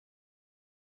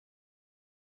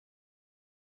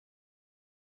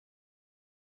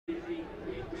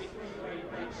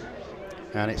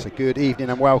And it's a good evening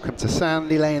and welcome to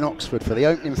Sandy Lane, Oxford for the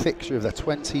opening fixture of the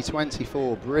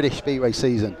 2024 British Speedway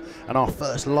season and our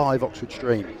first live Oxford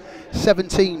stream. 7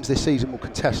 teams this season will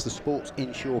contest the sport's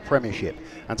inshore Premiership,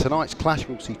 and tonight's clash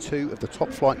will see 2 of the top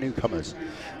flight newcomers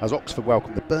as Oxford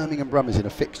welcome the Birmingham Brummies in a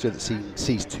fixture that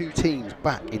sees 2 teams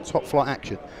back in top flight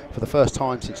action for the first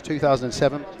time since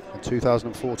 2007 and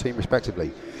 2014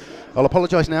 respectively. I'll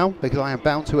apologise now because I am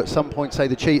bound to at some point say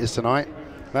the cheaters tonight.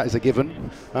 That is a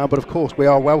given, but of course we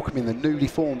are welcoming the newly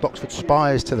formed Oxford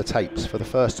Spires to the tapes for the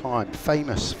first time.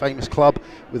 Famous club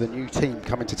with a new team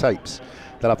coming to tapes.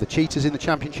 They'll have the Cheetahs in the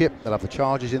Championship, they'll have the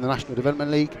Chargers in the National Development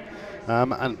League,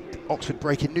 and Oxford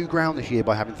breaking new ground this year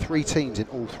by having 3 teams in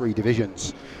all 3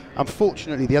 divisions.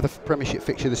 Unfortunately, the other Premiership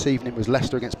fixture this evening was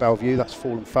Leicester against Bellevue. That's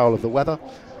fallen foul of the weather,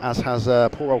 as has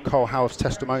poor old Cole Howard's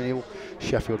testimonial,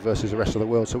 Sheffield versus the rest of the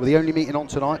world. So we're the only meeting on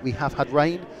tonight. We have had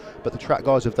rain, but the track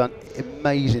guys have done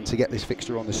amazing to get this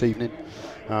fixture on this evening,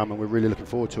 and we're really looking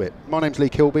forward to it. My name's Lee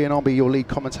Kilby, and I'll be your lead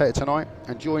commentator tonight.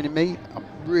 And joining me, I'm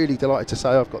really delighted to say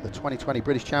I've got the 2020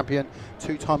 British champion,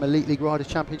 2-time Elite League Riders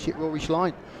Championship, Rory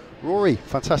Schlein. Rory,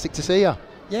 fantastic to see you.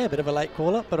 Yeah, a bit of a late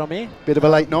caller, but I'm here. Bit of a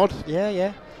late nod.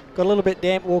 Yeah. Got a little bit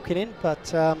damp walking in,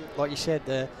 but like you said,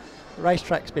 the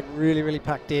racetrack's been really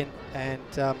packed in, and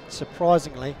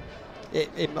surprisingly,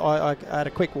 I had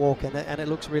a quick walk and it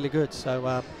looks really good.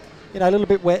 So, you know, a little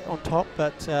bit wet on top,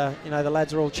 but you know, the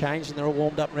lads are all changed and they're all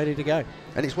warmed up and ready to go.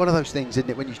 And it's one of those things, isn't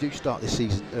it, when you do start this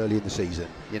season early in the season,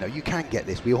 you know, you can get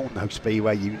this. We all know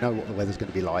Speedway, you know what the weather's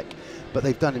going to be like, but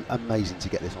they've done amazing to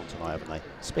get this on tonight, haven't they?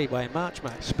 Speedway in March,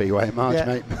 mate. Speedway in March,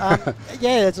 mate.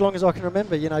 Yeah, as long as I can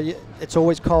remember, you know, it's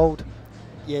always cold.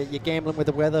 You're gambling with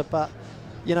the weather, but,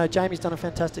 you know, Jamie's done a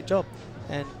fantastic job.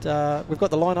 And we've got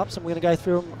the lineups, and we're going to go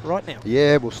through them right now.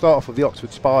 Yeah, we'll start off with the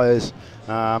Oxford Spires.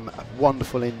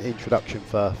 Wonderful introduction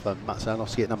for Maciej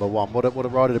JANOWSKI at number 1. What a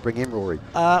rider to bring in, Rory.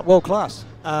 World class,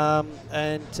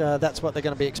 and that's what they're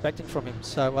going to be expecting from him.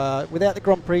 So without the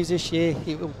Grand Prix this year,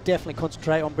 he will definitely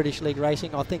concentrate on British League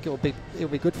racing. I think it'll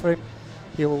be good for him.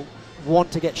 He'll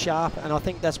want to get sharp, and I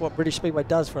think that's what British Speedway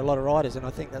does for a lot of riders, and I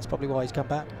think that's probably why he's come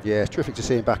back. Yeah, it's terrific to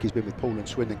see him back. He's been with Paul and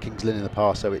Swindon and Kings Lynn in the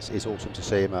past, so it's awesome to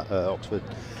see him at Oxford.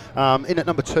 In at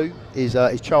number 2 is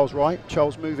Charles Wright.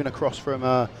 Charles moving across from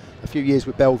a few years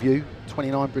with Bellevue,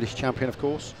 29 British champion, of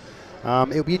course.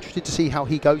 It'll be interesting to see how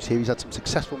he goes here. He's had some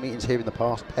successful meetings here in the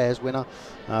past, pairs winner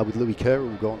with Louis Kerr, who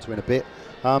we'll go on to in a bit.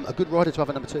 A good rider to have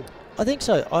at number 2. I think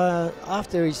so.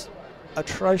 After his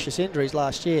atrocious injuries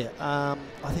last year, I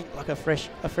think like a fresh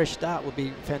start would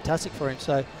be fantastic for him.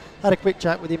 So had a quick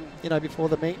chat with him, you know, before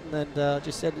the meeting, and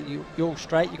just said that you're all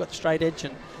straight, you got the straight edge,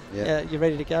 and you're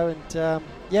ready to go. And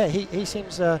yeah, he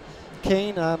seems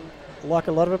keen. Like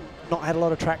a lot of them, not had a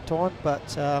lot of track time,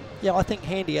 but yeah, I think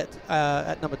handy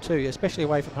at number 2, especially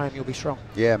away from home. You'll be strong.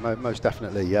 Yeah, most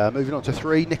definitely. Moving on to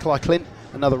 3, Nicolai KLINDT,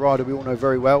 another rider we all know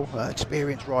very well,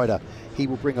 experienced rider. He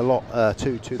will bring a lot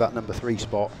to that number 3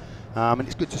 spot. And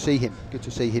it's good to see him. Good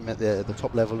to see him at the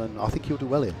top level, and I think he'll do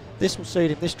well here. This will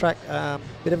suit him. This track,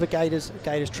 bit of a Gators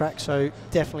track, so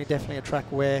definitely a track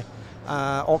where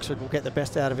Oxford will get the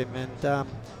best out of him, and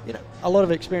you know, a lot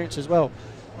of experience as well.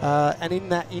 And in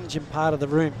that engine part of the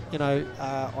room, you know,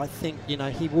 I think, you know,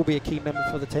 he will be a key member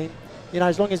for the team. You know,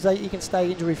 as long as he can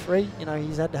stay injury free. You know,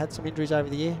 he's had some injuries over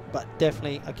the year, but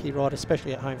definitely a key rider,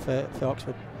 especially at home for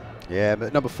Oxford. Yeah,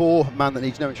 but number 4, man that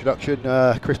needs no introduction,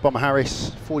 Chris Bomber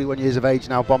Harris, 41 years of age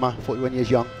now, Bomber, 41 years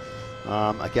young.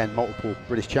 Again, multiple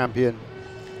British champion.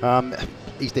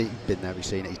 He's been there, he's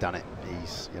seen it, he's done it.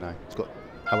 He's got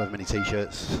however many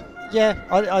T-shirts. Yeah,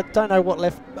 I don't know what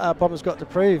left Bomber's got to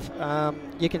prove.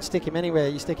 You can stick him anywhere.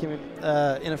 You stick him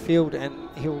in a field, and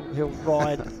he'll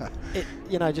ride it.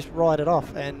 You know, just ride it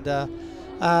off. And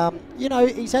you know,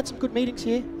 he's had some good meetings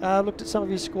here. Looked at some of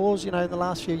his scores, you know, in the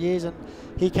last few years, and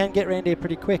he can get around here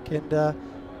pretty quick. And the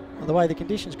way the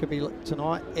conditions could be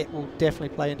tonight, it will definitely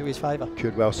play into his favour.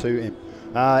 Could well suit him.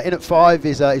 In at 5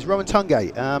 is Rohan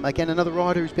TUNGATE. Again, another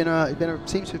rider who's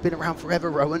seems to have been around forever,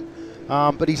 Rohan.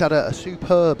 But he's had a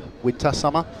superb winter,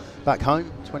 summer back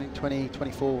home,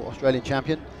 2024 Australian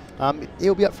champion.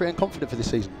 He'll be up for it and confident for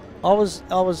this season. I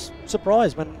was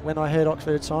surprised when I heard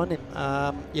Oxford had signed him.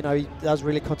 You know, he does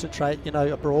really concentrate, you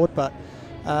know, abroad, but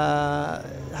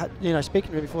you know,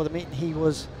 speaking to him before the meeting, he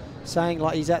was saying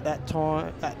like he's at that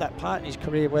part in his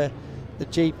career where the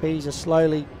GPs are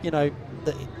slowly, you know,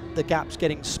 the gap's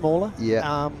getting smaller.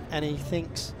 Yeah. And he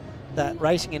thinks that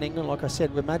racing in England, like I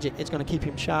said with Magic, it's going to keep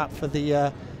him sharp for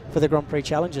the Grand Prix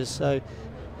challenges. So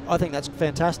I think that's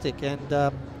fantastic.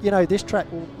 And you know, this track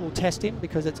will test him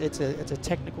because it's a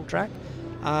technical track,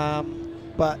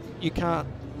 but you can't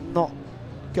not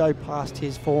go past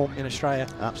his form in Australia.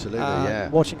 Absolutely, yeah.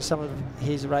 Watching some of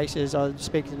his races, I was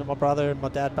speaking to my brother and my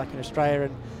dad back in Australia,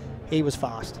 and he was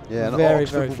fast. Yeah, and very,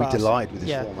 Oxford very will fast. be delighted with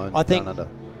his form. I think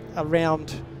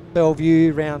around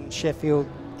Bellevue, around Sheffield,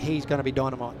 he's going to be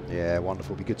dynamite. Yeah,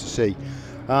 wonderful. Be good to see.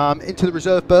 Into the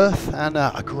reserve berth, and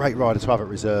a great rider to have at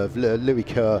reserve, Louis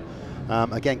Kerr.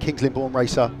 Again, King's Lynn-born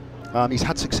racer. He's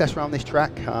had success around this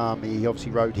track. He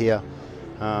obviously rode here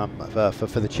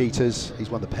for the Cheetahs. He's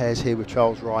won the pairs here with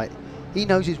Charles Wright. He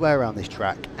knows his way around this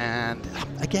track, and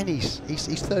again, he's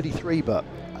 33, but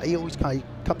he always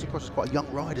comes across as quite a young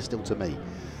rider still to me,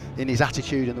 in his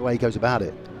attitude and the way he goes about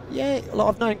it. Yeah,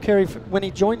 I've known Kerry when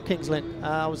he joined King's Lynn.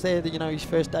 I was there, his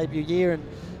first debut year,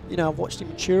 and I've watched him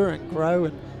mature and grow,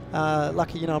 and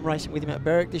lucky, I'm racing with him at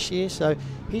Berwick this year, so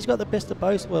he's got the best of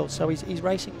both worlds. So he's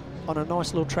racing on a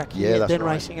nice little track here, then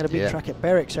racing at a big track at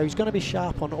Berwick. So he's going to be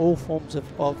sharp on all forms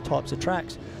of types of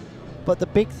tracks. But the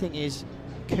big thing is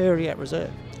Curry at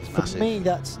reserve. For me,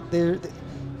 that's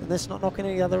and that's not knocking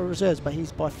any other reserves, but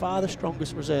he's by far the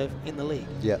strongest reserve in the league.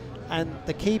 Yeah. And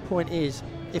the key point is,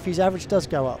 if his average does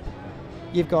go up,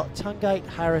 you've got Tungate,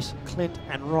 Harris, Clint,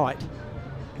 and Wright,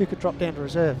 who could drop down to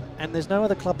reserve, and there's no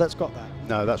other club that's got that.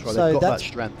 No, that's right. So they've got that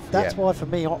strength. That's why, for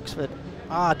me, Oxford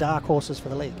are dark horses for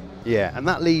the league. Yeah, and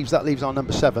that leaves our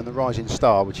number 7, the Rising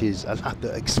Star, which is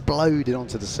exploded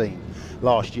onto the scene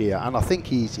last year. And I think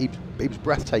he was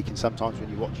breathtaking sometimes when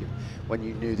you watch him, when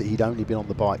you knew that he'd only been on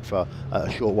the bike for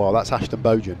a short while. That's Ashton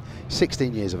BOUGHEN,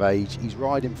 16 years of age. He's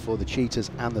riding for the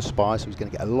Cheetahs and the Spires, so he's going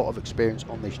to get a lot of experience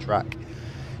on this track.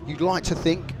 You'd like to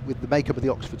think, with the makeup of the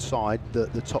Oxford side,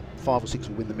 that the top 5 or 6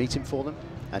 will win the meeting for them,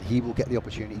 and he will get the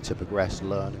opportunity to progress,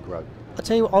 learn and grow. I'll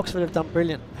tell you what, Oxford have done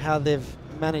brilliant, how they've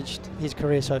managed his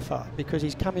career so far, because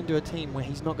he's come into a team where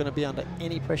he's not going to be under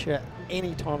any pressure at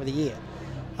any time of the year.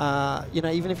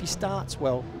 Even if he starts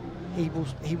well, he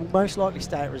will most likely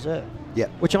stay at reserve. Yeah.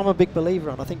 Which I'm a big believer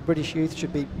on. I think British youth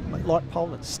should be like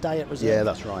Poland, stay at reserve. Yeah,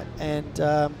 that's right.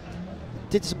 And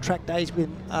did some track days with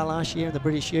last year in the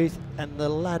British youth, and the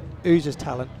lad oozes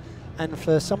talent. And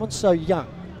for someone so young,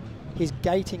 his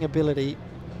gating ability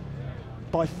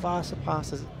by far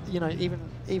surpasses, even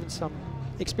some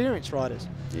experienced riders.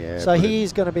 Yeah. So he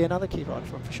is going to be another key rider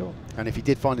for him, for sure. And if he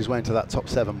did find his way into that top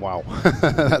 7, wow,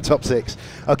 that top 6.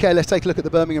 Okay, let's take a look at the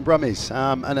Birmingham Brummies.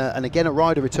 And again, a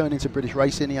rider returning to British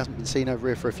racing. He hasn't been seen over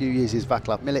here for a few years, is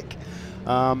Vaclav MILIK.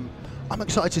 I'm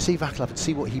excited to see Vaclav and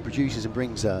see what he produces and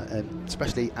brings, and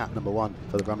especially at number 1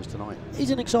 for the Brummies tonight.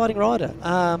 He's an exciting rider.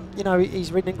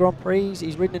 He's ridden in Grand Prix,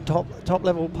 he's ridden in top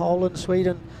level Poland,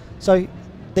 Sweden. So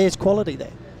there's quality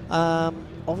there.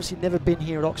 Obviously never been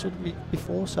here at Oxford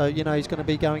before, so he's going to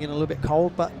be going in a little bit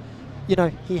cold, but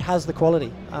he has the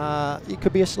quality. It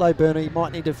could be a slow burner. He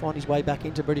might need to find his way back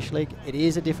into British League. It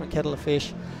is a different kettle of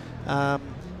fish. A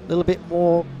little bit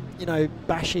more,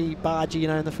 bashy, bargy,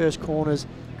 in the first corners.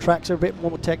 Tracks are a bit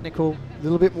more technical, a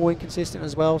little bit more inconsistent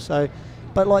as well. So,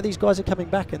 but like, these guys are coming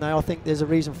back, and I think there's a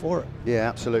reason for it. Yeah,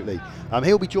 absolutely.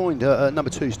 He'll be joined.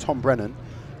 Number 2 is Tom Brennan,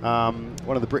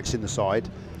 one of the Brits in the side.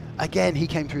 Again, he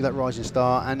came through that Rising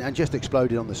Star and just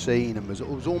exploded on the scene, and was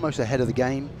almost ahead of the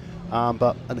game,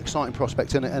 but an exciting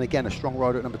prospect, and again, a strong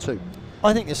rider at number 2.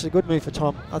 I think this is a good move for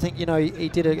Tom. I think, he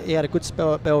had a good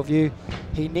spell at Bellevue.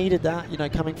 He needed that,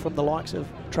 coming from the likes of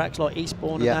tracks like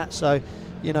Eastbourne and that. So,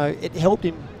 it helped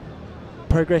him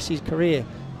progress his career.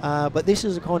 But this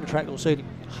is the kind of track that will suit him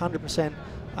 100%.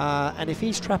 And if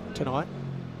he's trapped tonight,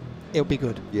 it'll be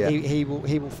good. Yeah. He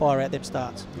will fire out them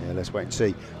starts. Yeah, let's wait and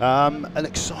see. An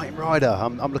exciting rider.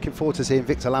 I'm looking forward to seeing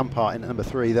Wiktor LAMPART in number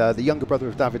 3. The younger brother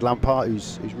of David Lampart,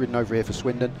 who's ridden over here for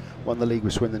Swindon, won the league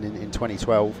with Swindon in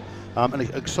 2012. An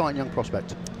exciting young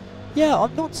prospect. Yeah,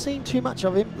 I've not seen too much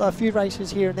of him. A few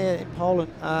races here and there in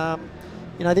Poland.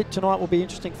 Tonight will be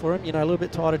interesting for him. A little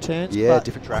bit tighter turns. Yeah,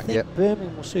 different track. I think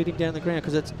Birmingham will suit him down the ground,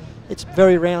 because it's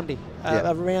very roundy,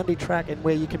 a roundy track, and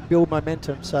where you can build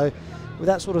momentum. So with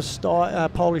that sort of style,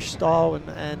 Polish style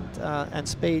and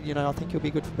speed, I think he'll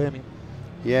be good for Birmingham.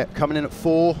 Yeah, coming in at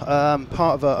 4,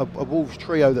 part of a Wolves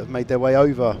trio that have made their way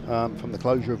over from the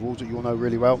closure of Wolves that you all know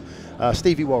really well.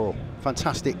 Stevie Worrall,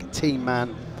 fantastic team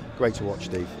man, great to watch,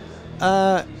 Steve.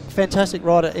 Fantastic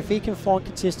rider. If he can find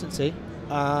consistency,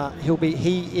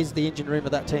 he is the engine room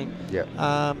of that team.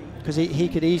 Yeah. Because he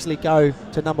could easily go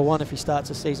to number 1 if he starts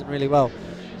the season really well.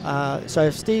 So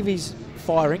if Stevie's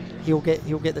firing, he'll get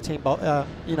the team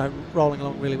rolling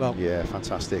along really well. Yeah,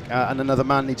 fantastic. And another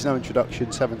man needs no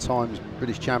introduction, 7 times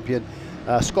British champion.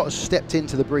 Scott has stepped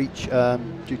into the breach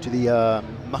due to the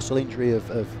muscle injury of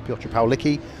Piotr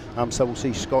Pawlicki. So we'll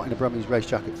see Scott in a Brummies race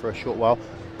jacket for a short while.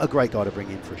 a great guy to bring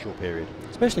in for a short period.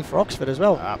 Especially for Oxford as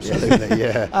well. Absolutely,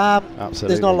 yeah. Absolutely.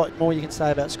 There's not a lot more you can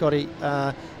say about Scotty.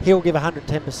 He'll give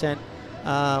 110%,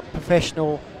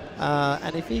 professional,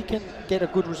 and if he can get a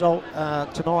good result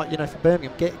tonight, for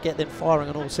Birmingham, get them firing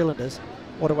on all cylinders,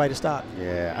 what a way to start.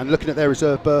 Yeah, and looking at their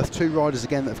reserve berth, 2 riders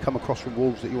again that have come across from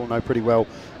Wolves that you all know pretty well,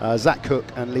 Zach Cook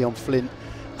and Leon Flint.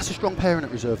 That's a strong pairing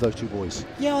at reserve, those 2 boys.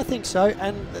 Yeah, I think so,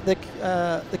 and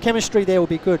the chemistry there will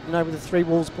be good. With the 3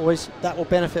 Wolves boys, that will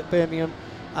benefit Birmingham.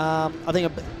 I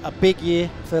think a big year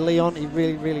for Leon. He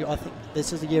really, I think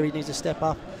this is the year he needs to step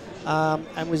up.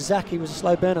 And with Zach, he was a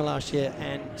slow burner last year,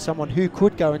 and someone who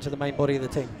could go into the main body of the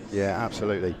team. Yeah,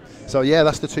 absolutely. So yeah,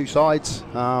 that's the 2 sides.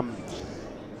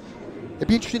 It'd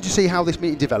be interesting to see how this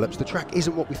meeting develops. The track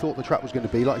isn't what we thought the track was going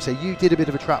to be. Like you say, you did a bit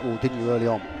of a track walk, didn't you, early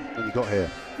on when you got here?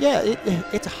 Yeah,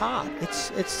 it's hard.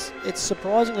 It's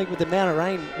surprisingly, with the amount of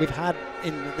rain we've had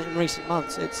in recent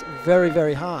months, it's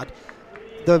very hard.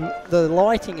 The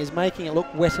lighting is making it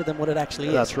look wetter than what it actually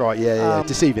is. That's right, yeah.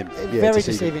 Deceiving. Very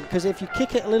deceiving, because if you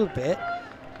kick it a little bit,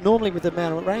 normally with the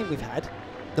amount of rain we've had,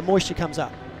 the moisture comes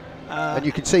up. And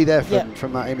you can see there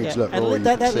from that image, look, and Rory,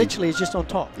 that literally is just on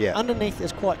top. Yeah. Underneath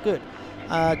is quite good.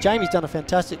 Jamie's done a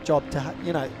fantastic job to,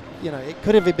 it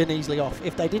could have been easily off.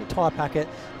 If they didn't tyre pack it,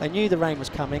 they knew the rain was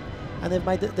coming, and they've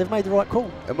made the right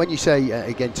call. And when you say,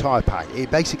 again, tyre pack,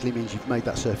 it basically means you've made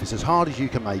that surface as hard as you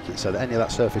can make it so that any of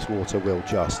that surface water will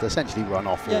just essentially run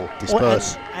off or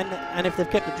disperse. And if they've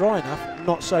kept it dry enough,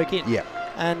 not soak in. Yeah.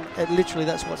 And literally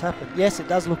that's what's happened. Yes, it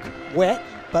does look wet,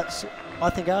 but I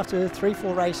think after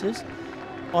 3-4 races,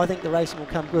 I think the racing will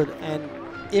come good. And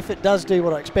if it does do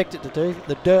what I expect it to do,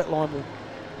 the dirt line will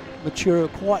mature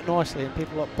quite nicely, and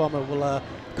people like Bomber will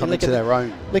come into their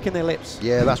own, licking their lips.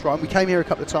 Yeah, that's right. And we came here a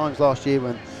couple of times last year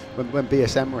when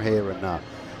BSM were here, and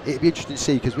it'd be interesting to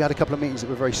see, because we had a couple of meetings that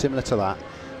were very similar to that,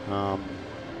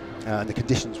 and the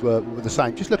conditions were the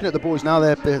same. Just looking at the boys now,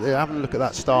 they're having a look at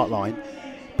that start line,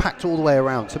 packed all the way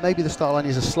around. So maybe the start line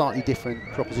is a slightly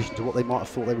different proposition to what they might have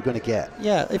thought they were going to get.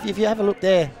 Yeah, if you have a look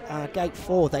there, gate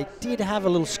 4, they did have a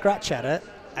little scratch at it.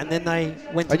 And then they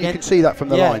went against... And you can see that from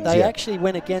the lines. They actually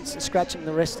went against scratching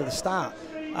the rest of the start.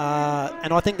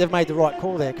 And I think they've made the right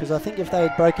call there, because I think if they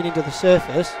had broken into the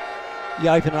surface, you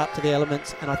open it up to the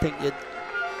elements, and I think you're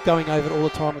going over it all the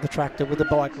time with the tractor, with the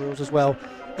bike wheels as well,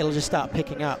 it'll just start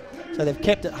picking up. So they've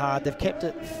kept it hard, they've kept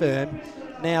it firm.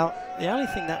 Now, the only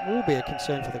thing that will be a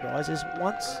concern for the guys is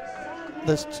once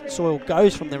the soil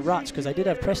goes from the ruts, because they did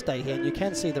have press day here, and you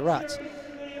can see the ruts,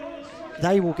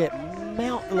 they will get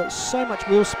so much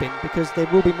wheel spin, because there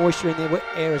will be moisture in the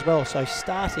air as well. So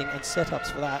starting and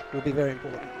setups for that will be very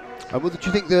important. Well, do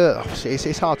you think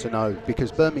it's hard to know,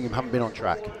 because Birmingham haven't been on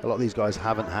track. A lot of these guys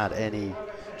haven't had any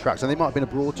tracks, and they might have been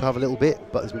abroad to have a little bit,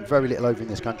 but there's been very little over in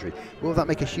this country. Will that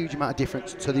make a huge amount of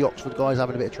difference to the Oxford guys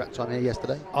having a bit of track time here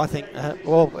yesterday? I think,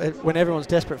 when everyone's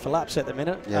desperate for laps at the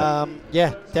minute,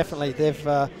 yeah, definitely. They've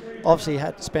obviously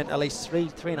spent at least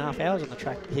 3.5 hours on the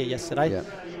track here yesterday. Yeah.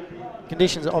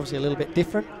 Conditions are obviously a little bit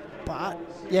different, but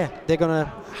yeah, they're going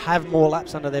to have more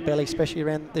laps under their belly, especially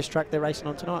around this track they're racing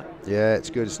on tonight. Yeah, it's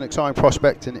good. It's an exciting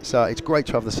prospect, and it's great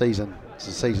to have the season. It's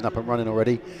the season up and running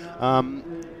already.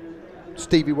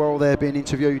 Stevie Worrall there being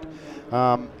interviewed.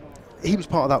 He was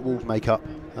part of that Wolves makeup.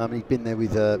 He'd been there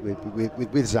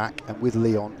with Zach and with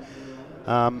Leon.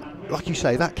 Like you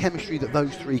say, that chemistry that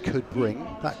those 3 could bring,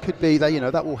 that could be,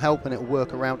 that will help, and it will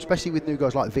work around, especially with new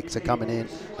guys like Victor coming in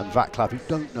and Vaclav, who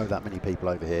don't know that many people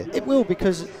over here. It will,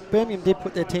 because Birmingham did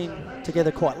put their team together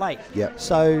quite late. Yeah.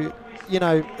 So,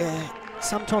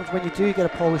 sometimes when you do get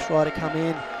a Polish rider come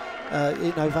in,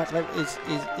 Vaclav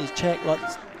is Czech,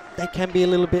 they can be a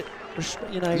little bit,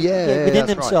 within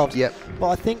themselves. Right. Yep. But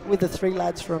I think with the 3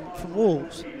 lads from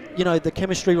Wolves, the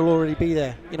chemistry will already be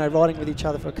there, riding with each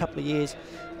other for a couple of years.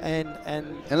 And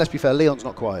let's be fair, Leon's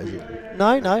not quiet, is he?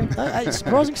 No. It's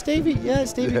surprising Stevie. Yeah,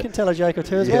 Stevie can tell a joke or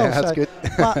two as well. Yeah, that's good.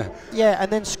 But,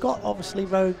 and then Scott obviously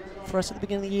rode for us at the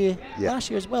beginning of the year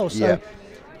last year as well. So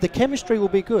the chemistry will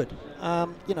be good.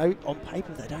 On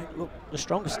paper, they don't look the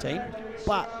strongest team,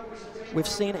 but we've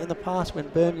seen it in the past when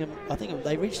Birmingham, I think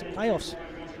they reached the playoffs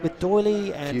with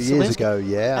Doyley and a few years ago,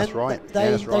 that's right.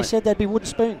 They said they'd be wooden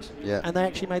spoons, and they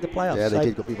actually made the playoffs. Yeah, they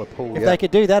did. Got beat by Paul. If they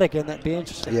could do that again, that'd be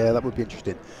interesting. Yeah, that would be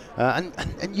interesting. And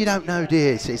you don't know,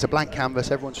 dear. It's a blank canvas.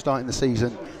 Everyone's starting the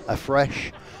season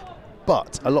afresh,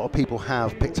 but a lot of people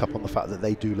have picked up on the fact that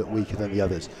they do look weaker than the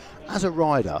others. As a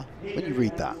rider, when you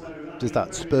read that, does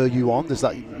that spur you on? Does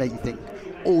that make you think,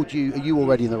 or are you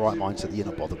already in the right mindset that you're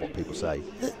not bothered what people say?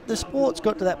 The sport's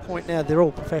got to that point now. They're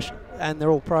all professional and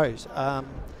they're all pros.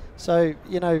 So,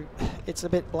 it's a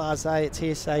bit blasé, it's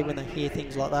hearsay when they hear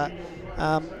things like that.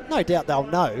 No doubt they'll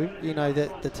know, you know,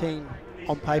 that the team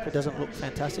on paper doesn't look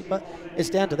fantastic, but it's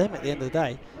down to them at the end of the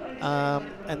day.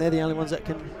 And they're the only ones that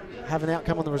can have an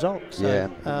outcome on the result. So, yeah,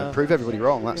 and prove everybody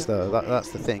wrong. That's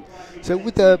that's the thing. So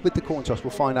with the coin toss,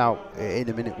 we'll find out in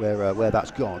a minute where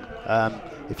that's gone.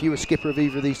 If you were skipper of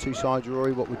either of these two sides,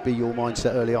 Rory, what would be your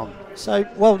mindset early on? So,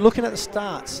 well, looking at the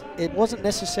starts, it wasn't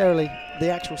necessarily the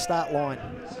actual start line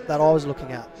that I was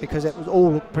looking at, because it was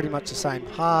all pretty much the same.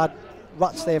 Hard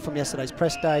ruts there from yesterday's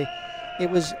press day. It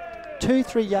was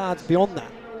 2-3 yards beyond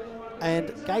that,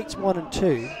 and gates 1 and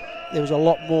 2, there was a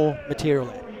lot more material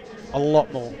there, a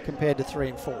lot more compared to 3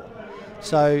 and 4.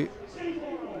 So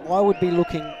I would be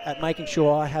looking at making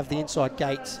sure I have the inside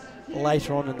gates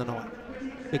later on in the night,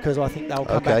 because I think they'll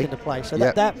come back into play. So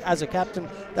that, as a captain,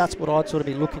 that's what I'd sort of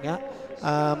be looking at.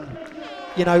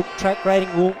 You know, track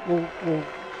grading will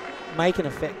make an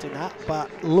effect in that, but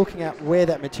looking at where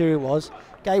that material was,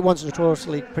 gate 1's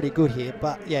notoriously pretty good here,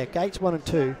 but yeah, gates 1 and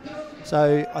 2.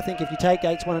 So I think if you take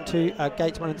gates 1 and 2,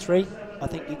 gates 1 and 3, I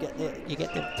think you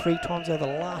get them 3 times over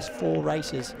the last 4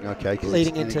 races. Okay,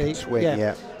 leading into swing.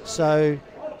 Yeah. So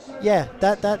yeah,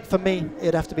 that for me,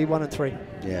 it'd have to be 1 and 3.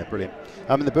 Yeah, brilliant.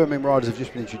 And the Birmingham riders have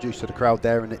just been introduced to the crowd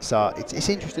there, and it's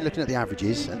interesting looking at the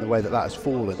averages and the way that has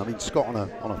fallen. I mean, Scott on a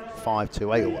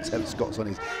 5.28 or whatever Scott's on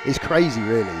is crazy,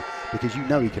 really, because you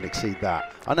know he can exceed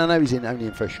that. And I know he's only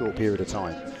in for a short period of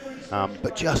time.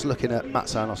 But just looking at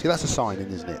Maciej JANOWSKI, that's a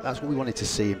signing, isn't it? That's what we wanted to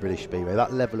see in British Speedway,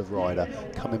 that level of rider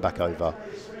coming back over.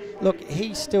 Look,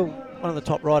 he's still one of the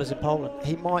top riders in Poland.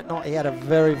 He might not, he had a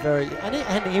very,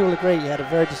 and he will agree, he had a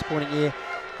very disappointing year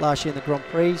last year in the Grand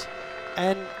Prix,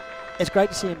 and it's great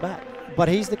to see him back. But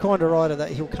he's the kind of rider that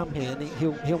he'll come here and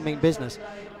he'll mean business,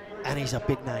 and he's a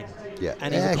big name. Yeah.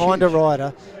 And he's the kind of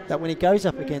rider that when he goes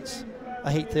up against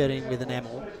a Heat 13 with an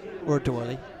Emil or a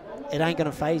doily, it ain't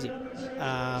going to phase him.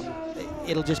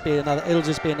 It'll just be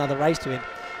another race to him.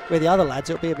 Where the other lads,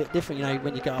 it'll be a bit different. You know,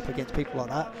 when you go up against people like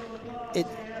that,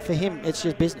 for him, it's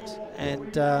just business.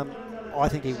 And I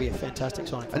think he'll be a fantastic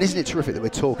signing. And isn't it terrific that we're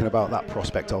talking about that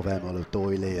prospect of Emil, of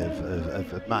doily,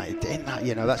 of Matt? Isn't that,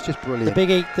 you know, that's just brilliant. The big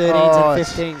Heat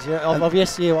 13s and 15s of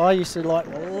yesteryear. I used to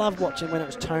love watching when it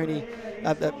was Tony.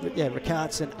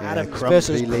 Rickards and Adams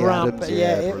versus Crump.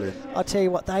 I tell you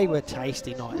what, they were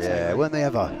tasty nights. Yeah, weren't they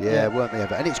ever? Yeah, weren't they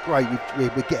ever? And it's great. We're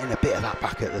getting a bit of that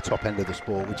back at the top end of the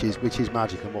sport, which is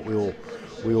magic and what we all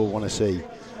want to see.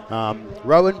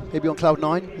 Rowan, he'll be on cloud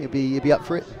 9. He'll be up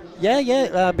for it.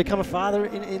 Yeah. Become a father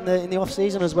in the off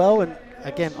season as well, and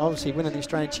again, obviously winning the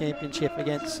Australian Championship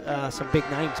against some big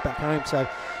names back home. So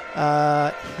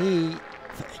I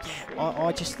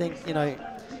just think, you know,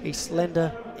 he's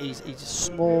slender, he's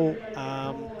small.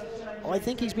 I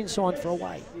think he's been signed for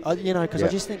away, you know, because I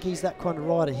just think he's that kind of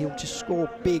rider. He'll just score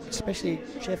big, especially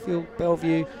Sheffield,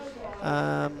 Bellevue.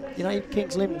 You know,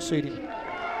 King's Lynn will suit him.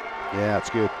 Yeah,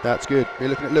 that's good. We're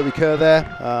looking at Louis Kerr there,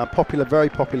 popular, very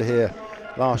popular here.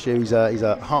 Last year, he's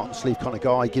a heart and sleeve kind of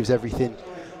guy. He gives everything.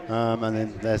 And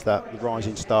then there's that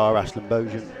rising star, Ashton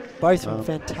BOUGHEN. Both of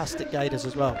them fantastic gators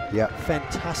as well. Yeah,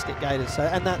 fantastic gators. So,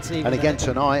 and that's even. And again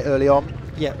tonight, early on.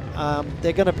 Yeah,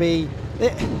 they're going to be.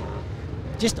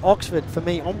 Just Oxford for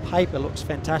me on paper looks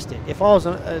fantastic. If I was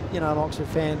an Oxford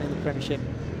fan in the Premiership,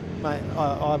 mate,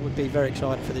 I would be very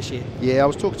excited for this year. Yeah, I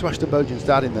was talking to Ashton BOUGHEN's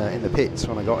dad in the pits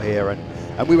when I got here,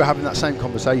 and we were having that same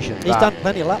conversation. He's done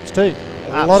plenty of laps too.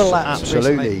 A lot of laps.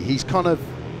 Absolutely, recently.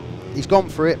 He's gone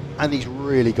for it, and he's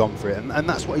really gone for it, and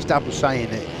that's what his dad was saying.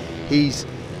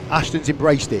 Ashton's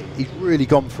embraced it. He's really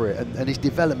gone for it, and his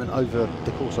development over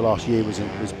the course of last year was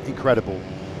incredible.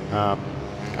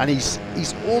 And he's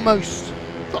almost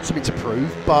got something to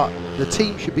prove, but the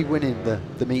team should be winning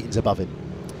the meetings above him.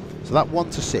 So that 1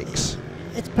 to 6.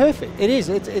 It's perfect. It is.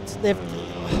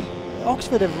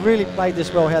 Oxford have really played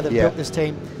this well. How they've built this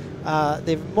team.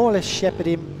 They've more or less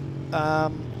shepherded him.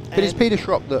 But it's Peter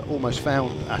Schroeck that almost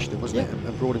found Ashton, wasn't it,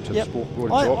 and brought him to the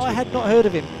sport. I had not heard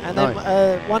of him, and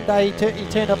then one day he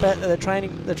turned up at the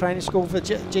training school for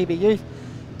GB Youth,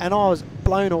 and I was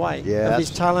blown away of his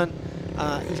talent.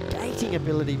 His gating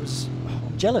ability was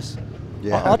jealous.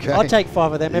 Yeah, I'd take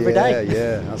 5 of them every day.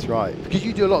 Yeah, that's right. Because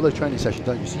you do a lot of those training sessions,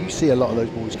 don't you? So you see a lot of those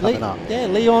boys coming up. Yeah,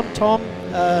 Leon, Tom,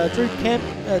 Drew Kemp,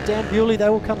 Dan Bewley, they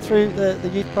all come through the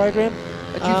youth program.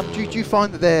 Do you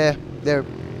find that they're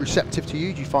receptive to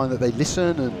you? Do you find that they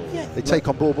listen and they take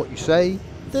on board what you say?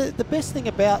 The best thing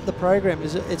about the program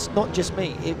is it's not just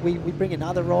me. We bring in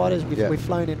other riders. We've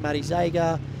flown in Matty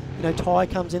Zager. You know, Ty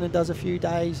comes in and does a few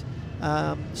days.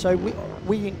 So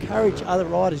we encourage other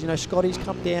riders. You know, Scotty's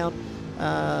come down.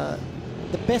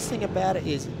 The best thing about it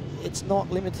is it's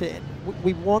not limited.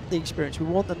 We want the experience. We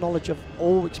want the knowledge of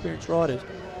all experienced riders.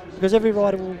 because every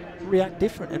rider will react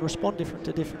different and respond different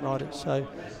to different riders. So,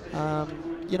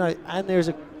 you know, and there's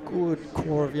a good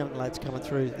core of young lads coming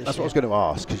through this year. That's what I was going to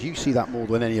ask, because you see that more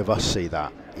than any of us see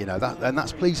that. You know, and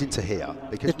that's pleasing to hear.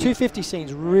 Because the 250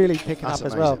 scene's really picking up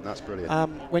as well. That's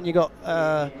brilliant. When you got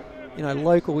you know,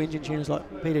 local engine tuners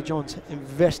like Peter Johns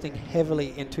investing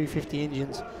heavily in 250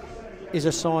 engines is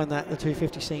a sign that the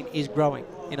 250 scene is growing.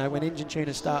 You know, when engine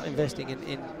tuners start investing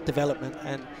in development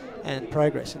and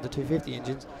progress into 250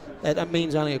 engines, that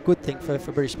means only a good thing for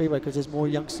British Speedway, because there's more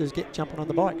youngsters jumping on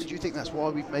the bikes. Do you think that's why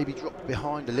we've maybe dropped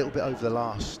behind a little bit over the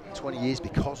last 20 years,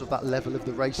 because of that level of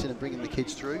the racing and bringing the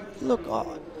kids through? Look,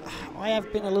 I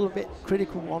have been a little bit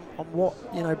critical on what,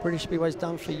 you know, British Speedway's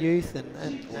done for youth,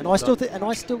 and I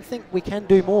still think we can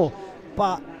do more.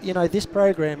 But you know, this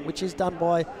program, which is done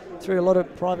through a lot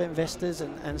of private investors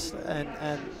and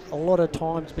a lot of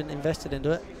time's been invested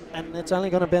into it, and it's only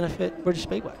going to benefit British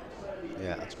Speedway.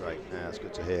 Yeah, that's great. Yeah, that's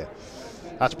good to hear.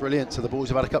 That's brilliant. So the boys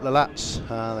have had a couple of laps.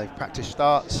 They've practiced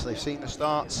starts. They've seen the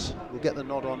starts. We'll get the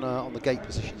nod on the gate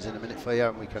positions in a minute for you,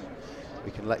 and we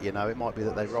can let you know. It might be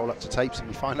that they roll up to tapes and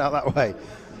we find out that way.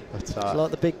 But, it's like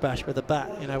the Big Bash with the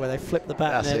bat, you know, where they flip the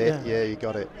bat. That's it. Yeah, you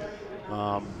got it.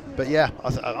 But yeah,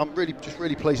 I'm really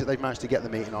pleased that they've managed to get the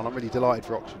meeting on. I'm really delighted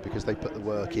for Oxford, because they put the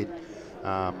work in,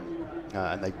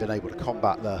 and they've been able to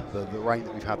combat the rain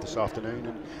that we've had this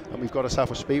afternoon. And we've got a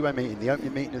Southwest Speedway meeting, the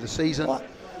opening meeting of the season. Well,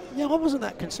 yeah, I wasn't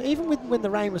that concerned. Even when the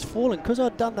rain was falling, because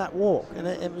I'd done that walk and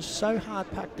it was so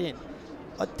hard packed in,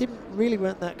 I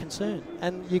weren't that concerned.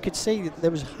 And you could see that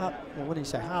there was,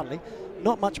 hardly,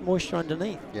 not much moisture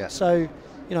underneath. Yeah. So,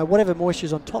 you know, whatever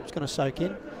moisture's on top's going to soak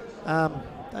in.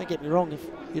 Don't get me wrong, if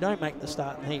you don't make the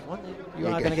start in heat one, you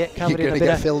are going to get covered in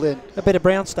a bit of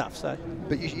brown stuff. So,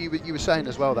 but you were saying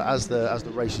as well that as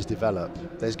the races develop,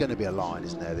 there's going to be a line,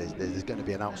 isn't there? There's going to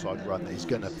be an outside run that is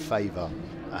going to favour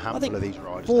a handful of these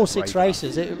riders. 4 or 6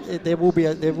 races, there will be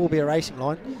a racing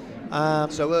line.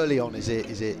 So early on, is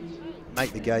it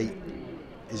make the gate?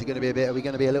 Is it going to be are we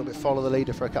going to be a little bit follow the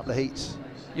leader for a couple of heats?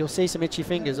 You'll see some itchy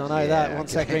fingers, I know that,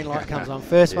 once that green light comes on.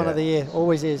 First one of the year,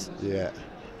 always is. Yeah.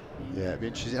 Yeah, it'd be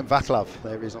interesting. And Vaclav,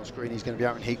 there he is on screen. He's going to be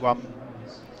out in Heat 1.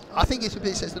 I think it's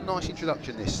a nice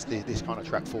introduction, this kind of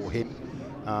track for him.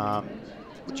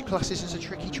 Would you class this as a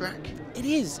tricky track? It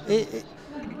is.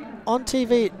 On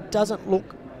TV, it doesn't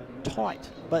look tight,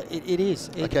 but it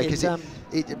is. Okay, because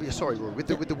sorry, Rory,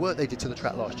 with the work they did to the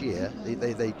track last year, they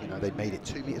made it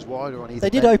 2 metres wider on either.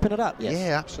 They did open it up. Yes.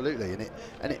 Yeah, absolutely,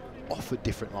 and it offered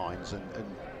different lines, and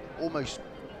almost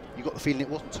you got the feeling it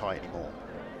wasn't tight anymore.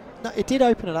 No, it did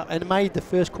open it up, and it made the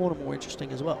first corner more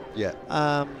interesting as well.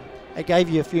 Yeah. It gave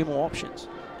you a few more options.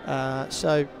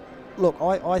 So, look,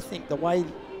 I think the way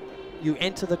you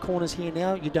enter the corners here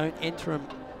now, you don't enter them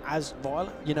as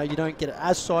violent. You know, you don't get it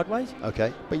as sideways.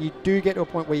 Okay. But you do get to a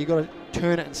point where you got to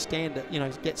turn it and stand it. You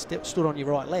know, get stood on your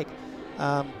right leg.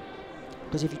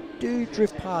 Because if you do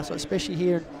drift past, especially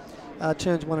here in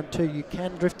turns 1 and 2, you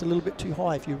can drift a little bit too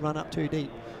high if you run up too deep.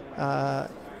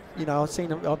 You know, I've seen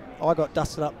them. I got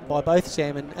dusted up by both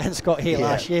Sam and Scott here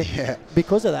last year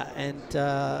because of that. And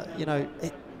you know,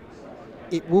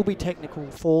 it will be technical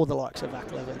for the likes of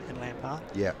Vaclav and Lampard.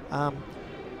 Yeah.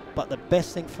 But the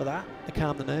best thing for that, to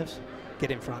calm the nerves, get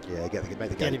in front. Yeah, get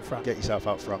in front. Get yourself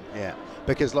up front. Yeah,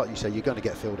 because like you say, you're going to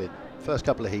get filled in. First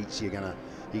couple of heats, you're going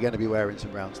to be wearing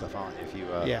some brown stuff, aren't you?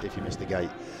 If you miss the gate.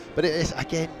 But it is,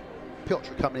 again,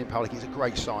 Piotr coming in, Pawlik, is a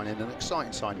great signing, an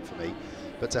exciting signing for me.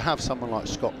 But to have someone like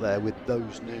Scott there with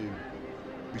those new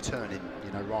returning,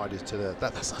 you know, riders to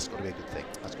that's got to be a good thing.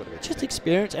 That's got to be just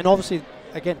experience, and obviously,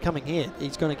 again, coming here,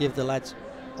 he's going to give the lads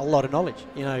a lot of knowledge.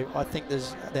 You know, I think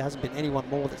there hasn't been anyone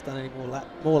more that's done any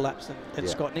more laps than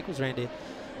Scott Nicholls around here.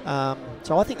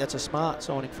 So I think that's a smart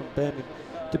signing from Birmingham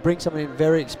to bring someone in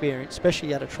very experienced,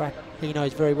 especially at a track he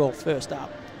knows very well first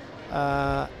up.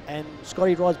 And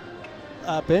Scotty rides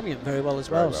Birmingham very well as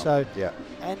well. So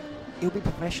and he'll be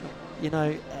professional. You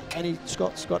know, and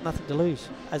Scott's got nothing to lose,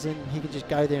 as in he can just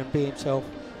go there and be himself,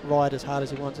 ride as hard as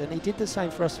he wants. And he did the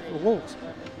same for us for the Wolves.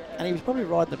 And he was probably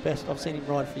riding the best I've seen him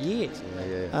ride for years.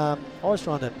 I was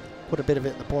trying to put a bit of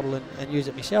it in the bottle and use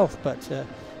it myself, but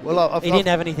he didn't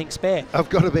have anything spare. I've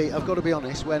got to be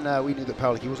honest. When we knew that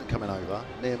Pawlik wasn't coming over,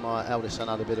 me and my eldest son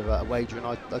had a bit of a wager, and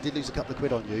I did lose a couple of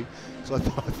quid on you, so I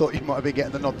thought you might have been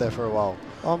getting the nod there for a while.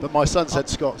 But my son said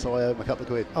Scott, so I owe him a couple of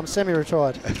quid. I'm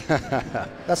semi-retired.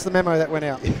 That's the memo that went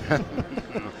out.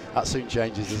 That soon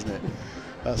changes, isn't it?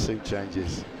 That soon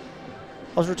changes.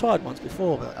 I was retired once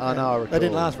before, but I know, I recall. they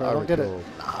didn't last very long, did it?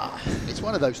 It's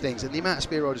one of those things, and the amount of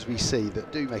speed riders we see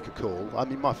that do make a call. I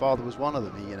mean, my father was one of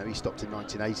them. He stopped in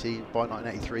 1980. By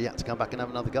 1983, he had to come back and have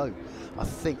another go. I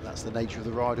think that's the nature of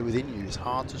the rider within you. It's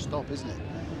hard to stop, isn't it?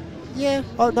 Yeah.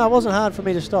 No, it wasn't hard for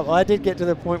me to stop. I did get to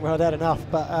the point where I'd had enough,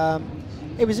 but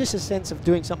it was just a sense of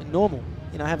doing something normal.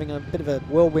 Having a bit of a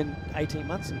whirlwind 18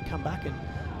 months and come back and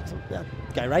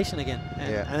go racing again,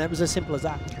 and it was as simple as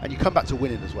that. And you come back to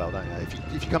winning as well, don't you?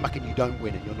 If you come back and you don't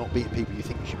win and you're not beating people you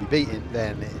think you should be beating,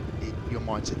 then your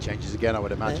mindset changes again, I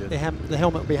would imagine. The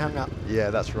helmet will be hung up. Yeah,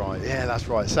 that's right. Yeah, that's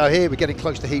right. So here we're getting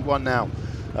close to Heat 1 now.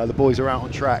 The boys are out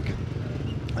on track.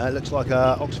 It looks like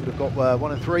Oxford have got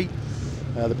 1 and 3.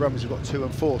 The Brummies have got 2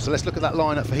 and 4. So let's look at that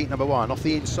lineup for Heat number 1. Off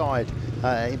the inside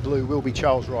in blue will be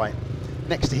Charles Wright.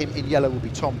 Next to him in yellow will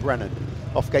be Tom Brennan.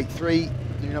 Off gate 3,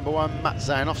 new number 1,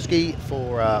 Maciej JANOWSKI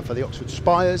for the Oxford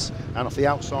Spires, and off the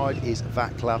outside is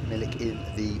Vaclav MILIK in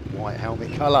the white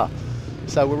helmet colour.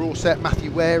 So we're all set.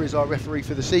 Matthew Ware is our referee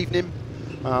for this evening.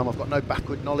 I've got no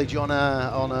backward knowledge on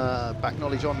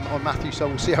Matthew, so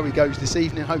we'll see how he goes this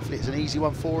evening. Hopefully it's an easy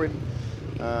one for him,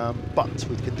 but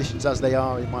with conditions as they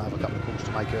are, he might have a couple of calls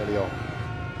to make early on.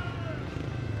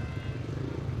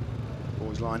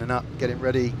 Boys lining up, getting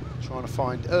ready. Trying to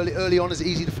find early on. Is it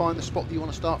easy to find the spot that you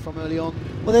want to start from early on?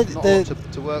 Well, not a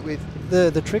lot to work with.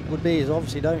 The trick would be is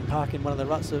obviously don't park in one of the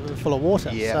ruts that are full of water.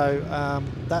 Yeah. So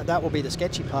that will be the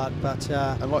sketchy part. But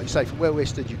and like you say, from where we're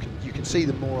stood, you can see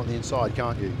them more on the inside,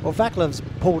 can't you? Well, Vaclav's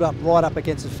pulled up right up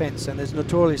against the fence, and there's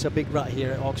notoriously a big rut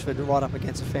here at Oxford right up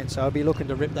against the fence. So I'll be looking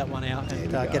to rip that one out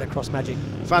and get across Magic.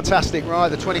 Fantastic, right?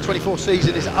 The 2024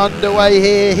 season is underway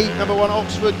here. Heat number 1,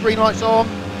 Oxford. Green lights on.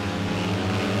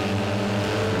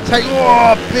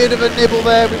 A bit of a nibble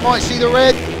there. We might see the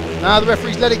red. Now the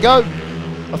referee's let it go.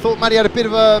 I thought Magic had a bit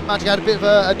of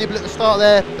a nibble at the start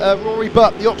there, Rory,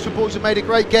 but the Oxford boys have made a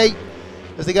great gate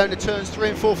as they go into turns 3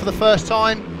 and 4 for the first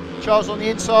time. Charles on the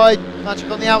inside, Magic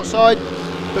on the outside,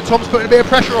 but Tom's putting a bit of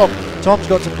pressure on. Tom's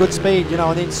got some good speed,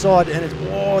 on the inside, and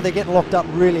they're getting locked up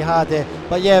really hard there.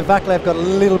 But yeah, Vaclav got a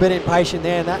little bit impatient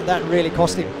there, and that really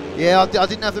cost him. Yeah, I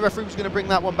didn't know if the referee was going to bring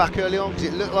that one back early on, because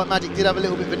it looked like Magic did have a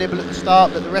little bit of a nibble at the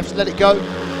start, but the refs let it go.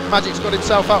 Magic's got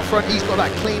himself out front. He's got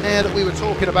that clean air that we were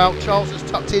talking about. Charles has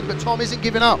tucked in, but Tom isn't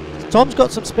giving up. Tom's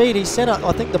got some speed. He's set up.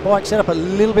 I think the bike set up a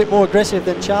little bit more aggressive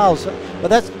than Charles, but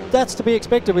that's to be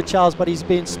expected with Charles. But he's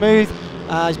been smooth.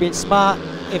 He's been smart.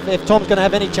 If Tom's going to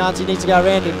have any chance, he needs to go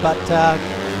around him, but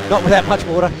not without much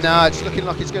water. No, it's looking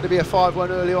like it's going to be a 5-1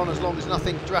 early on, as long as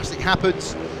nothing drastic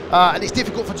happens. And it's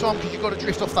difficult for Tom because you've got to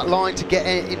drift off that line to get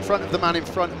in front of the man in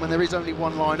front, when there is only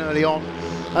one line early on.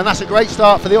 And that's a great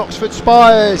start for the Oxford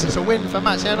Spires. It's a win for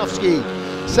Maciej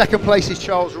JANOWSKI. Second place is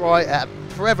Charles Wright,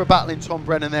 forever battling Tom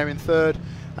Brennan there in third.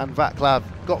 And Vaclav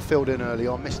got filled in early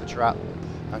on, missed the trap,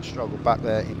 and struggled back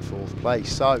there in fourth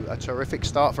place. So a terrific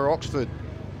start for Oxford.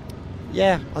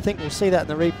 Yeah, I think we'll see that in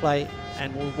the replay,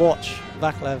 and we'll watch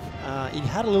Vaclav. He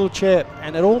had a little chirp,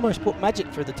 and it almost put Magic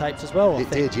through the tapes as well. It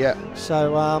did, yeah.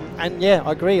 So, and yeah,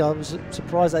 I agree. I was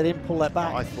surprised they didn't pull that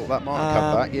back. I thought that might have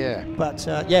come back, yeah. But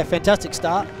yeah, fantastic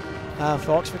start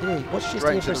for Oxford. Yeah, watch just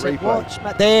here for a second. Watch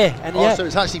there, and yeah. So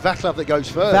it's actually Vaclav that goes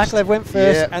first. Vaclav went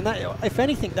first, and that, if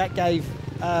anything, that gave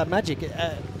Magic,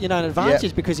 an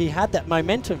advantage because he had that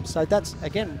momentum. So that's,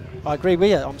 again, I agree with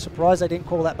you. I'm surprised they didn't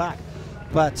call that back.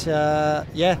 But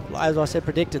yeah, as I said,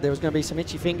 predicted there was going to be some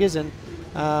itchy fingers, and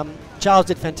Charles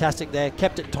did fantastic there,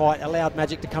 kept it tight, allowed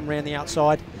Magic to come around the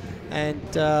outside,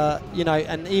 and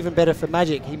and even better for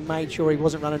Magic, he made sure he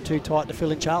wasn't running too tight to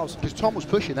fill in Charles. Because Tom was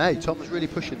pushing, Tom was really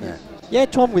pushing there. Yeah,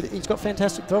 Tom, he's got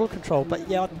fantastic throttle control, but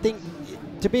yeah, I think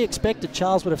to be expected,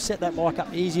 Charles would have set that bike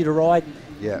up easy to ride.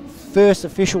 Yeah. First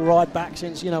official ride back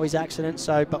since his accident.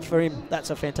 So, but for him,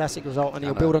 that's a fantastic result, and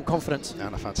he'll build on confidence.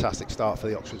 And a fantastic start for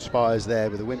the Oxford Spires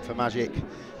there with a win for Magic.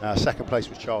 Second place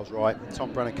was Charles Wright.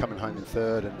 Tom Brennan coming home in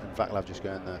third, and Vaclav just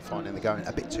going there, finding the going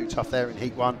a bit too tough there in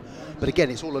Heat 1. But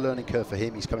again, it's all a learning curve for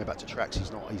him. He's coming back to tracks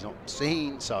he's not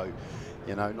seen, so.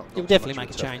 Not he'll definitely make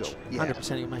a change.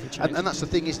 100% he'll make a change. And that's the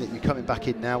thing, isn't it? You're coming back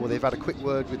in now. Well, they've had a quick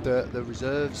word with the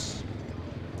reserves.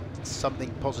 Something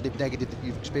positive, negative that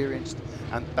you've experienced,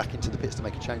 and back into the pits to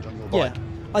make a change on your bike. Yeah,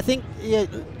 I think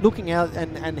looking out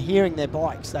and hearing their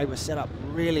bikes, they were set up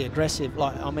really aggressive. They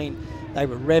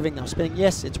were revving, they were spinning.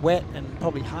 Yes, it's wet and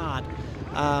probably hard,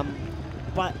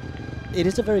 but it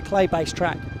is a very clay-based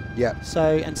track. Yeah.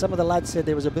 So, and some of the lads said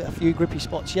there was a few grippy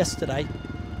spots yesterday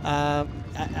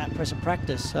at press and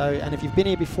practice. So, and if you've been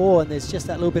here before and there's just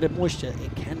that little bit of moisture,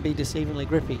 it can be deceivingly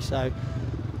grippy. So,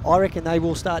 I reckon they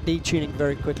will start detuning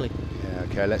very quickly. Yeah,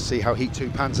 Okay, let's see how Heat 2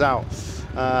 pans out.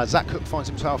 Zach Cook finds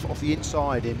himself off the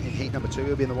inside in Heat number 2.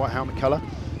 He'll be in the white helmet colour.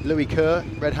 Louis Kerr,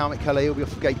 red helmet colour, he'll be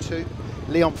off of gate 2.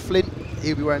 Leon Flint,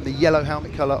 he'll be wearing the yellow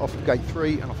helmet colour off of gate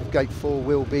 3, and off of gate 4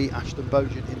 will be Ashton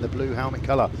BOUGHEN in the blue helmet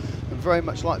colour. And very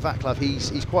much like Vaclav,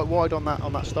 he's quite wide on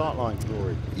that start line,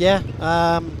 Rory. Yeah,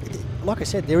 like I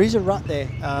said, there is a rut there,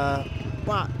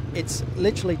 but it's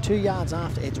literally 2 yards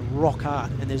after, it's rock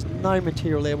hard, and there's no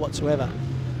material there whatsoever.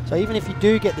 So even if you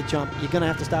do get the jump, you're going to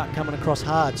have to start coming across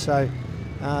hard. So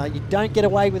you don't get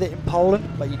away with it in Poland,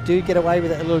 but you do get away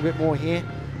with it a little bit more here.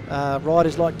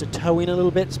 Riders like to toe in a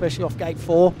little bit, especially off gate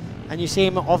 4, and you see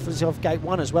them obviously off gate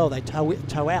 1 as well. They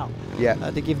toe out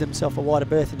to give themselves a wider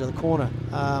berth into the corner.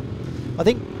 I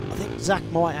think Zach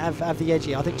might have the edge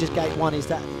here. I think just gate 1 is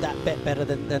that bit better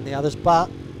than the others, but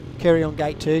carry on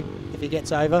gate 2. If he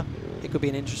gets over, it could be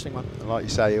an interesting one. And like you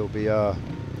say, he'll be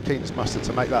keen as mustard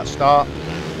to make that start.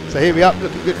 So here we are,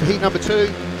 looking good for heat number 2.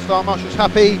 Start marshal's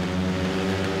happy.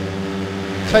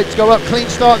 Tapes go up, clean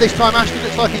start this time. Ashton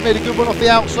looks like he's made a good one off the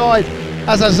outside,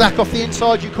 as has Zach off the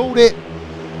inside. You called it.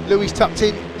 Louis tucked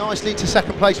in nicely into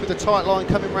second place with a tight line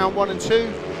coming round 1 and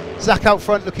 2. Zach out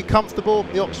front looking comfortable.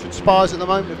 The Oxford Spires at the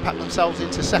moment have packed themselves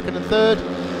into second and third.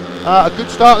 A good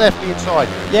start there from the inside.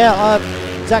 Yeah,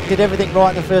 Zach did everything right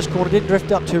in the first corner. Didn't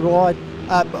drift up too wide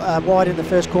in the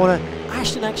first corner.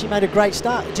 Ashton actually made a great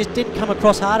start. It just didn't come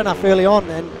across hard enough early on,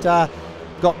 and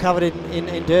got covered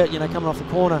in dirt, coming off the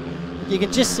corner. You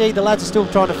can just see the lads are still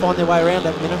trying to find their way around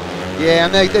that minute. Yeah,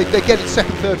 and they're getting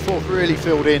second, third, fourth really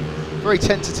filled in. Very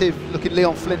tentative looking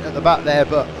Leon Flint at the back there,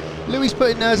 but Louis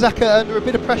putting Zach under a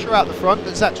bit of pressure out the front,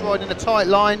 but Zach's riding a tight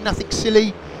line, nothing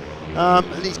silly. And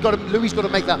Louis got to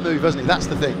make that move, hasn't he? That's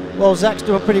the thing. Well, Zach's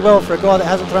doing pretty well for a guy that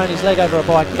hasn't thrown his leg over a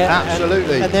bike yet.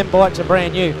 Absolutely. And then bikes are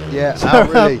brand new. Yeah, so,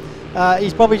 really.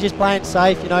 He's probably just playing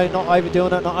safe, not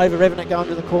overdoing it, not over-revving it going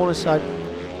to the corner. So.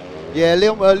 Yeah,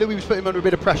 Louis was putting him under a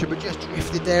bit of pressure, but just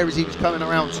drifted there as he was coming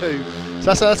around 2.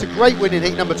 So that's a great win in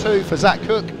heat number 2 for Zach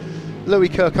Cook. Louis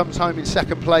Kerr comes home in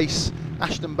second place.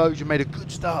 Ashton BOUGHEN made a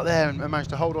good start there and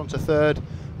managed to hold on to third.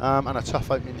 And a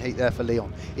tough opening heat there for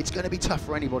Leon. It's going to be tough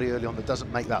for anybody early on that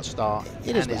doesn't make that start.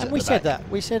 It is, and we said that.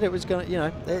 We said it was going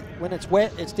to, when it's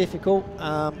wet, it's difficult.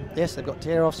 Yes, they've got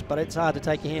tear-offs, but it's hard to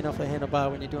take your hand off the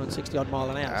handlebar when you're doing 60-odd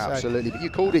mile an hour. Absolutely, but you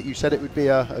called it. You said it would be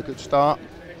a good start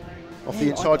off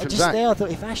the inside from Zach. I thought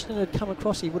if Ashton had come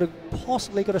across, he would have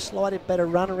possibly got a slightly better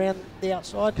run around the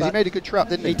outside. Because he made a good trap,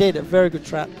 didn't he? He did, a very good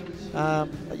trap.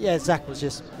 But yeah, Zach was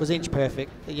inch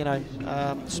perfect.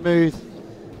 Smooth.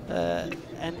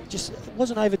 And just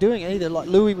wasn't overdoing it either. Like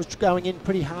Louis was going in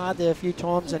pretty hard there a few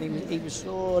times, and he was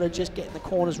sort of just getting the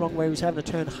corners wrong where he was having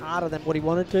to turn harder than what he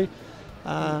wanted to.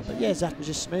 But yeah, Zach was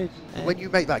just smooth. When you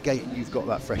make that gate and you've got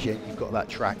that fresh end, you've got that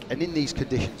track, and in these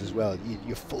conditions as well,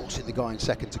 you're forcing the guy in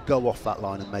second to go off that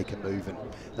line and make a move, and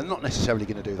they're not necessarily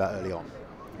going to do that early on.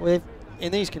 Well,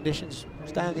 in these conditions,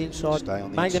 stay on the inside, make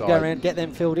them inside. go around, get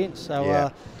them filled in. So, yeah.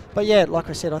 But yeah,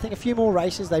 like I said, I think a few more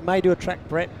races, they may do a track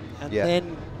prep, and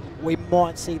then we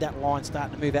might see that line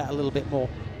starting to move out a little bit more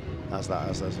as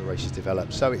the races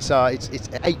develop. So it's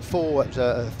 8-4. It was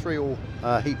a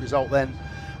 3-all heat result then.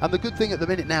 And the good thing at the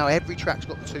minute now, every track's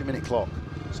got the 2-minute clock.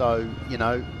 So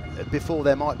before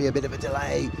there might be a bit of a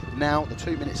delay. Now the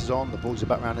 2 minutes is on. The boys are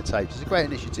back round the tapes. It's a great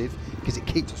initiative because it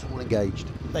keeps us all engaged.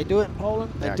 They do it in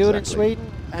Poland. They do it in Sweden,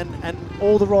 and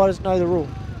all the riders know the rule.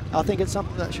 I think it's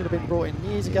something that should have been brought in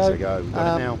years ago. We got it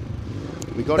now.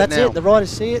 We got it now. That's it. The riders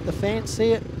see it. The fans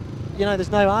see it.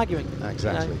 There's no arguing.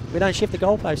 Exactly. We don't shift the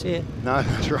goalposts here. No,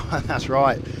 that's right. That's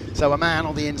right. So a man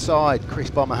on the inside,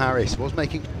 Chris Bomber Harris, was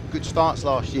making good starts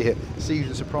last year.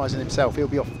 Season surprising himself. He'll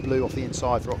be off blue off the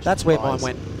inside for Oxford. That's where mine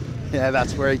went. Yeah,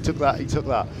 that's where he took that.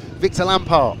 Wiktor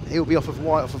LAMPART, he'll be off of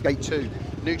white off of gate 2.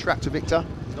 New track to Wiktor.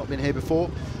 He's not been here before.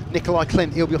 Nicolai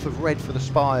KLINDT, he'll be off of red for the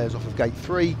Spires off of gate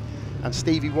 3. And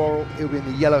Stevie Worrall, he'll be in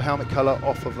the yellow helmet colour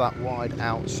off of that wide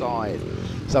outside.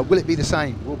 So will it be the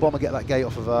same? Will Bomber get that gate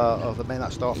off of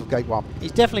that start off of gate 1?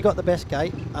 He's definitely got the best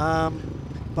gate,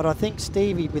 but I think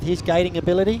Stevie, with his gating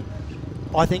ability,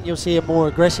 I think you'll see a more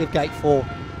aggressive gate 4,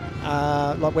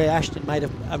 like where Ashton made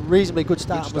a reasonably good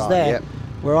start and was there. Yep.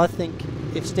 Where I think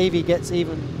if Stevie gets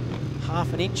even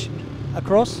half an inch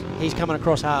across, he's coming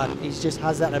across hard. He just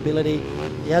has that ability.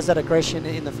 He has that aggression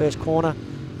in the first corner.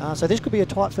 So this could be a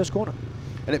tight first corner.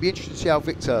 And it'd be interesting to see how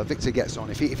Wiktor gets on.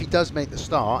 If he does make the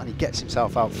start and he gets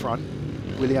himself out front,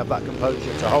 will he have that composure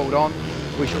to hold on?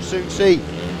 We shall soon see.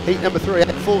 Heat number 3,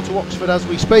 8-4 to Oxford as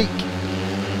we speak.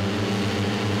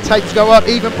 Tapes go up,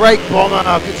 even break. Bomber,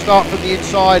 good start from the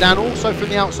inside and also from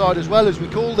the outside as well, as we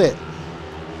called it.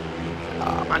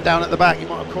 Man down at the back, you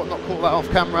might have not caught that off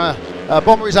camera.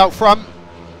 Bomber is out front.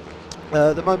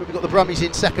 At the moment we've got the Brummies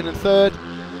in second and third.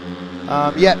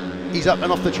 Yeah, he's up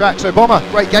and off the track. So Bomber,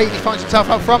 great gate, he finds himself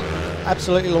up front.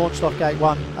 Absolutely launched off gate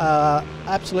 1.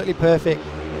 Absolutely perfect.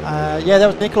 Yeah, that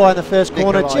was Nicolai in the first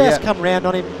corner. Just come round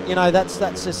on him. You know, that's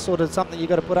just sort of something you've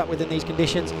got to put up with in these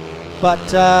conditions. But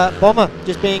Bomber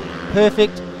just being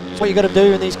perfect. It's what you've got to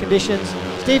do in these conditions.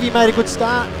 Stevie made a good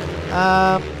start,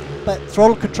 but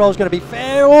throttle control is going to be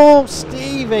fair. Oh,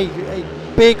 Stevie, a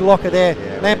big locker there.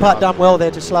 Yeah, Lampart done well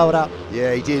there to slow it up.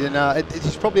 Yeah, he did, and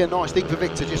it's probably a nice thing for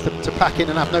Victor just to pack in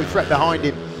and have no threat behind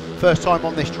him. First time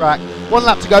on this track. 1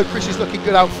 lap to go. Chris is looking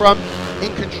good out front,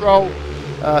 in control.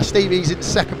 Stevie's in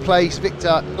second place.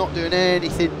 Victor not doing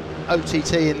anything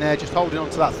OTT in there, just holding on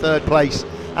to that third place.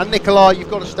 And Nicolai, you've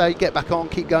got to stay, get back on,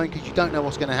 keep going, because you don't know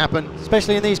what's going to happen.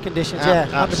 Especially in these conditions, yeah,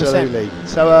 100%. Absolutely.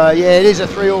 So, yeah, it is a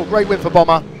 3-all. Great win for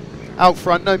Bomber. Out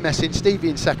front, no messing. Stevie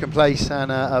in second place,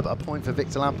 and a point for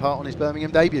Wiktor LAMPART on his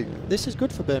Birmingham debut. This is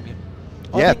good for Birmingham.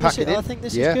 I think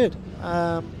this is good.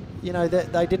 You know,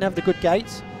 they didn't have the good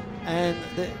gates, and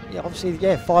obviously,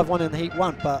 5-1 in the Heat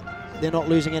 1, but they're not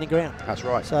losing any ground. That's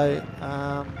right. So,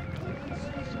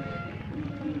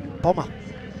 Bomber.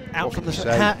 Out from the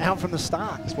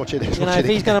start. That's what it is. You know, if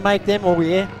he's going to make them,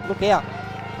 look out.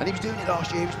 And he was doing it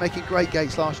last year. He was making great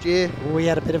gates last year. We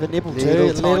had a bit of a nibble too.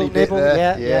 A little nibble,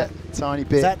 yeah, tiny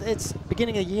bit. It's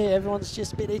beginning of the year. Everyone's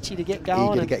just a bit itchy to get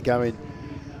going. Eager to get going.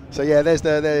 So yeah, there's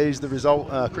the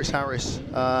result. Chris Harris,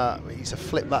 he's to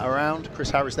flip that around. Chris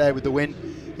Harris there with the win.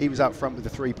 He was out front with the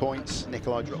 3 points.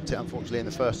 Nicolai dropped it unfortunately in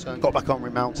the first turn. Got back on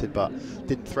remounted, but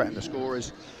didn't threaten the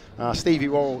scorers. Stevie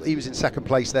Worrall, he was in second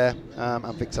place there, and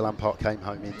Wiktor LAMPART came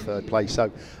home in third place.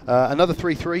 So another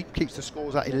 3-3 keeps the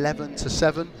scores at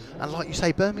 11-7. And like you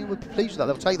say, Birmingham would be pleased with that.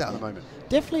 They'll take that at the moment.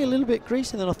 Definitely a little bit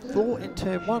greasier than I thought in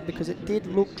turn 1 because it did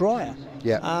look drier.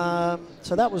 Yeah.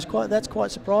 So that's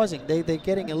quite surprising. They're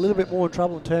getting a little bit more in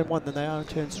trouble in turn 1 than they are in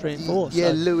turns 3 and 4. Yeah,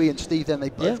 so Louis and Steve then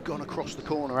they've both gone across the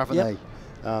corner, haven't they?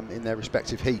 In their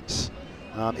respective heats.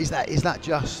 Is that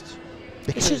just?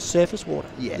 Because it's surface water,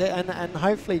 and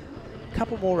hopefully a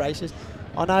couple more races.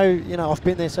 I know, I've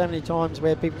been there so many times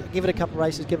where people give it a couple of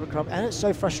races, give it a couple, and it's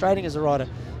so frustrating as a rider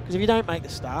because if you don't make the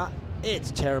start,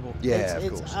 it's terrible. Yeah,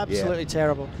 it's absolutely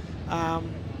terrible.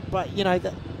 But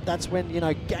that's when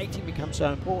gating becomes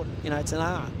so important. It's an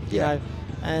art. You know,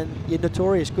 and your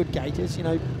notorious good gators.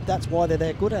 That's why they're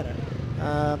that good at it.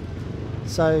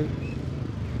 So.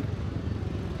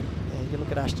 You look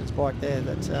at Ashton's bike there.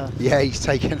 He's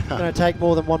taken. Going to take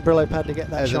more than one Brillo pad to get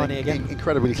that shiny again.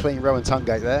 Incredibly clean Rohan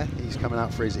TUNGATE there. He's coming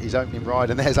out for his opening ride,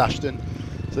 and there's Ashton.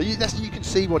 So you can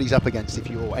see what he's up against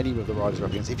or any of the riders are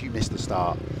up against if you miss the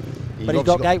start. But he's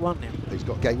got gate 1 now. He's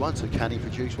got gate 1, so can he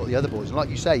produce what the other boys? And like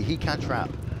you say, he can trap.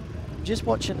 Just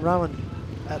watching Rohan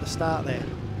at the start there,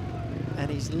 and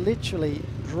he's literally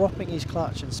dropping his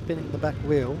clutch and spinning the back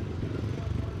wheel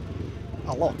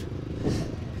a lot.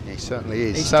 He certainly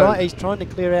is. He's trying to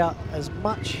clear out as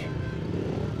much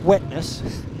wetness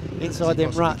inside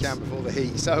them ruts. Can before the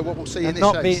heat. So what we'll see in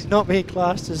this race. Not being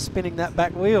classed as spinning that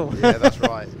back wheel. Yeah, that's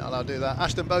right. I'll do that.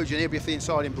 Ashton BOUGHEN, he'll be off the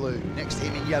inside in blue. Next to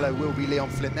him in yellow will be Leon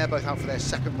Flint. They're both out for their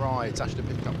second rides. Ashton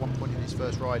picked up 1 point in his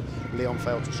first ride. Leon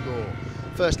failed to score.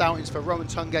 First outings for Rohan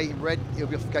TUNGATE in red. He'll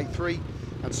be off of gate 3.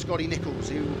 And Scotty Nicholls,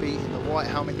 he will be in the white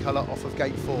helmet colour off of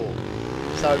gate 4.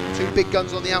 So 2 big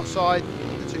guns on the outside.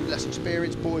 2 less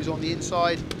experienced boys on the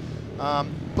inside,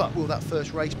 but will that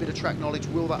first race, bit of track knowledge,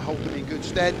 will that hold them in good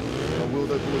stead, or will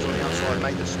the boys on the outside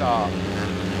make the start?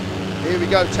 Here we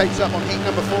go, takes up on heat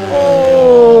number 4.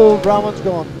 Oh, Rohan's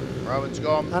gone. Rohan's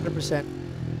gone. 100%.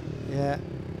 Yeah.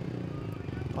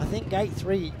 I think gate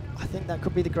 3, I think that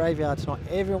could be the graveyard tonight.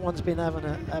 Everyone's been having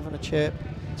a chirp,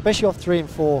 especially off 3 and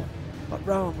 4. But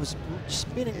Rohan was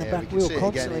spinning the back wheel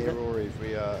constantly. Again here, Rory, if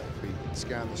we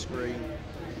scan the screen.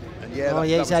 And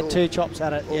he's had 2 chops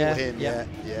at it. Him,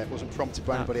 it wasn't prompted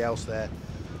by anybody else there.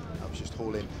 That was just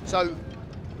hauling. So,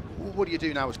 what do you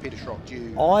do now as Peter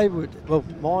Schroeck? I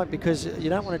would, because you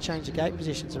don't want to change the gate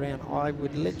positions around. I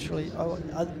would literally.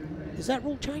 Is that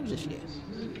rule changed this year?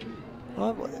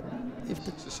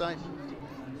 It's the same.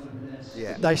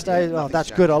 Yeah. They stay. Oh, that's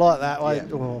good. I like that.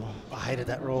 I hated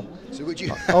that rule. So would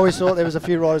you? I always thought there was a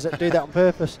few riders that do that on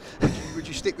purpose. Would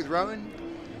you stick with Rohan?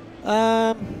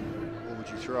 Or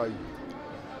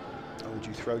would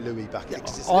you throw Louis back?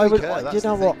 I would. You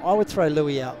know what? I would throw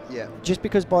Louis out. Yeah. Just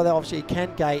because by that obviously he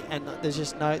can gate, and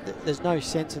there's no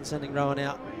sense in sending Rohan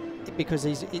out because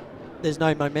there's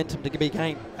no momentum to be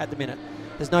gained at the minute.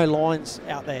 There's no lines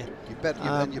out there.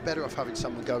 You're better off having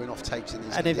someone going off takes in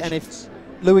these conditions. And if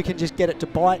Louis can just get it to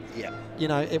bite,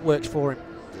 it works for him.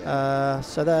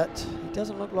 So that it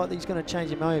doesn't look like he's going to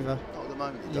change him over. Not at the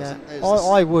moment, it doesn't.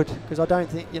 I would, because I don't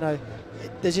think,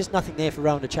 there's just nothing there for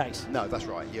Rowan to chase. No, that's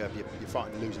right. You're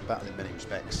fighting a losing battle in many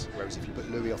respects. Whereas if you put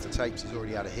Louis off the tapes, he's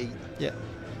already had a heat. Yeah.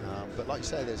 But like you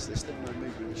say, there's still no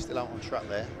movement. He's still out on track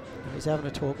there. He's having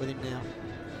a talk with him now.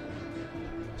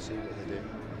 See what they do.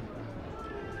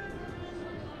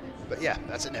 But yeah,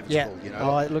 that's inevitable.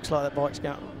 Yeah. It looks like that bike's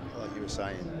going. Like you were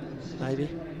saying. Maybe.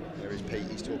 There is Pete.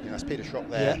 He's talking. That's Peter Schroeck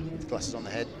there. Yeah. With glasses on the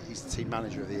head. He's the team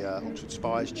manager of the Oxford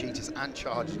Spires, Cheetahs and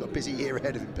Chargers. He's got a busy year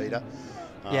ahead of him, Peter.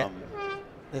 Yeah.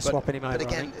 They're swapping him over. But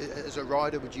again, as a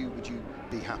rider, would you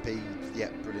be happy? Yeah,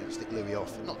 brilliant. Stick Louis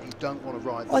off. Not you don't want to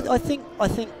ride. I think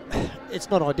it's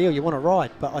not ideal. You want to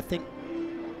ride, but I think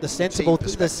the sensible,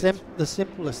 the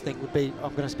simplest thing would be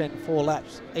I'm going to spend 4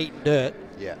 laps eating dirt.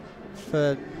 Yeah.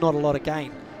 For not a lot of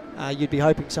gain. You'd be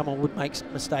hoping someone would make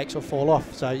mistakes or fall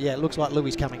off. So yeah, it looks like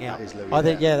Louis coming out. I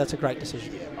think that's a great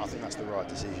decision. Yeah, I think that's the right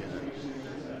decision.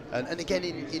 And again,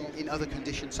 in other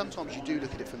conditions, sometimes you do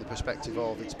look at it from the perspective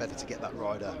of it's better to get that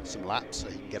rider some laps so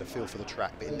he can get a feel for the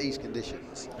track. But in these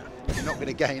conditions, you're not going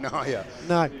to gain, are you?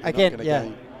 No, again, yeah.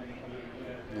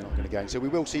 You're not going to gain. So we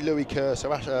will see Louis Kerr. So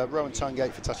Rohan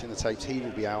Tungate for touching the tapes, he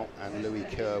will be out, and Louis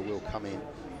Kerr will come in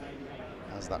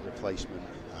as that replacement.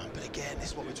 But again,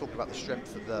 this is what we're talking about, the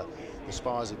strength that the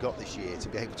Spires have got this year. To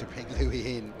be able to bring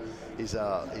Louis in is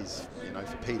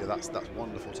for Peter, that's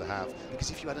wonderful to have.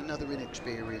 Because if you had another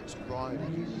inexperienced rider,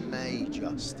 you may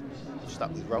just have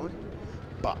stuck with Rowan.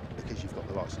 But because you've got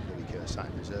the likes of Louis Kerr sat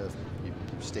in reserve, you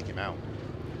stick him out.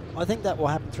 I think that will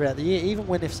happen throughout the year, even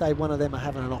when if, say, one of them are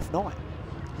having an off night.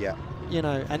 Yeah.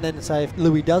 And then say if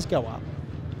Louis does go up,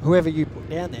 whoever you put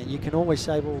down there, you can always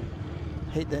say, well,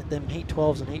 them heat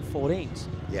 12s and heat 14s.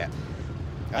 Yeah.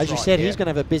 As you said, he's going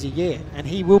to have a busy year, and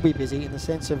he will be busy in the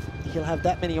sense of he'll have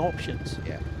that many options.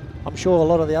 Yeah. I'm sure a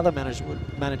lot of the other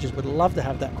managers would love to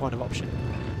have that kind of option.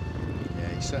 Yeah,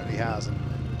 he certainly has, and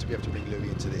to be able to bring Louis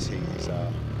into this heat is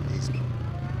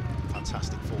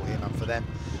fantastic for him and for them.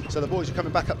 So the boys are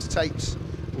coming back up to tapes.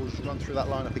 We'll just run through that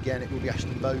lineup again. It will be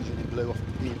Ashton Boughen in blue off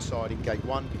the inside in gate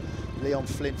 1. Leon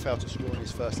Flint failed to score in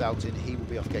his first outing. He will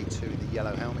be off gate 2 in the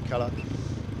yellow helmet colour.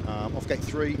 Off gate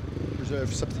 3,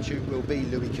 reserve substitute will be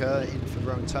Louis Kerr in for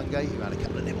Rohan Tungate, who had a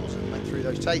couple of nibbles and went through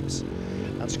those tapes.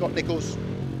 And Scott Nicholls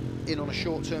in on a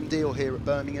short-term deal here at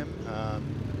Birmingham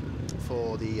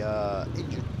for the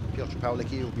injured Piotr Pawlicki.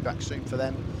 He'll be back soon for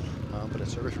them. But a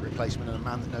terrific replacement and a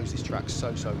man that knows this track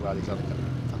so well. He's had a couple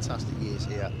of fantastic years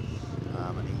here,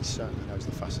 and he certainly knows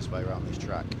the fastest way around this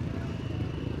track.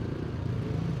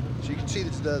 So you can see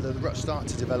the ruts starting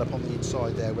to develop on the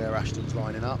inside there where Ashton's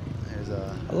lining up. There's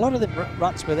a lot of the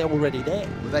ruts were already there.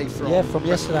 Were they from? Yeah, from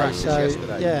yesterday.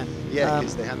 Yeah,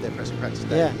 because they had their press and practice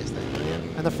day yesterday. Yeah.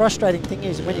 And the frustrating thing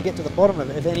is when you get to the bottom of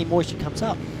it, if any moisture comes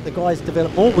up, the guys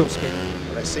develop more wheel spin.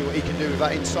 Well, let's see what he can do with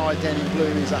that inside then in blue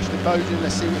is Ashton Boughen.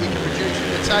 Let's see what he can produce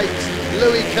with the tapes.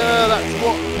 Louis Kerr, that's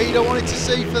what Peter wanted to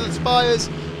see for the Spires.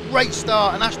 Great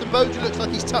start, and Ashton Boughen looks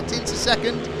like he's tucked into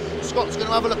second. Scott's going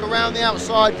to have a look around the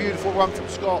outside. Beautiful run from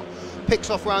Scott. Picks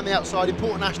off around the outside.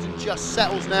 Important Ashton just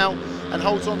settles now and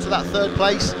holds on to that third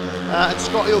place. And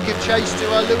Scott will give chase to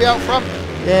Louis out front.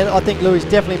 Yeah, I think Louis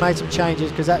definitely made some changes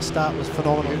because that start was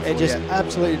phenomenal. It just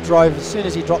absolutely drove. As soon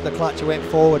as he dropped the clutch, he went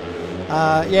forward.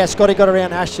 Scotty got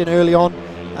around Ashton early on,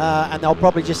 and they'll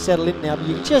probably just settle in now. But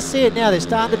you can just see it now. They're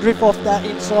starting to drift off that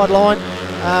inside line,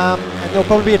 and there'll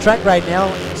probably be a track grade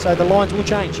now, so the lines will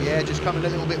change. Yeah, just coming a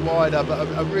little bit wider, but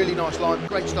a really nice line.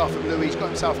 Great start from Louis. He's got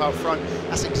himself out front.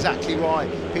 That's exactly why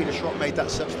Peter Schroeck made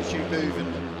that substitute move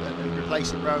and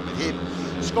replacing Rowan with him.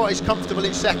 Scott is comfortable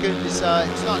in second. It's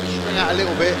starting to string out a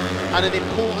little bit, and an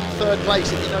important third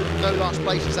place. If you know no last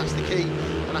places, that's the key.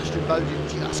 And Ashton Boughen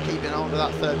just keeping on to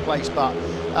that third place, but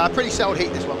pretty settled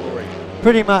heat this one, Rory.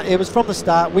 Pretty much. It was from the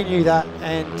start. We knew that,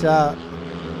 and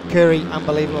Curry,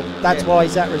 unbelievable. That's why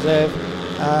he's at reserve,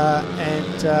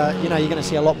 you're going to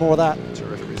see a lot more of that.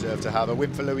 Terrific reserve to have. A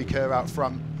win for Louis Kerr out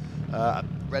front.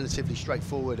 Relatively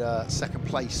straightforward second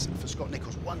place for Scott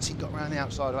Nicholls once he got around the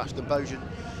outside of Ashton Boughen.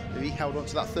 He held on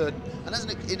to that third, and as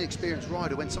an inexperienced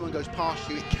rider, when someone goes past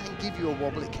you, it can give you a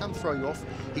wobble, it can throw you off.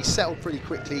 He settled pretty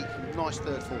quickly. Nice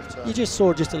third, fourth turn. You just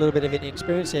saw just a little bit of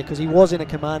inexperience there because he was in a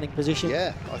commanding position.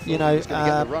 Yeah, I thought he was going to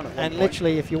get the run at one point.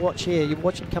 Literally, if you watch here, you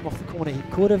watch him come off the corner. He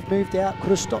could have moved out,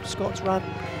 could have stopped Scott's run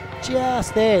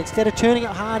just there. Instead of turning it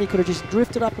hard, he could have just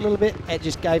drifted up a little bit. It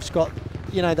just gave Scott,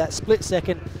 that split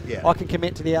second. Yeah. I can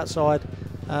commit to the outside.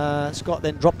 Scott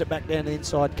then dropped it back down the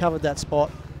inside, covered that spot.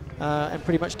 And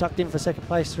pretty much tucked in for second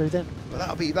place through them. Well,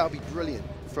 that'll be brilliant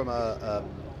from an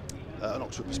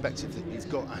Oxford perspective that you've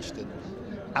got Ashton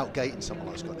outgating someone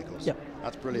like Scott Nicholls. Yep.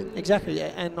 That's brilliant. Exactly,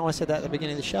 yeah. And I said that at the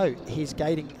beginning of the show. His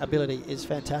gating ability is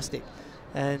fantastic.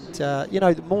 And, you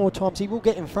know, the more times he will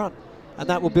get in front, and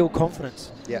that will build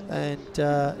confidence. Yeah. And,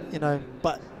 you know,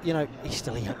 but, you know, he's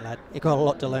still a young lad. He's got a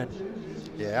lot to learn.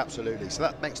 Yeah, absolutely. So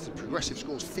that makes the progressive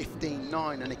scores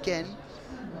 15-9. And again,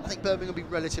 I think Birmingham will be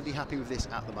relatively happy with this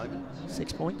at the moment.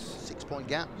 6 points. 6 point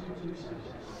gap.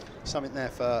 Something there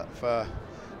for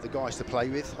the guys to play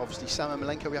with. Obviously, Sam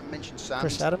Ermolenko, we haven't mentioned Sam.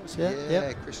 Chris Adams, yeah.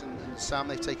 Yeah, Chris and Sam,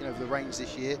 they've taken over the reins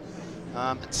this year.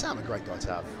 And Sam, a great guy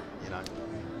to have, you know.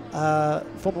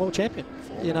 Former world champion.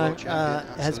 Former world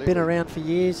champion, has been around for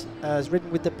years, has ridden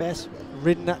with the best,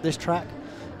 ridden at this track,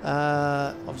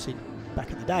 obviously back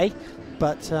in the day.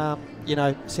 But, you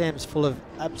know, Sam's full of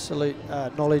absolute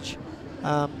knowledge.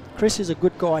 Chris is a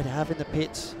good guy to have in the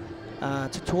pits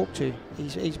to talk to.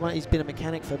 He's been a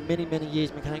mechanic for many, many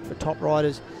years, mechanic for top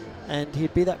riders, and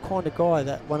he'd be that kind of guy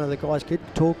that one of the guys could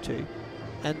talk to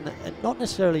and not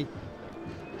necessarily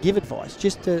give advice,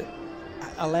 just to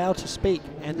allow to speak.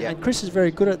 And Chris is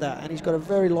very good at that, and he's got a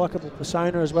very likeable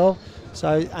persona as well.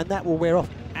 So, and that will wear off,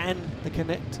 and the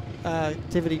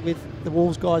connectivity with the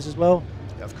Wolves guys as well.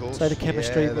 Yeah, of course. So the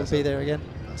chemistry will be there again.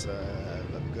 That's a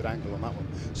good angle on that one.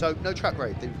 So no track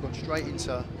grade. They've gone straight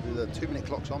into the 2 minute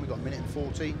clocks on. We've got 1 minute and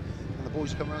 40, and the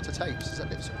boys are coming around to tapes. Is that a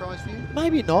bit of a surprise for you?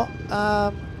 Maybe not.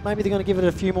 Maybe they're going to give it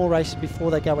a few more races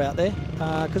before they go out there,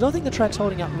 because I think the track's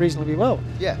holding up reasonably well.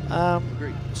 Yeah,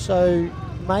 agreed. So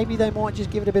maybe they might just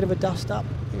give it a bit of a dust up,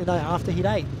 you know, after hit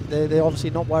 8. They're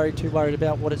obviously not too worried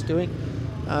about what it's doing.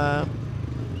 Yeah,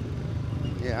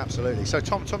 absolutely. So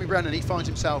Tommy Brennan, he finds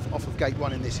himself off of gate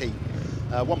 1 in this heat.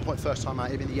 1 point first time out,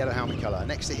 he'd been the yellow helmet colour.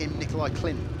 Next to him, Nicolai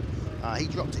KLINDT. He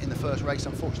dropped it in the first race,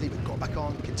 unfortunately, but got back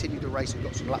on, continued the race and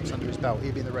got some laps under his belt.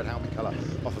 He'd be in the red helmet colour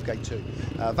off of gate 2.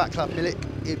 Vaclav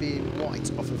MILIK, he'd be in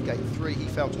white off of gate 3. He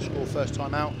failed to score first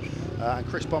time out. And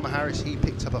Chris Bomber Harris, he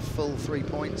picked up a full 3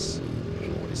 points.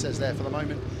 What it says there for the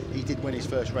moment. He did win his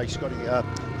first race,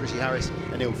 Chrissy Harris,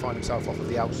 and he'll find himself off of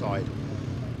the outside.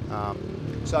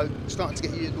 So starting to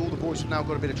get all the boys have now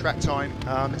got a bit of track time.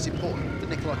 It's important for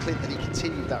Nicolai KLINDT that he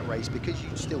continued that race, because you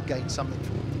still gain something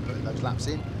from putting those laps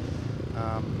in.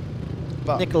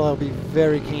 But Nicolai will be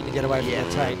very keen to get away from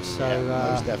the tapes. So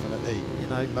most definitely. You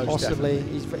know, possibly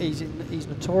he's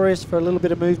notorious for a little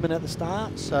bit of movement at the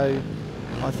start. So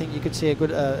I think you could see a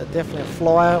good, definitely a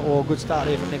flyer or a good start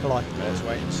here from Nicolai. Let's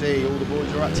wait and see. All the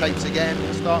boys are at tapes again.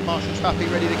 Start marshal's happy,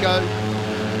 ready to go.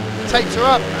 Tapes are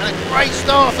up, and a great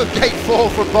start for gate 4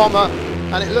 for Bomber,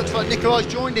 and it looks like Nicolai's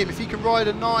joined him. If he can ride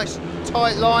a nice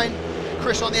tight line,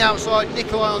 Chris on the outside,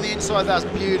 Nicolai on the inside. That's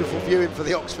beautiful viewing for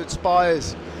the Oxford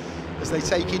Spires as they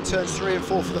take in turns 3 and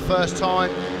 4 for the first time.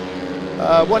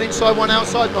 One inside, one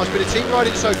outside. Nice bit of team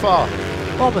riding so far.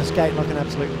 Bomber's skating like an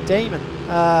absolute demon.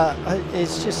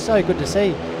 It's just so good to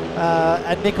see.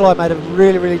 And Nicolai made a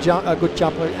really good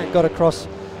jump and got across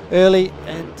early,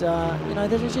 and you know,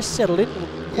 they're just settled in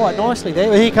quite nicely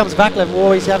there. Here comes Vaclav.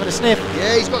 Oh, he's having a sniff.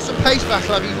 Yeah, he's got some pace,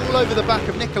 Vaclav. He's all over the back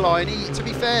of Nicolai, and he, to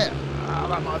be fair,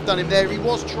 that might have done him there. He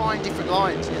was trying different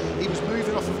lines. He was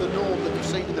moving off of the norm that we've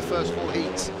seen in the first 4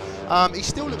 heats. He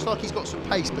still looks like he's got some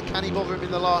pace, but can he bother him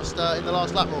in the last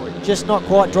lap, Rory? Just not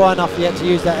quite dry enough yet to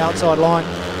use that outside line.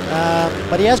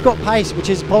 But he has got pace, which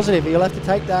is positive. He'll have to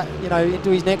take that, you know, into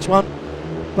his next one.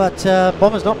 But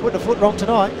Bomber's not putting a foot wrong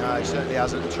tonight. No, he certainly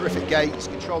hasn't. A terrific gate. He's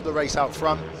controlled the race out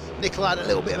front. Nicolai had a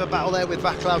little bit of a battle there with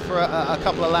Vaclav for a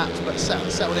couple of laps, but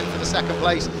settled in for the second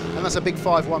place, and that's a big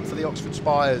 5-1 for the Oxford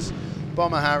Spires.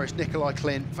 Bomber Harris, Nicolai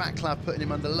KLINDT, Vaclav putting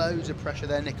him under loads of pressure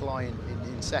there. Nicolai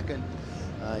in second.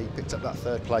 He picked up that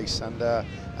 3rd place, and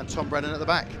Tom Brennan at the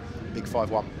back. Big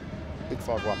 5-1. Big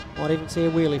 5-1. Might even see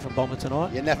a wheelie from Bomber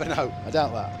tonight. You never know. I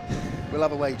doubt that. We'll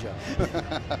have a wager.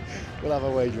 We'll have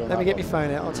a wager on that. Let me get my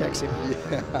phone out. I'll text him.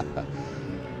 Yeah.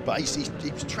 But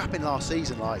he was trapping last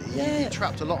season. Like he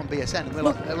trapped a lot on BSN, and they're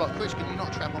like, Chris, can you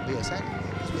not trap on BSN?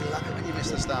 Because we love it when you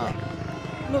miss the start.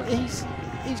 Look,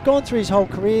 he's gone through his whole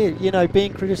career, you know,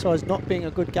 being criticised, not being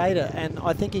a good gator, and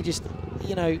I think he just,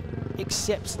 you know,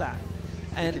 accepts that.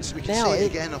 And we can now see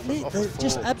it again off of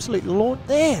just absolute launch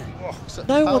there. Oh,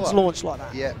 no one's launched like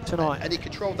that tonight. And he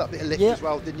controlled that bit of lift as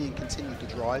well, didn't he, and continued to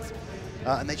drive.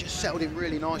 And they just settled in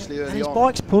really nicely early on. And his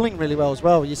bike's pulling really well as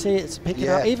well. You see it's picking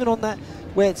up, even on that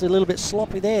where it's a little bit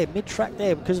sloppy there, mid-track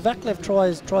there, because Vaclav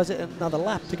tries it another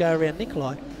lap to go around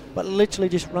Nicolai, but literally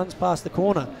just runs past the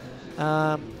corner.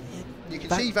 You can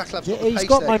see Vaclav's got the pace he's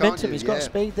got there, momentum, he's got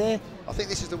speed there. I think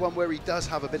this is the one where he does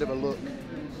have a bit of a look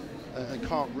and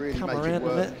can't really make it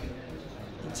work.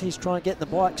 He's trying to get the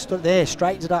bike stood there,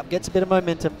 straightens it up, gets a bit of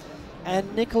momentum.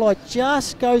 and Nicolai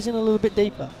just goes in a little bit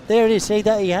deeper. There it is. See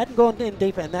that he hadn't gone in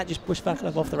deeper, and that just pushed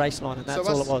Vaclav off the race line, and that's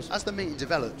all it was. As the meeting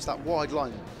develops, that wide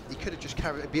line, he could have just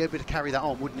be able to carry that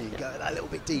on, wouldn't he? Go that little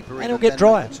bit deeper. And it'll get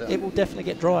drier. It will definitely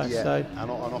get drier. Yeah, so.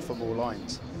 and offer more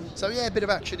lines. So yeah, a bit of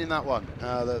action in that one.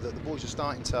 The boys are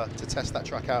starting to test that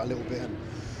track out a little bit,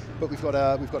 but we've got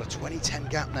a 20-10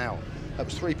 gap now. That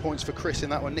was 3 points for Chris in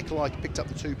that one. Nicolai picked up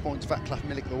the 2 points, Vaclav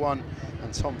MILIK the 1,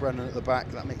 and Tom Brennan at the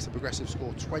back. That makes the progressive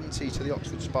score 20 to the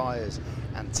Oxford Spires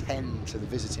and 10 to the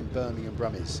visiting Birmingham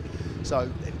Brummies.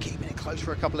 So they're keeping it close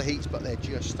for a couple of heats, but they're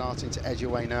just starting to edge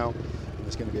away now. And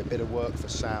there's going to be a bit of work for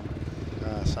Sam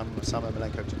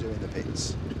Ermolenko to do in the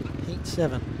pits. Heat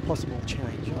 7, possible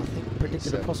change. I think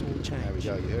predicted a possible change. There we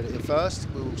go. You heard it here first.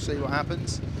 We'll see what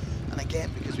happens. And again,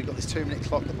 because we've got this 2-minute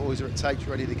clock, the boys are at tapes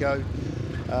ready to go.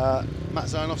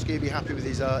 Maciej JANOWSKI will be happy with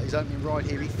his opening ride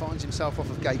here. He finds himself off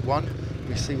of gate 1.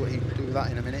 We'll see what he can do with that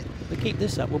in a minute. We keep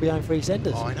this up, we'll be on 3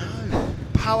 centres. I know.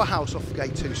 Powerhouse off of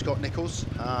gate 2, Scott Nicholls.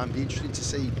 Be interesting to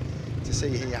see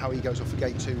here how he goes off of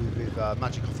gate 2 with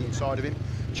Magic off the inside of him.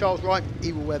 Charles Wright,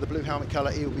 he will wear the blue helmet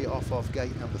colour. He'll be off of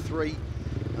gate number 3.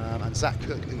 And Zach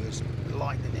Cook, who was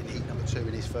lightning in heat number 2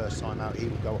 in his first time out, he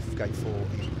will go off of gate 4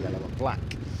 in yellow and black.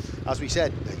 As we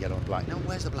said, the yellow and black. Now,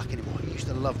 where's the black anymore? I used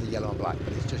to love the yellow and black,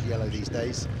 but it's just yellow these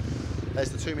days.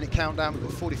 There's the 2-minute countdown. We've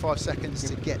got 45 seconds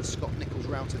to get Scott Nicholls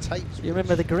round to tapes. You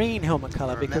remember the green helmet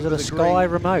colour because of the Sky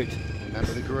remote.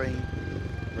 Remember the green.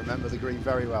 Remember the green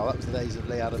very well. That was the days of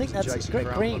Lee Adams. I think that's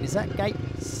Jason green. Is that gate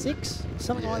 6?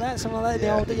 Something like that. Something like that.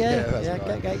 Yeah, The old,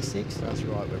 right. gate 6. That's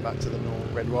right. We're back to the normal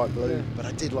red, white, blue. Yeah. But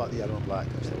I did like the yellow and black.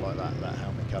 I still like that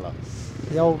helmet colour.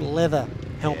 The old leather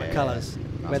helmet colours.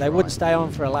 Where they wouldn't stay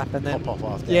on for a lap and then pop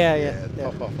off after. Yeah.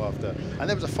 Pop off after. And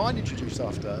there was a fine introduced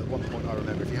after at one point, I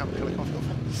remember, if you haven't clicked off.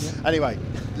 Yeah. Anyway,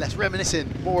 let's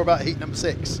reminiscing more about heat number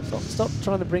 6. Stop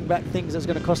trying to bring back things that's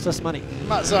going to cost us money.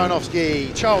 Maciej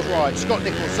JANOWSKI, Charles Wright, Scott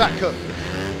Nicholls, Zach Cook.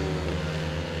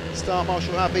 Start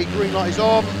marshal happy, green light is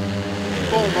on.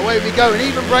 Boom, away we go. An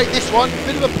even break this one.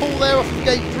 Bit of a pull there off of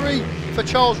gate 3 for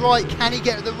Charles Wright. Can he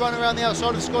get the run around the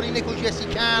outside of Scotty Nicholls? Yes,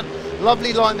 he can.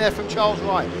 Lovely line there from Charles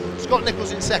Wright. Scott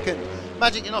Nicholls in 2nd,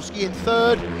 Maciej JANOWSKI in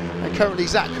 3rd, and currently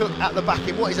Zach Cook at the back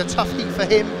in what is a tough heat for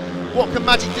him. What can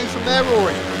Maciej do from there,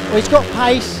 Rory? Well, he's got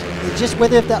pace. It's just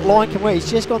whether if that line can work. He's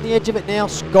just on the edge of it now.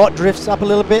 Scott drifts up a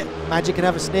little bit. Maciej can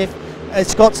have a sniff.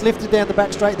 Scott's lifted down the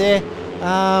back straight there.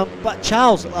 But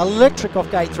Charles, electric off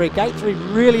gate 3. Gate 3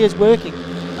 really is working.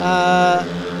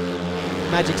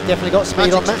 Maciej's definitely got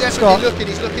speed on that.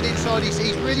 He's looking inside.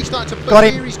 He's really starting to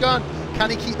push here. He's gone. Can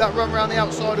he keep that run around the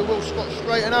outside, or will Scott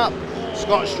straighten up?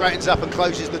 Scott straightens up and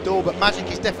closes the door, but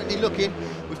Maciej is definitely looking.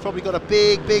 We've probably got a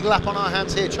big lap on our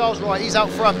hands here. Charles Wright, he's out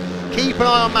front. Keep an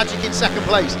eye on Maciej in 2nd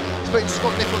place. He's putting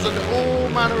Scott Nicholls under all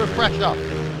manner of pressure.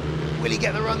 Will he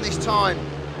get the run this time?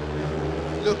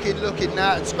 Looking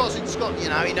now. Scott, you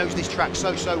know, he knows this track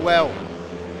so well.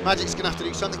 Maciej's going to have to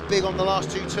do something big on the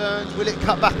last 2 turns. Will it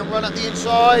cut back and run at the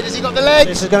inside? Has he got the legs?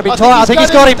 This is going to be tight. I think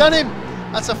he's got him. Done him.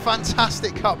 That's a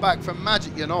fantastic cutback from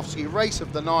Maciej JANOWSKI, race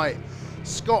of the night.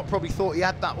 Scott probably thought he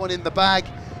had that one in the bag,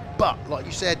 but like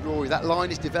you said, Rory, that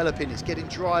line is developing, it's getting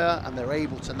drier, and they're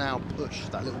able to now push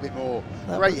that little bit more.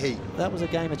 Great heat. That was a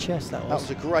game of chess, that was.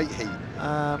 That was a great heat.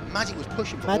 Maciej was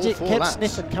pushing for Maciej all 4 kept laps.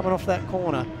 Sniffing coming off that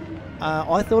corner.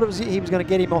 I thought he was going to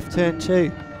get him off turn 2,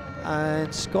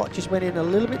 and Scott just went in a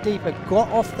little bit deeper, got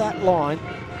off that line,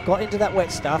 got into that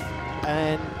wet stuff,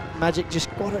 and Maciej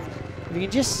just got it. You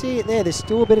can just see it there. There's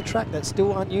still a bit of track that's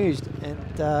still unused,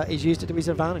 and he's used it to his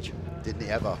advantage. Didn't he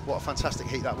ever? What a fantastic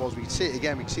heat that was. We can see it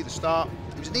again. We can see the start.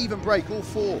 It was an even break, all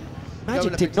 4.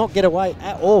 Maciej did not get away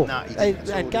at all. No, he didn't.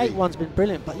 And gate 1's been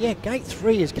brilliant, but yeah, gate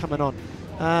 3 is coming on.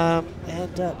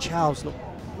 And Charles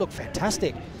looked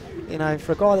fantastic. You know,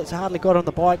 for a guy that's hardly got on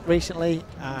the bike recently,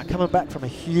 coming back from a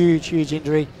huge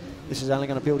injury, this is only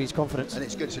going to build his confidence. And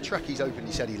it's good. It's a track he's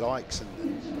openly said he likes,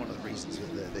 and one of the reasons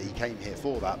that he came here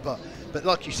for that. But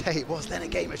like you say, it was then a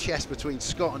game of chess between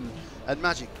Scott and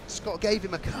Maciej. Scott gave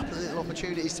him a couple of little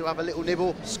opportunities to have a little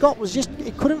nibble. Scott was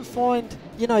he couldn't find,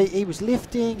 you know, he was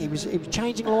lifting, he was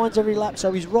changing lines every lap,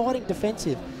 so he's riding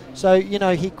defensive. So, you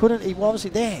know, he was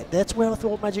obviously there. That's where I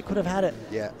thought Maciej could have had it.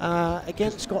 Yeah.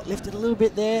 Again, Scott lifted a little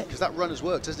bit there. Because that run has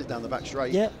worked, hasn't it, down the back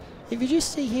straight? Yeah. If you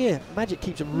just see here, Maciej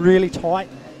keeps him really tight,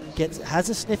 has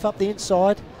a sniff up the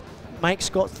inside, makes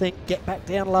Scott think, get back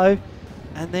down low,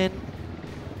 and then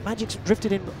Maciej's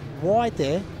drifted in wide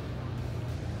there.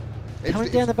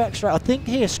 Coming down the back straight. I think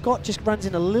here Scott just runs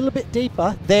in a little bit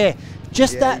deeper there.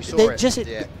 Just and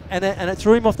it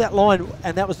threw him off that line,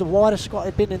 and that was the widest Scott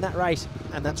had been in that race,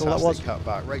 and that's all it was. Cut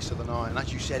back, race of the night, and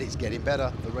as you said, it's getting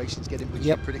better. The racing's getting, which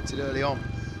you predicted early on.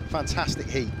 Fantastic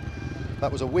heat.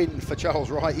 That was a win for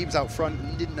Charles Wright. He was out front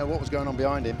and didn't know what was going on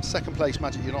behind him. Second place,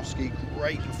 Maciej JANOWSKI.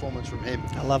 Great performance from him.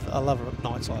 I love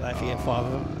nights like that if you get 5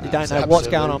 of them. You don't know what's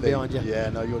going on behind you. Yeah,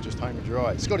 no, you're just home and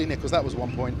dry. Scotty Nicholls, that was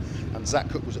 1 point, and Zach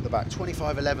Cook was at the back.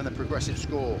 25-11, the progressive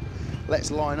score. Let's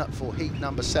line up for heat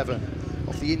number 7.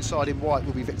 Off the inside in white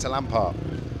will be Wiktor LAMPART.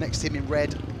 Next to him in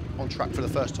red, on track for the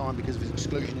first time because of his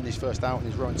exclusion in his first outing,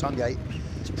 is Rohan TUNGATE.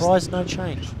 Surprised no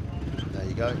change. There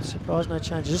you go. Surprised no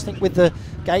change. I just think with the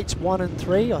gates 1 and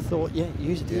 3, I thought, yeah,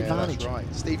 use the advantage. That's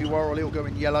right. Stevie Worrall, he'll go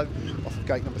in yellow off of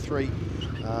gate number 3.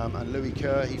 And Louis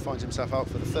Kerr, he finds himself out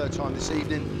for the 3rd time this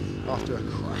evening after a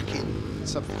cracking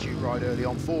substitute ride early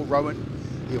on for Rowan.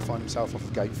 He'll find himself off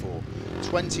of gate 4.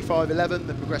 25-11,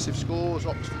 the progressive scores.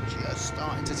 Oxford just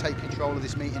starting to take control of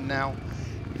this meeting now.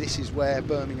 This is where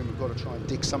Birmingham have got to try and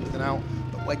dig something out.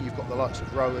 But when you've got the likes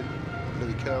of Rowan,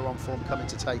 Louis Kerr on form coming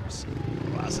to tapes,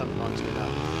 well, that's sometimes going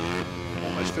to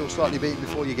almost feel slightly beaten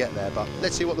before you get there. But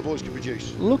let's see what the boys can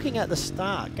produce. Looking at the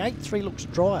start, gate 3 looks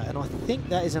dry, and I think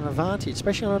that is an advantage,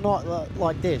 especially on a night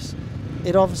like this.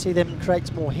 It obviously then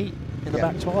creates more heat in the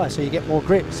back tyre, so you get more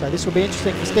grip. So this will be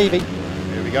interesting for Stevie.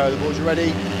 Here we go, the boys are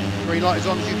ready. Green light is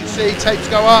on, as you can see. Tapes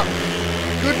go up.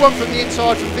 Good one from the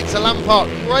inside from Wiktor LAMPART.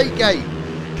 Great gate.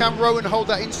 Can Rowan hold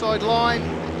that inside line?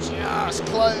 Just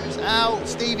close out.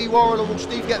 Stevie Worrall, will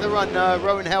Steve get the run? No,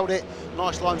 Rowan held it.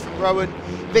 Nice line from Rowan.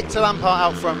 Wiktor LAMPART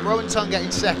out front. Rohan TUNGATE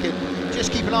in second.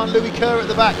 Just keep an eye on Louis Kerr at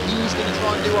the back. He's going to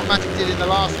try and do what Maciej did in the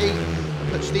last heat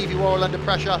and put Stevie Worrall under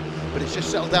pressure, but it's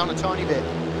just settled down a tiny bit.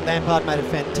 LAMPART made a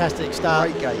fantastic start.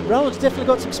 Great game. Rowan's definitely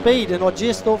got some speed, and I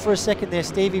just thought for a second there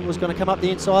Stevie was going to come up the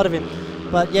inside of him.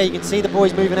 But yeah, you can see the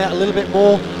boys moving out a little bit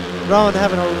more. Rowan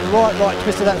having a right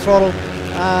twist of that throttle.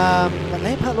 But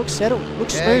LAMPART looks settled,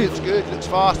 looks smooth. Looks good, looks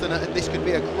fast, and this could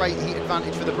be a great heat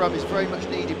advantage for the Brummies. Very much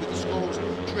needed with the scores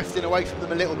drifting away from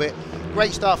them a little bit.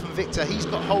 Great start from Wiktor. He's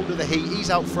got hold of the heat. He's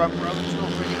out front. Rowan's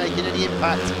not really making any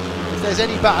impact. If there's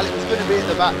any battle, it was going to be at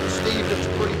the back. Steve looks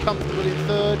pretty comfortable in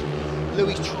 3rd.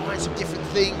 Louis trying some different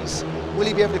things. Will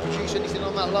he be able to produce anything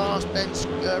on that last bench,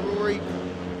 Rory?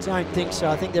 I don't think so.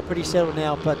 I think they're pretty settled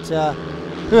now, but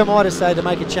who am I to say to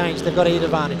make a change? They've got a heat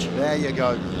advantage. There you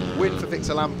go. Win for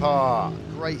Wiktor LAMPART.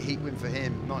 Great heat win for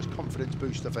him. Nice confidence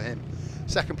booster for him.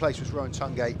 2nd place was Rohan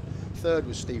TUNGATE. 3rd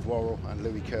was Steve Worrall, and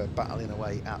Louis Kerr battling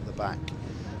away at the back.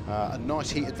 A nice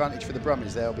heat advantage for the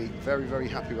Brummies. They'll be very, very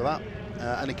happy with that.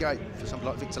 And again, for something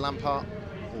like Wiktor LAMPART,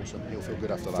 awesome. He'll feel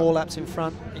good after that. 4 laps in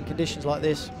front in conditions like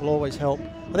this will always help.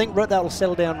 I think that will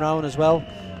settle down Rowan as well.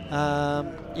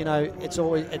 You know, it's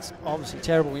obviously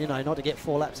terrible, you know, not to get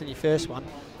 4 laps in your first one.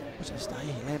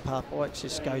 LAMPART bikes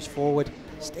just goes forward.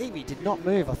 Stevie did not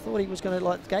move. I thought he was going to,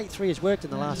 like, gate 3 has worked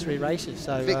in the last 3 races.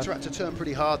 So Wiktor had to turn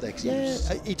pretty hard there.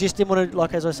 He just didn't want to,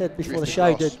 like as I said before the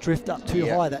show, to drift up too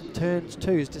high. That turns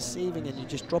 2 is deceiving, and you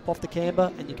just drop off the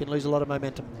camber and you can lose a lot of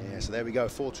momentum. Yeah, so there we go,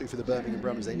 4-2 for the Birmingham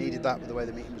Brummies. They needed that with the way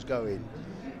the meeting was going.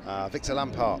 Wiktor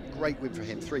LAMPART, great win for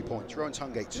him, 3 points. Rohan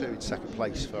TUNGATE 2 in 2nd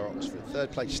place for Oxford.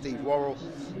 3rd place Steve Worrall,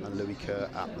 and Louis Kerr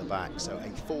at the back. So a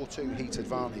 4-2 heat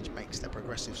advantage makes the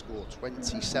progressive score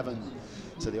 27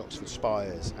 to the Oxford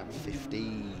Spires and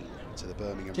 15 to the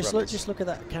Birmingham Brummies. Just look at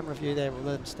that camera view there. Well,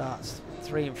 then starts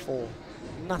 3 and 4.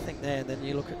 Nothing there. Then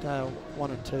you look at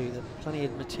 1 and 2. There's plenty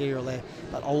of material there,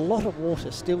 but a lot of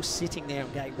water still sitting there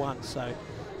on gate 1. So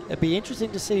it'd be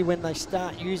interesting to see when they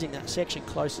start using that section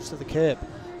closest to the curb.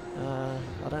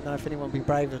 I don't know if anyone will be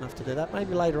brave enough to do that.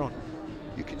 Maybe later on.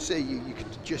 You can see, you can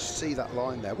just see that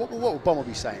line there. What will Bomber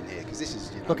be saying here? Because this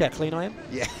is, you know, look how clean I am.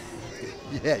 Yeah,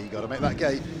 yeah. You got to make that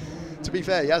gate. To be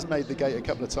fair, he has made the gate a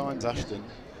couple of times, Ashton.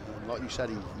 Like you said,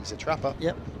 he's a trapper.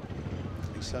 Yep.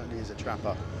 He certainly is a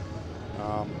trapper.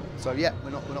 So yeah,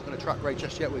 we're not going to track grade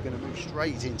just yet. We're going to move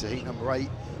straight into heat number 8.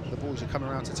 The boys are coming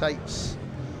around to tapes.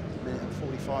 A minute and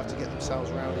 45 to get themselves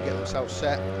around and get themselves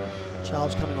set.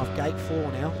 Charles coming off gate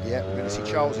 4 now. Yeah, we're going to see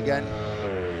Charles again.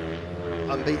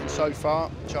 Unbeaten so far.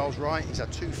 Charles Wright, he's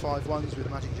had 2 5-1s with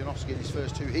Maciej JANOWSKI in his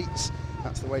first 2 heats.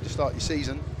 That's the way to start your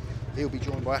season. He'll be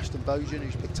joined by Ashton BOUGHEN,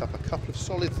 who's picked up a couple of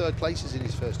solid 3rd places in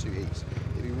his first 2 heats.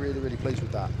 He'll be really, really pleased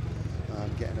with that.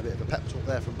 Getting a bit of a pep talk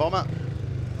there from Bomber.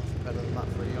 Nothing better than that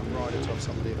for a young rider to have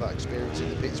somebody of that experience in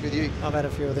the pits with you. I've had a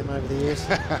few of them over the years.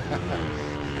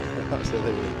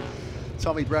 Absolutely.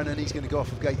 Tommy Brennan, he's going to go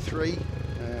off of gate 3.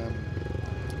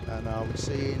 And are we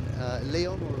seeing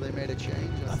Leon, or have they made a change?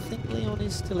 I think Leon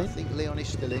is still in. I think Leon is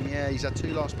still in, yeah. He's had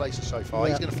 2 last places so far.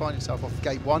 He's going to find himself off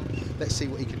gate 1. Let's see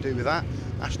what he can do with that.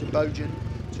 Ashton BOUGHEN,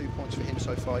 2 points for him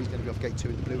so far. He's going to go off gate 2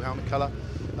 in the blue helmet colour.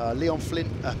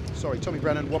 Tommy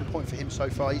Brennan, 1 point for him so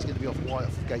far. He's going to be off white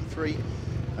off of gate 3.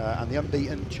 And the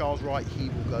unbeaten Charles Wright, he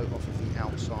will go off of the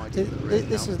outside.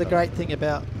 This is the great thing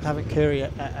about having Kerr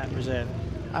at reserve.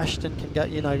 Ashton can go,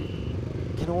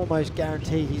 can almost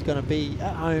guarantee he's going to be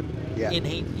at home in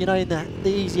the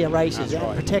easier races,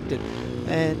 protected.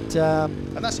 And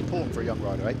that's important for a young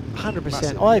rider, right?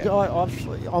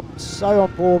 100%. I'm so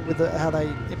on board with how they,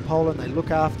 in Poland, they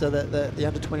look after the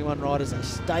under-21 riders. They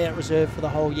stay at reserve for the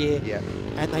whole year,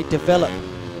 and they develop.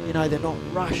 They're not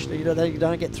rushed. They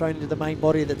don't get thrown into the main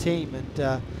body of the team. And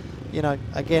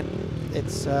again,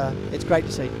 it's great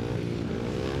to see.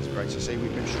 It's great to see.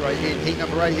 We've been straight in. Heat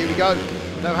number 8. Here we go.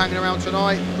 No hanging around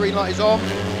tonight. Green light is on.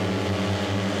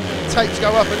 Tapes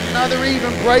go up, another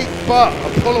even break, but a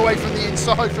pull away from the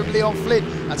inside from Leon Flint.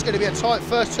 That's going to be a tight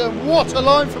first turn. What a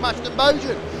line from Ashton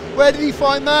BOUGHEN. Where did he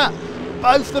find that?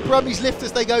 Both the Brummies lift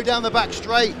as they go down the back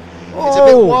straight. It's a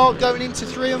bit wild going into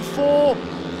 3 and 4.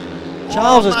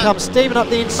 Charles has come steaming up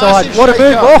the inside. Massive what a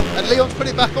move. And Leon's put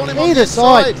it back on him Either on the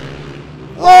side.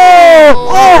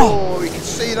 We can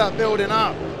see that building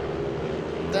up.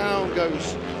 Down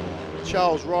goes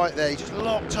Charles Wright there. He just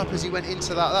locked up as he went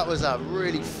into that. That was a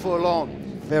really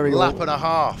full-on lap and a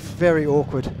half. Very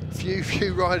awkward. Few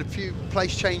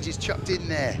place changes chucked in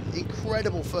there.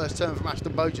 Incredible first turn from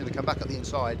Ashton BOUGHEN to come back at the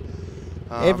inside.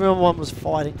 Everyone was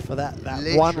fighting for that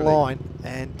one line,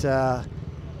 and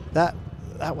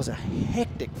that was a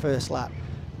hectic first lap.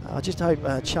 I just hope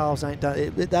Charles ain't done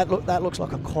it. That looks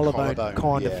like a collarbone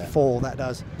kind of fall. That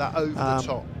does. That over the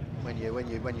top when you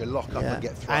lock up and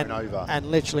get thrown over and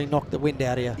literally knock the wind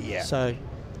out of you. Yeah. So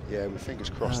with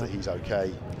fingers crossed that he's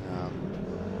okay.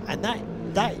 And that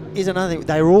is another thing.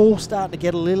 They were all starting to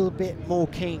get a little bit more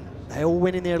keen. They all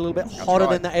went in there a little bit hotter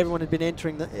than that everyone had been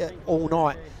entering all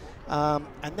night.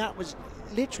 And that was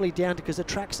literally down to because the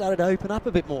track started to open up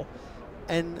a bit more.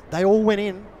 And they all went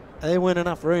in, there weren't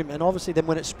enough room. And obviously then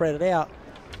when it spread it out,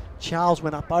 Charles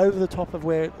went up over the top of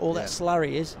where all that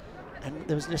slurry is, and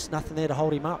there was just nothing there to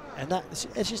hold him up. And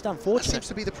it's just unfortunate. That seems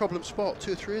to be the problem spot.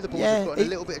 2 or 3 of the balls have got in a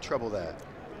little bit of trouble there.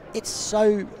 It's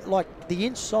so, like, the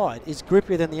inside is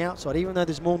grippier than the outside. Even though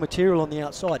there's more material on the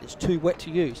outside, it's too wet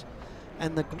to use.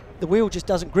 And the wheel just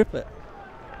doesn't grip it.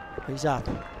 He's up.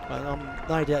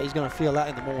 No doubt he's going to feel that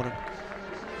in the morning.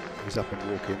 He's up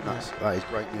and walking. That is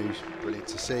great news. Brilliant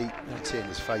to see. You can see in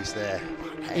his face there.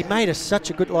 He made us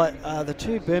such a good, the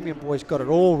 2 Birmingham boys got it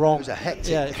all wrong. It was a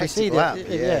hectic lap. If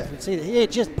you see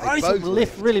that. Just both of them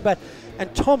lift really bad.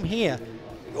 And Tom here,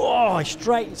 he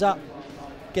straightens up,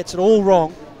 gets it all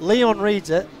wrong. Leon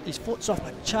reads it. His foot's off.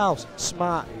 Like, Charles,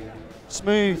 smart,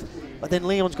 smooth. But then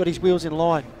Leon's got his wheels in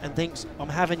line and thinks, I'm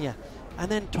having you. And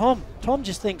then Tom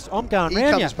just thinks, I'm going round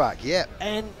you. He comes back,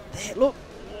 And there, look,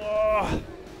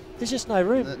 there's just no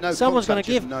room. Someone's going to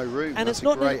give. No room. And it's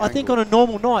not. I think on a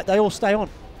normal night they all stay on.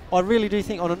 I really do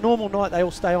think on a normal night they all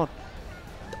stay on.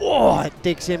 It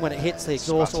digs in when it hits the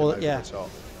exhaust. Shoulder. You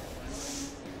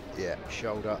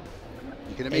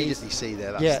can immediately see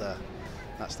there.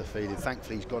 That's the feeling.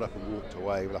 Thankfully, he's got up and walked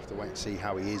away. We'll have to wait and see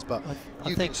how he is. But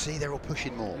you can see they're all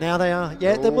pushing more. Now they are.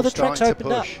 Yeah, the track's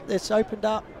opened up. It's opened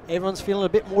up. Everyone's feeling a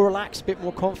bit more relaxed, a bit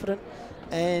more confident.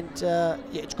 And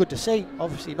it's good to see.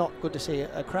 Obviously not good to see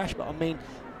a crash, but I mean,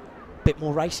 a bit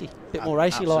more racy.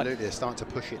 Absolutely, they're starting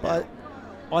to push it now.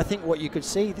 I think what you could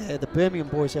see there, the Birmingham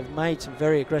boys have made some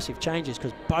very aggressive changes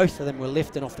because both of them were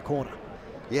lifting off the corner.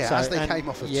 Yeah, as they came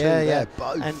off of 2 there,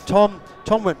 both. And Tom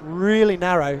went really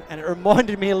narrow, and it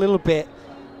reminded me a little bit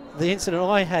the incident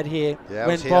I had here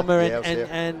when Bomber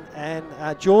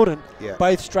and Jordan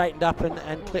both straightened up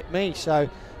and clipped me. So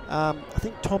I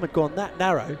think Tom had gone that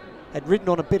narrow, had ridden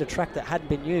on a bit of track that hadn't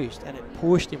been used, and it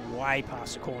pushed him way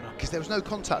past the corner. Because there was no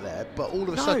contact there, but all of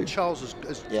a sudden Charles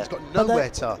has got nowhere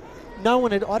to... No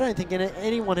one had, I don't think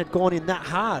anyone had gone in that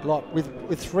hard, like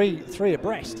with three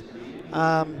abreast.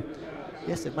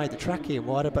 Yes, they've made the track here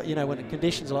wider, but when the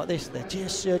conditions are like this, they're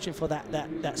just searching for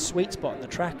that sweet spot in the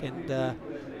track, and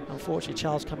unfortunately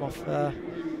Charles come off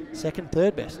second,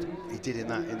 third best. He did in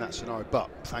that scenario, but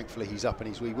thankfully he's up,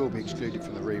 and he will be excluded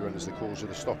from the rerun as the cause of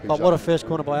the stoppage. But what a first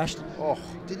corner by Ashton.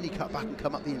 Didn't he cut back and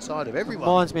come up the inside of everyone?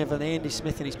 Reminds me of an Andy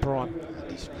Smith in his prime.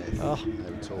 Andy Smith.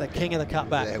 The king of the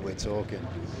cutback. There we're talking.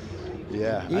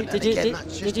 Yeah.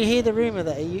 Did you hear the rumour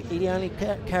that he only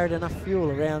carried enough fuel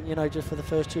around, just for the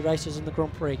first 2 races in the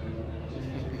Grand Prix?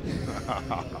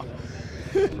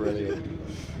 Brilliant.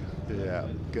 Yeah,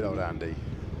 good old Andy.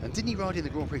 And didn't he ride in the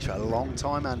Grand Prix for a long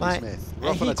time, Andy Smith? We're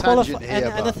off on a tangent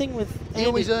here, and the thing with Andy, he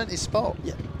always earned his spot.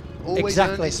 Yeah, always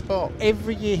earned his spot.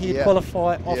 Every year he'd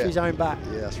qualify off his own back.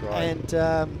 Yeah, that's right. And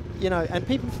and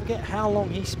people forget how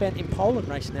long he spent in Poland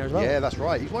racing there as well. Yeah, that's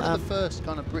right. He's one of the first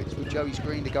kind of Brits with Joey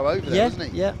Screen to go over there,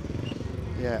 wasn't he? Yeah.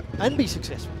 Yeah. And be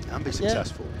successful. And be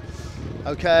successful.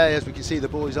 Okay, as we can see, the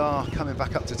boys are coming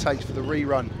back up to Tates for the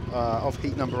rerun of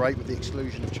heat number 8 with the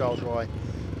exclusion of Charles Wright,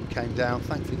 who came down,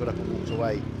 thankfully got up and walked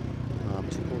away.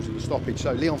 It's the cause of the stoppage.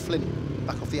 So Leon Flint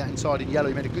back off the inside in yellow.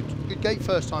 He made a good gate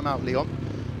first time out, Leon.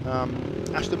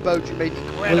 Ashton Boughen made an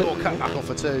incredible cut back off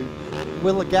for 2.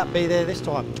 Will the gap be there this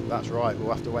time? That's right,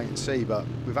 we'll have to wait and see, but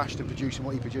with Ashton producing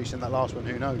what he produced in that last one,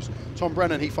 who knows? Tom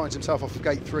Brennan, he finds himself off of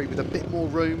gate 3 with a bit more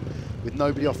room, with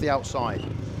nobody off the outside.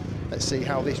 Let's see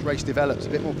how this race develops. A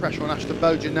bit more pressure on Ashton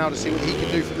Boughen now to see what he can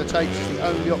do from the tapes. He's the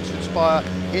only Oxford Spire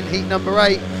in heat number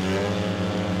 8.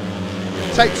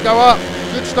 Tapes go up.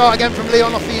 Good start again from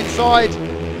Leon off the inside.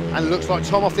 And looks like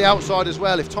Tom off the outside as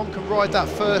well. If Tom can ride that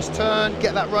first turn,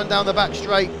 get that run down the back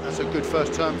straight, that's a good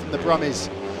first turn from the Brummies.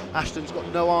 Ashton's got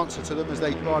no answer to them as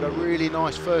they ride a really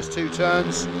nice first 2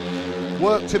 turns.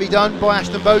 Work to be done by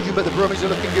Ashton Boughen, but the Brummies are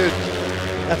looking good.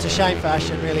 That's a shame for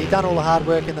Ashton, really. He'd done all the hard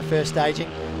work in the first staging.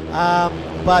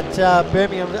 But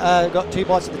Birmingham got 2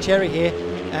 bites of the cherry here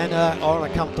and are on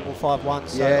a comfortable 5-1.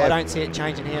 So I don't see it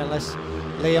changing here unless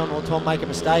Leon or Tom make a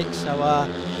mistake. So,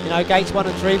 you know, gates 1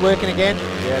 and 3 working again.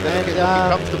 Yeah, they're looking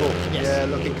comfortable. Yes. Yeah,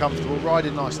 looking comfortable,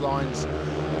 riding nice lines.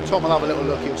 Tom will have a little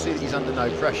look. He'll see that he's under no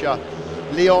pressure.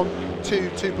 Leon, two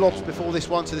blobs before this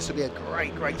one, so this will be a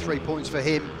great 3 points for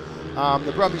him.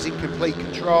 The Brummies in complete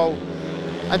control.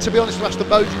 And to be honest with Ashton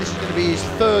Boughen, this is going to be his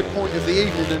 3rd point of the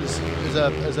evening as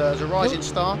a rising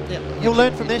star. Yeah. He'll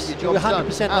learn from this. He'll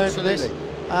 100% learn from this.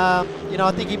 You know,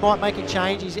 I think he might make a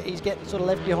change. He's getting sort of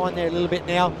left behind there a little bit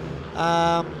now.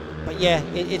 But yeah,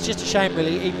 it's just a shame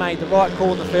really. He made the right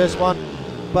call in the first one,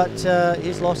 but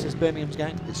his loss is Birmingham's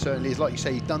gain. It certainly is. Like you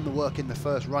say, he'd done the work in the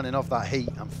first running of that heat.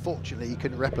 Unfortunately, he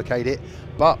couldn't replicate it.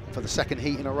 But for the 2nd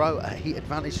heat in a row, a heat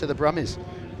advantage to the Brummies.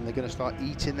 And they're going to start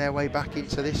eating their way back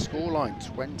into this scoreline.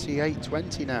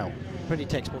 28-20 now. Pretty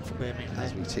textbook for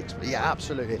Birmingham. Yeah,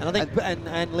 absolutely. And I think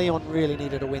and Leon really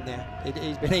needed a win there.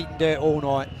 He's been eating dirt all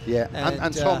night. Yeah,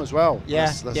 and Tom as well.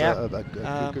 Yeah, that's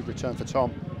a good return for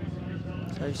Tom.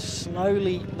 So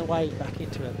slowly in the way back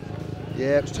into it.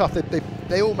 Yeah, it was tough.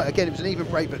 They all met again. It was an even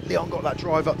break, but Leon got that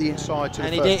drive up the inside to the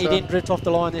first turn. He didn't drift off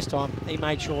the line this time. He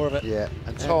made sure of it. Yeah,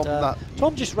 and Tom,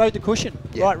 Tom just rode the cushion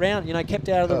right round. You know, kept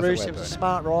out of the roost. It was a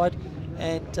smart ride,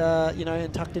 and you know,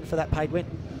 and tucked in for that paid win.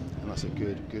 And that's a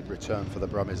good return for the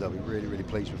Brummies. They'll be really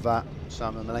pleased with that.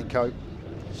 Sam Ermolenko.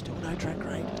 Still no track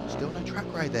grade. Still no track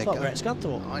grade there. It's like we're at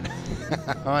Scunthorpe. I know.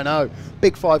 I know.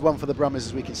 Big 5-1 for the Brummies,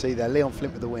 as we can see there. Leon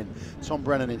Flint with the win. Tom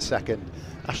Brennan in 2nd.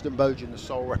 Ashton Boughen, the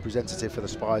sole representative for the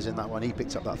Spires in that one. He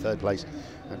picked up that 3rd place.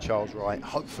 And Charles Wright,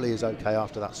 hopefully, is okay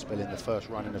after that spill in the first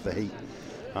running of the heat.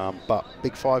 But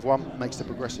big 5-1 makes the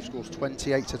progressive scores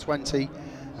 28-20.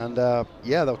 And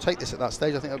yeah, they'll take this at that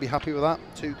stage. I think they'll be happy with that.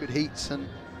 2 good heats and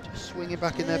just swinging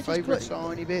back in their favour a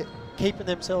tiny bit. Keeping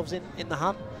themselves in the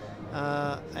hunt.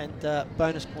 And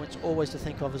bonus points always to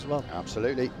think of as well.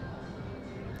 Absolutely.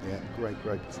 Yeah, great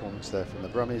performance there from the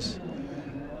Brummies.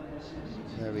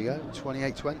 There we go,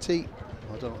 28-20. I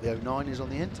don't know what the 09 is on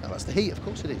the end. Oh, that's the heat, of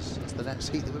course it is. That's the next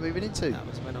heat that we're moving into. That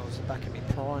was when I was back in my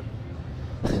prime.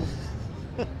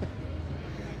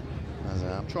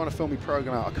 I'm trying to fill my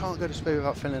programme out. I can't go to speed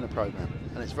without filling a programme.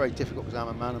 And it's very difficult because I'm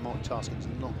a man and multitasking is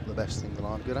not the best thing that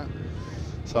I'm good at.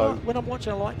 So well, when I'm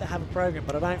watching, I like to have a programme,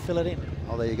 but I don't fill it in.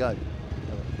 Oh, there you go.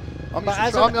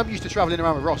 I'm used to travelling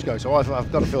around with Roscoe, so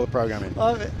I've got to fill the programme in.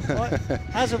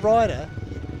 As a rider,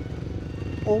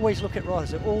 always look at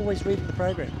riders. They're always reading the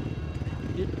programme.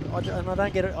 And I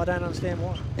don't get it. I don't understand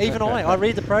why. Even I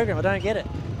read the programme. I don't get it.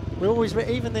 We always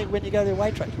even when you go to the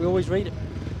away tracks, we always read it.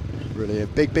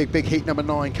 Brilliant. Big heat number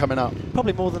 9 coming up.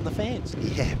 Probably more than the fans.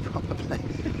 Yeah, probably.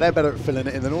 They're better at filling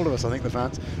it in than all of us, I think, the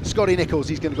fans. Scotty Nicholls,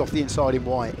 he's going to go off the inside in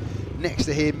white. Next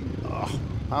to him,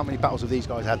 how many battles have these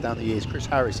guys had down the years? Chris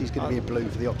Harris, he's going to be in blue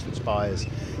for the Oxford Spires.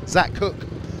 Zach Cook,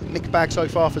 mixed bag so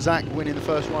far for Zach, winning the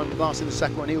first one, last in the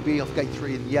second one. He'll be off gate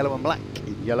 3 in yellow and black,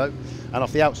 in yellow. And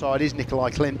off the outside is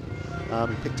Nicolai KLINDT.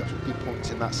 He picked up some good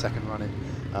points in that second running,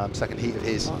 second heat of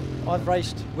his. I've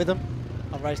raced with them.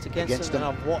 I've raced against them, and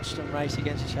I've watched them race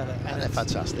against each other, and they're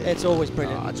fantastic. It's always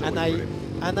brilliant,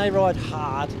 and they ride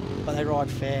hard, but they ride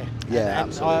fair. Yeah,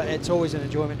 absolutely. It's always an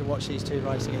enjoyment to watch these 2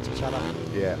 race against each other.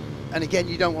 Yeah, and again,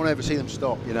 you don't want to ever see them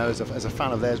stop. You know, as a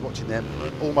fan of theirs, watching them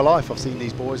all my life, I've seen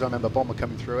these boys. I remember Bomber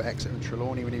coming through at Exeter and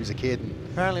Trelawney when he was a kid. And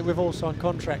apparently, we've all signed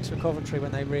contracts for Coventry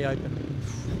when they reopen.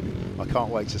 I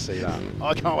can't wait to see that.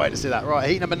 I can't wait to see that. Right,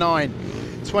 heat number 9,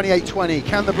 28-20.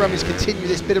 Can the Brummies continue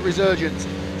this bit of resurgence?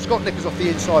 Scott Nicholls off the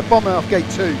inside, Bomber off gate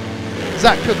 2.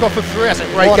 Zach Cook off of 3. That's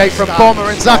a great gate from Bomber,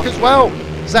 and Zach as well.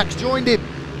 Zach's joined him.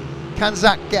 Can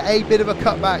Zach get a bit of a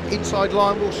cutback inside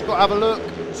line? Will Scott have a look?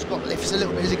 Scott lifts a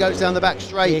little bit as he goes down the back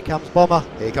straight. Here comes Bomber.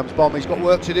 Here comes Bomber. He's got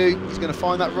work to do. He's going to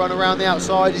find that run around the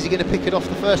outside. Is he going to pick it off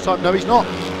the first time? No, he's not.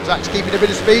 Zach's keeping a bit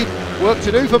of speed. Work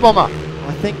to do for Bomber.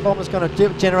 I think Bomber's going to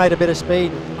generate a bit of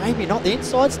speed. Maybe not. The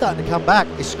inside's starting to come back.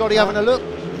 Is Scotty having a look?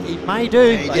 He may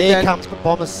do. Yeah, here comes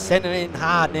Bomber, sending it in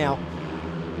hard now.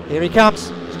 Here he comes.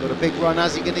 He's got a big run. Can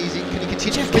he continue to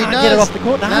just can't get it off the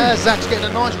court. No. Zach's getting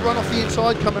a nice run off the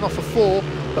inside, coming off a 4.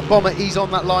 But Bomber, he's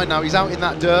on that line now. He's out in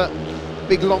that dirt.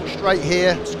 Big long straight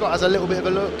here. Scott has a little bit of a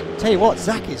look. Tell you what,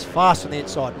 Zach is fast on the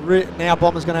inside. Now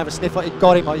Bomber's going to have a sniff. He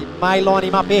got him. He may line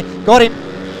him up here. Got him.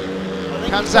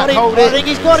 Can Zach hold it? I think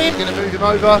he's got him. He's going to move him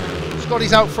over.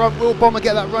 Scotty's out front. Will Bomber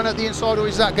get that run at the inside, or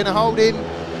is Zach going to hold him?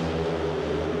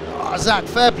 Oh, Zach,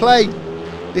 fair play.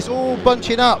 It's all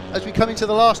bunching up as we come into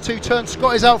the last 2 turns.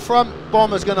 Scott is out front.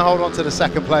 Bomber's going to hold on to the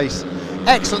 2nd place.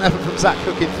 Excellent effort from Zach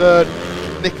Cook in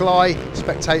 3rd. Nicolai,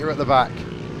 Spectator at the back.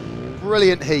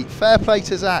 Brilliant heat. Fair play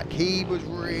to Zach. He was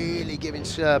really giving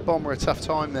Bomber a tough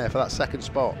time there for that 2nd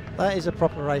spot. That is a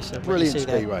proper racer. Brilliant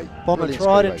speedway. Bomber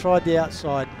tried the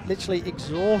outside, literally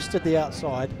exhausted the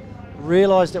outside,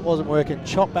 realised it wasn't working,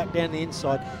 chopped back down the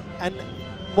inside, and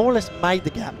more or less made the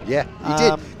gap. Yeah, he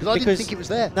did, because I didn't think it was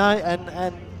there. No,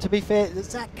 and to be fair,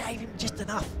 Zach gave him just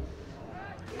enough.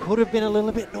 Could have been a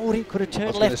little bit naughty, could have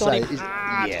turned left on him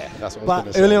hard. Yeah, that's what I was going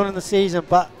to say. Early on in the season,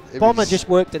 but Bomber just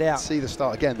worked it out. See the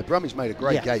start again. The Brummies made a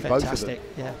great game, both of them.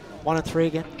 Yeah, 1 and 3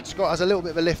 again. Scott has a little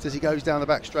bit of a lift as he goes down the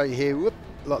back straight here, whoop,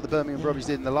 like the Birmingham Brummies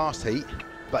did in the last heat.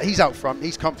 But he's out front,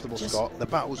 he's comfortable, Scott. The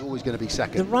battle's always going to be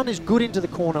 2nd. The run is good into the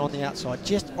corner on the outside,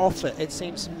 just off it. It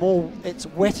seems more, it's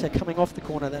wetter coming off the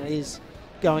corner than it is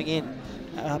going in.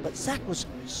 But Zach was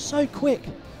so quick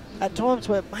at times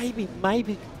where maybe,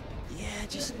 yeah,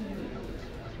 just...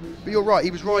 But you're right,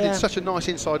 he was riding such a nice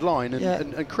inside line,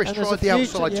 and Chris tried the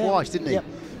outside twice, didn't he? Yep.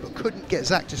 But couldn't get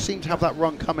Zach to seem to have that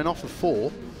run coming off of 4.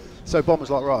 So Bomber's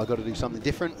like, right, I've got to do something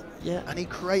different. Yeah. And he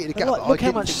created a gap that I didn't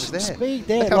think was there. Speed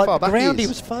there. Look how far back ground he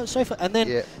was so far. And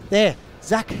then there,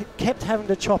 Zach kept having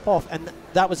to chop off, and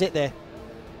that was it there.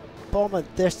 Bomber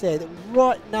just there,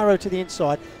 right narrow to the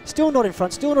inside. Still not in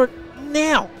front, still not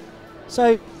now.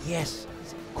 So, yes,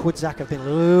 could Zach have been a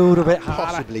little bit harder?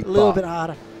 Possibly, a little bit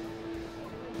harder.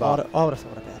 But I would have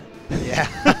thought about it.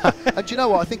 Yeah. And do you know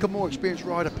what? I think a more experienced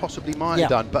rider possibly might have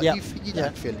done, but you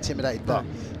don't feel intimidated. But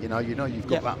you know you've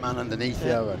got that man underneath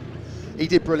you, and he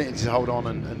did brilliantly to hold on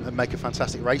and make a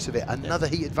fantastic race of it. Another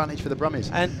heat advantage for the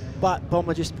Brummies. But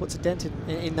Bomber just puts a dent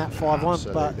in that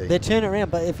 5-1. But they're turning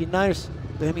around. But if you notice,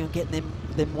 Birmingham getting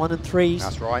them 1 and 3s.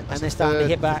 That's right. And they're starting to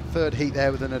hit back. 3rd heat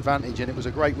there with an advantage, and it was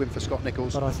a great win for Scott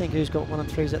Nicholls. But I think who's got 1 and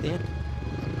 3s at the end?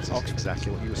 That's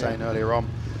exactly what you were saying earlier on.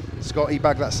 Scott, he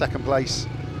bagged that 2nd place.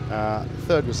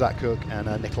 3rd was Zach Cook, and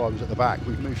Nicolai was at the back.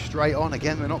 We've moved straight on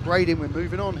again. We're not grading, we're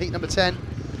moving on. Heat number 10.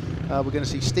 We're going to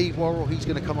see Steve Worrall. He's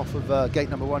going to come off of gate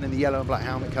number 1 in the yellow and black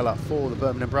helmet colour for the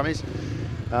Birmingham Brummies.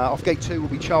 Off gate 2 will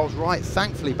be Charles Wright,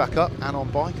 thankfully back up and on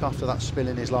bike after that spill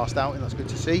in his last outing. That's good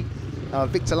to see.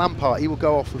 Wiktor LAMPART, he will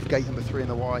go off with gate number 3 in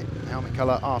the white helmet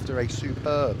colour after a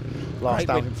superb last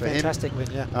outing for him. Fantastic win,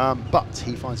 yeah. But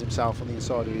he finds himself on the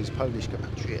inside of his Polish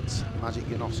compatriot, Maciej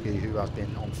JANOWSKI, who has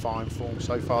been on fine form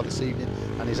so far this evening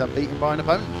and is unbeaten by an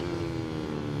opponent.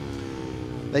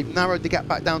 They've narrowed the gap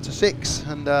back down to 6,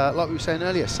 and like we were saying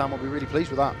earlier, Sam will be really pleased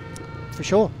with that. For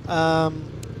sure.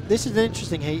 This is an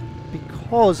interesting heat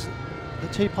because the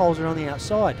 2 poles are on the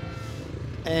outside,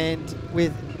 and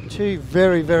with 2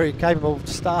 very, very capable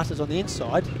starters on the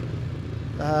inside,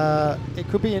 it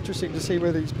could be interesting to see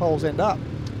where these poles end up.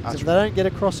 If they don't get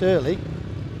across early,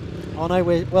 I know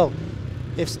where. Well,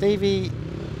 if Stevie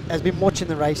has been watching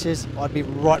the races, I'd be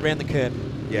right round the curb.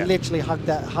 Yeah. Literally hug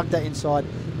that inside.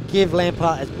 Give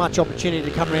Lampart as much opportunity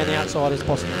to come around the outside as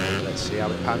possible. Let's see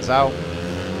how it pans out.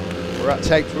 We're at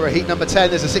tape for a heat number 10.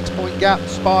 There's a 6-point gap.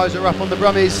 Spires are up on the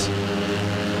Brummies.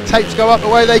 Tapes go up,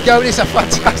 away they go, and it's a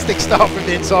fantastic start from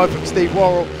the inside from Steve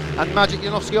Worrall. And Maciej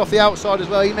JANOWSKI off the outside as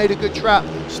well. He made a good trap.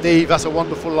 Steve, that's a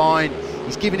wonderful line.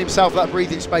 He's giving himself that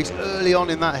breathing space early on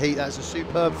in that heat. That's a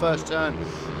superb first turn.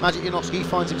 Maciej JANOWSKI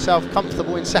finds himself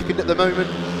comfortable in 2nd at the moment.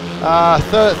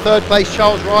 Third place,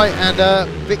 Charles Wright, and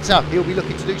Wiktor. He'll be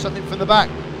looking to do something from the back.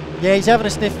 Yeah, he's having a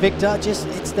sniff, Wiktor.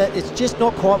 It's just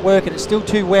not quite working. It's still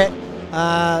too wet.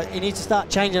 He needs to start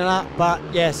changing it up. But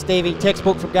yeah, Stevie,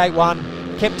 textbook from gate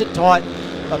 1, kept it tight.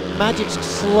 But Magic's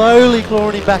slowly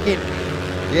clawing him back in.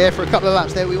 Yeah, for a couple of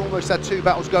laps there, we almost had 2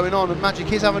 battles going on, and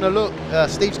Maciej is having a look.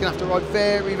 Steve's going to have to ride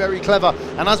very, very clever.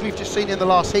 And as we've just seen in the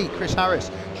last heat, Chris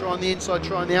Harris trying the inside,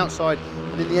 trying the outside,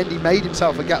 and in the end he made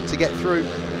himself a gap to get through.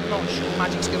 I'm not sure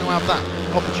Magic's going to have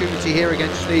that opportunity here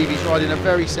against Steve. He's riding a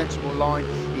very sensible line.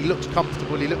 He looks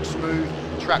comfortable, he looks smooth.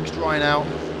 track's drying out.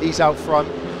 He's out front.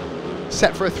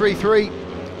 Set for a 3-3.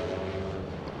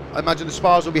 I imagine the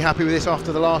Spires will be happy with this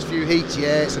after the last few heats.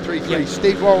 Yeah, it's a 3-3. Yep.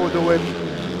 Steve Worrall with the win.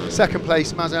 Second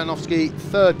place, Maciej JANOWSKI.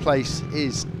 Third place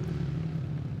is...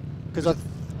 Because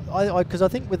I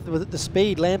think with the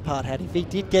speed Lampart had, if he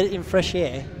did get it in fresh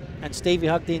air and Stevie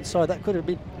hugged the inside, that could have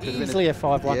been easily a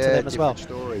 5-1 to them as well.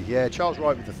 Story. Yeah, Charles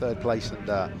Wright with the third place,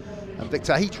 and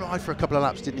Victor, he tried for a couple of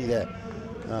laps, didn't he, there,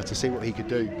 to see what he could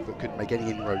do, but couldn't make any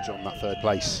inroads on that third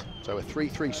place. So a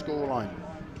 3-3 scoreline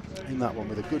in that one,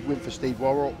 with a good win for Steve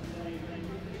Worrall.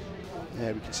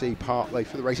 Yeah, we can see partway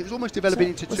through the race. It was almost developing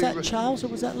into two. Was that Charles or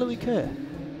was that Louis Kerr?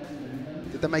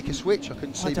 Did they make a switch? I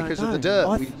couldn't see because of the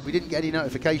dirt. We didn't get any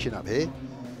notification up here.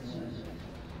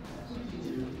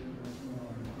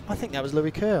 I think that was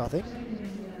Louis Kerr, I think.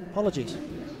 Apologies.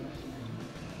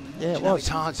 Yeah, it was. It's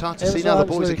hard to see now. The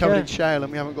boys are covered in shale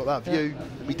and we haven't got that view.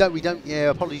 We don't, yeah,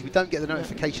 apologies, we don't get the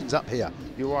notifications up here.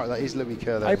 You're right, that is Louis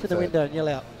Kerr there. Open the window and yell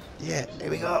out. Yeah, here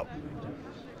we go.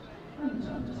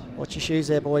 Watch your shoes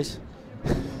there, boys.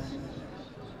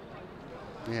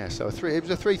 Yeah, so it was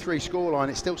a 3-3 scoreline.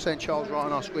 It's still saying Charles Wright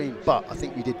on our screen, but I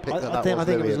think we did pick that. I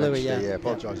think it was Louis, yeah. Yeah,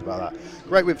 apologise about that.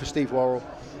 Great win for Steve Worrall.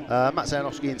 Maciej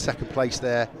JANOWSKI in second place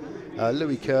there.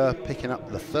 Louis Kerr picking up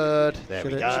the third. There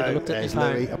we go. There's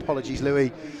Louis. Apologies,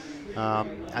 Louis.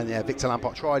 And yeah, Wiktor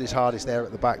LAMPART tried his hardest there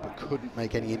at the back, but couldn't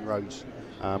make any inroads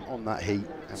on that heat,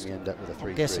 and we end up with a 3-3.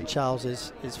 I'm guessing Charles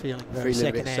is feeling very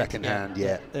second hand.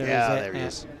 Yeah, there he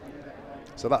is.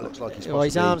 So that looks like he's well,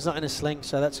 his arm's not in a sling,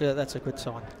 so that's a good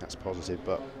sign. That's positive,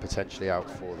 but potentially out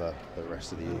for the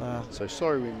rest of the year. So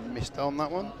sorry we missed on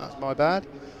that one. That's my bad.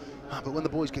 But when the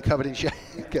boys get covered in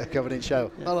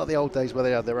shale, not like the old days where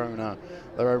they had their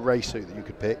own race suit that you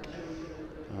could pick.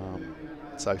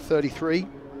 So 33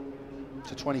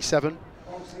 to 27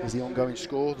 is the ongoing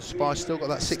score. The Spires still got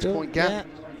that 6-point gap,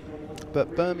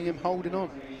 but Birmingham holding on.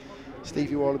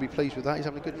 Stevie Worrall will be pleased with that. He's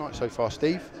having a good night so far,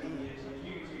 Steve.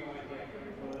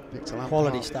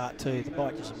 Quality start too. The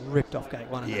bike just ripped off gate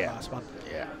one in the last one.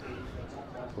 Yeah.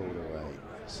 Pulled away.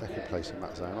 Second place in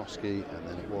Maciej JANOWSKI, and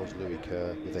then it was Louis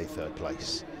Kerr with a third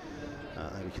place.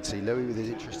 And we can see Louis with his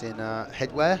interest in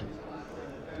headwear.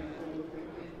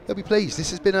 They'll be pleased.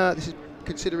 This is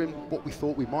considering what we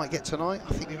thought we might get tonight.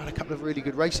 I think we've had a couple of really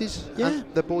good races. Yeah.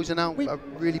 And the boys are now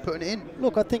really putting it in.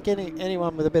 Look, I think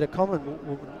anyone with a bit of common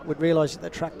would realise that the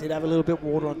track did have a little bit of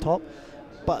water on top.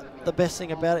 But the best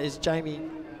thing about it is Jamie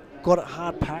got it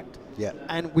hard packed,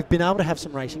 and we've been able to have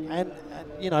some racing, and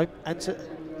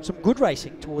some good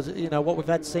racing towards what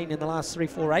we've seen in the last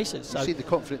 3-4 races. So you've seen the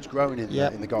confidence growing in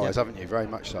the guys, haven't you? Very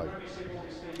much so.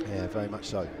 Yeah, very much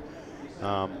so.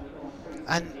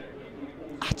 And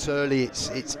at early,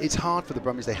 it's hard for the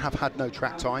Brummies. They have had no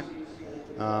track time.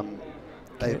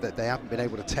 They haven't been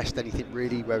able to test anything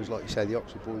really. Whereas, like you say, the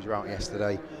Oxford boys were out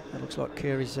yesterday. It looks like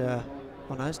Kerr is.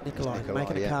 Oh no, it's Nicolai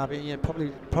making a carb. Yeah,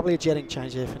 probably a jetting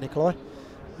change there for Nicolai.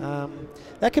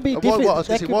 That could be difficult.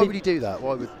 Why would he do that?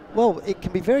 Well, it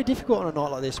can be very difficult on a night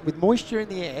like this with moisture in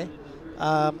the air,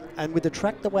 and with the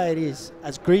track the way it is,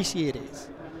 as greasy it is,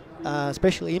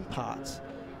 especially in parts.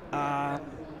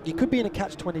 You could be in a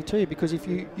catch-22 because if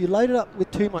you load it up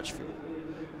with too much fuel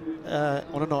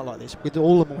on a night like this, with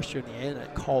all the moisture in the air and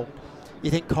it's cold, you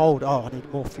think cold. Oh, I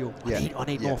need more fuel. I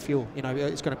need more fuel.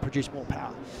 It's going to produce more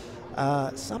power.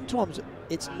 Sometimes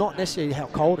it's not necessarily how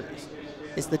cold it is.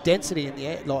 It's the density in the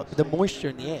air, like the moisture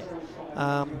in the air.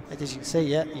 As you can see,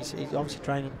 he's obviously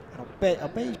training. And I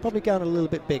bet he's probably going a little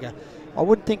bit bigger. I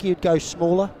wouldn't think he'd go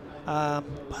smaller, but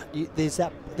there's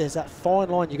that fine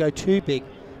line. You go too big,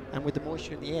 and with the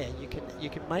moisture in the air, you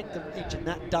can make the engine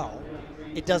that dull.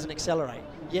 It doesn't accelerate.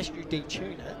 Yes, you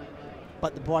detune it,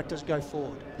 but the bike does go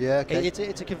forward. Yeah, okay.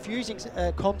 It's a confusing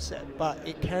concept, but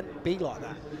it can be like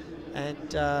that.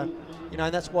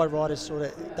 And that's why riders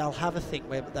they'll have a thing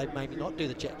where they maybe not do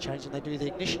the jet change and they do the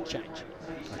ignition change.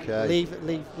 Okay. Leave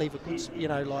a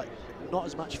good, like not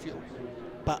as much fuel,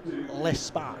 but less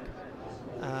spark.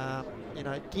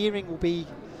 Gearing will be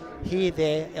here,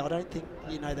 there. I don't think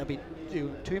they'll be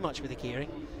doing too much with the gearing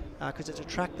because it's a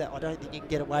track that I don't think you can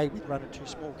get away with running too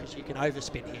small because you can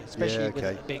overspin here, especially with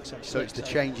it being so slick. So it's the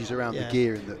changes around the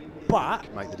gearing that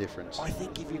can make the difference. I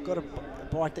think if you've got a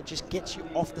bike that just gets you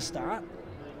off the start,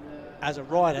 as a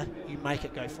rider, you make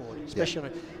it go forward.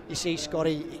 Especially you see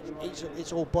Scotty,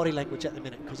 it's all body language at the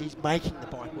minute because he's making the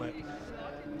bike work.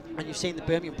 And you've seen the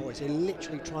Birmingham boys, they're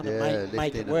literally trying to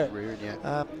make it work.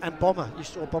 And Bomber, you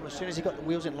saw Bomber, as soon as he got the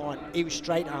wheels in line, he was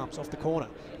straight arms off the corner,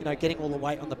 getting all the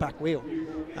weight on the back wheel.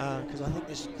 Because I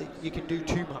think you can do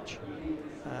too much.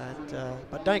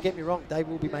 But don't get me wrong, they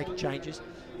will be making changes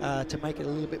to make it a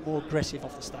little bit more aggressive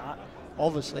off the start.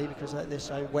 obviously, because they're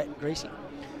so wet and greasy.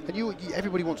 And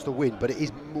everybody wants to win, but it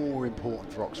is more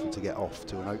important for Oxford to get off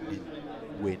to an opening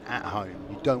win at home.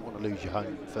 You don't want to lose your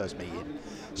home first meeting,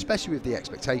 especially with the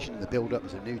expectation and the build-up.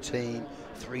 There's a new team,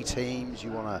 3 teams.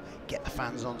 You want to get the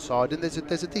fans on side, and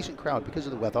there's a decent crowd because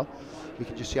of the weather. We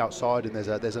can just see outside, and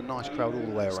there's a nice crowd all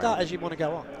the way around. Start as you want to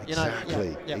go on.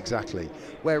 Exactly, exactly.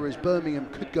 Whereas Birmingham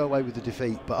could go away with the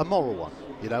defeat, but a moral one.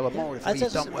 You know, a moral if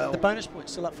he's done well. The bonus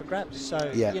point's still up for grabs. So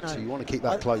so you want to keep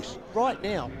that close. Right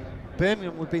now,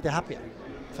 Birmingham would be the happier.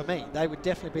 For me, they would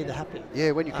definitely be the happier.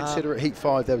 Yeah, when you consider at Heat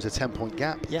 5 there was a 10-point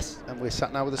gap. Yes. And we're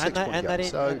sat now with a 6-point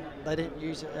gap. They didn't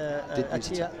use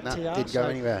TR. Didn't go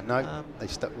anywhere. No, they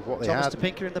stuck with what they Thomas had. Thomas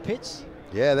Pinker in the pits.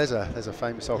 Yeah, there's a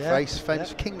famous old face.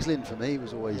 Famous Kings Lynn for me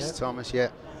was always Thomas. Yeah.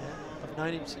 I've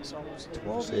known him since I was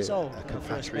 12 years old. A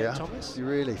compatriot. Thomas. You're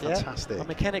really fantastic. I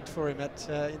mechanicked for him at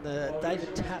in the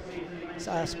David Tapp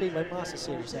Speedway Master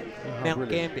Series at Mount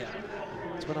Gambier.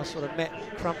 It's when I sort of met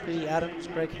Crumpy, Adams,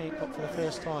 Greg Hancock for the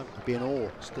first time. I'd be in awe,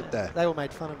 stood there. They all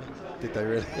made fun of me. Did they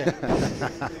really?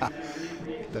 Yeah.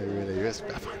 They really. It's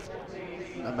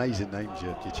amazing names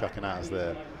you're chucking at us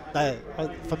there.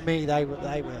 For me, they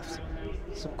were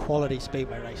some quality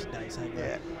speedway racing days.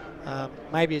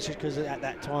 Maybe it's just because at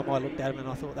that time I looked at them and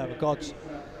I thought they were gods.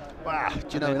 Wow,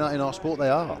 do you know, in our sport they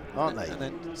are, aren't they? And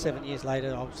then 7 years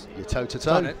later, I was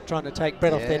toe-to-toe trying to take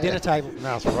bread off their dinner table.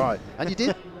 That's right. And you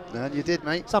did. And you did,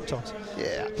 mate. Sometimes.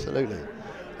 Yeah, absolutely.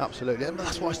 Absolutely. And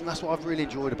that's what I've really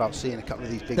enjoyed about seeing a couple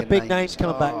of these bigger names. The big names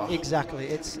coming back, exactly.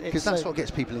 Because that's what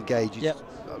gets people engaged. Yep.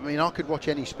 I mean, I could watch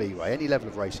any speedway, any level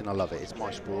of racing, I love it. It's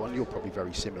my sport, and you're probably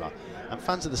very similar. And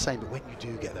fans are the same, but when you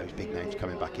do get those big names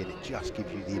coming back in, it just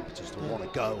gives you the impetus to want to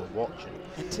go and watch.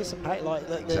 And anticipate, like,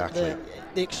 the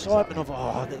excitement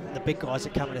of, the big guys are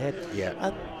coming ahead. Yeah.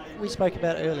 And we spoke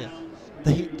about it earlier,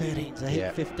 the Heat 13s, the Heat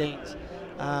 15s.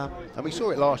 And we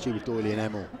saw it last year with Doyley and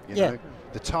Emmel. You know,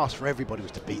 the task for everybody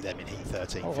was to beat them in Heat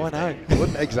 13. Oh, 15. I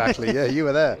know. Exactly. Yeah, you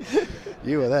were there.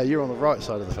 You were there. You were on the right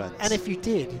side of the fence. And if you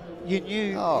did, you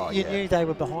knew knew they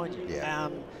were behind you. Yeah.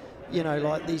 You know,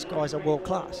 like, these guys are world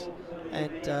class,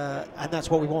 and that's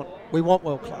what we want. We want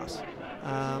world class.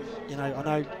 You know, I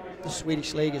know the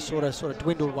Swedish league has sort of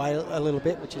dwindled away a little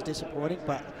bit, which is disappointing.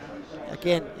 But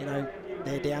again, you know,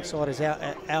 their downside is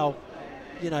our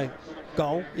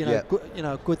goal. You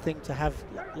know, good thing to have,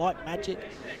 like Magic,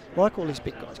 like all these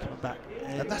big guys coming back.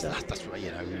 And that's right.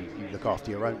 You know, you look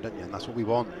after your own, don't you? And that's what we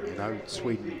want. You know,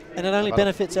 Sweden. And it only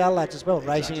benefits our lads as well,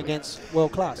 racing against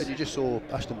world class. And you just saw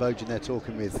Ashton BOUGHEN there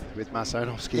talking with Maciej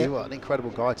JANOWSKI. Yep. What an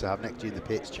incredible guy to have next to you in the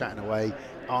pits, chatting away,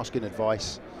 asking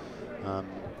advice.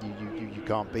 You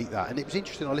can't beat that. And it was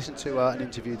interesting. I listened to an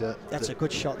interview that's a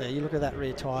good shot there. You look at that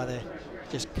rear tyre there,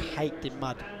 just caked in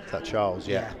mud. Is that Charles?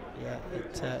 Yeah.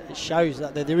 It shows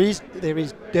that there is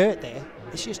dirt there.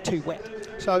 It's just too wet.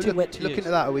 So wet to looking use.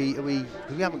 at that, we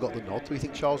haven't got the nod. Do we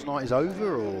think Charles' night is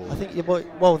over, or? I think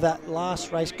that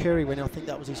last race Kerr went, I think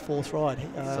that was his 4th ride.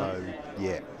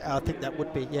 I think that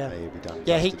would be he'll be done.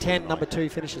 Yeah, Heat 10, number 2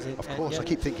 finishes it. Of course, I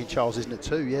keep thinking Charles isn't at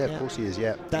 2. Yeah, of course he is.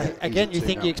 Yeah. Again, you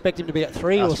think you expect him to be at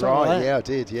 3 or something right, like that? Yeah, I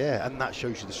did. Yeah, and that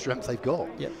shows you the strength they've got.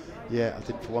 Yep. Yeah, I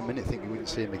didn't for 1 minute think we wouldn't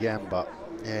see him again, but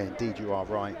yeah, indeed you are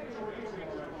right.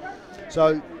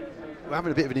 So we're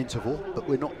having a bit of an interval, but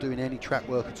we're not doing any track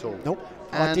work at all. Nope.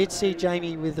 I did see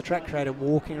Jamie with the track creator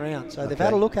walking around, so they've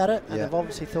had a look at it, and they've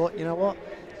obviously thought, you know what,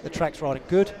 the track's riding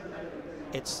good.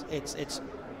 It's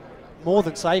more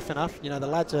than safe enough. You know, the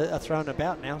lads are throwing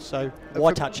about now, so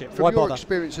why touch it? From Why your bother?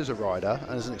 experience as a rider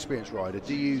and as an experienced rider,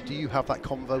 do you have that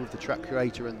convo with the track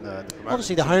creator and the promoter?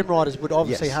 Obviously, the home riders would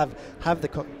obviously have the.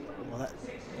 You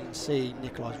can see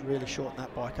Nicholls really shorten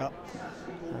that bike up.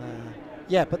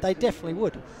 Yeah, but they definitely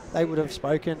would. They would have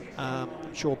spoken.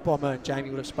 I'm sure Bomber and Jamie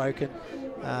would have spoken.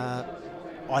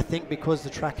 I think because the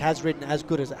track has ridden as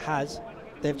good as it has,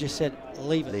 they've just said,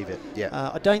 leave it. Leave it,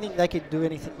 yeah. I don't think they could do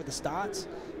anything with the starts.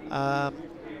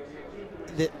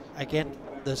 Again,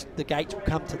 the gates will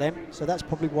come to them, so that's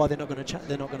probably why they're not going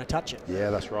to touch it. Yeah,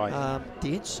 that's right.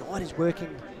 The inside is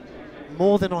working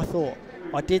more than I thought.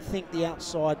 I did think the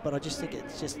outside, but I just think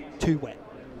it's just too wet.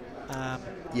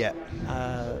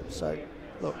 So,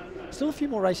 look, still a few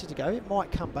more races to go. It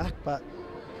might come back, but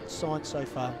signs so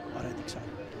far, I don't think so.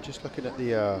 Just looking at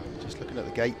the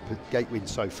gate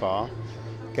wins so far.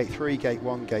 Gate 3, Gate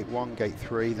 1, Gate 1, Gate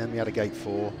 3. Then we had a Gate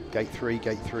 4, Gate 3,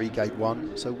 Gate 3, Gate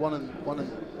 1. So 1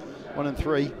 and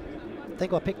 3. I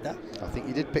think I picked that. I think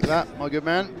you did pick that, my good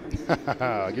man.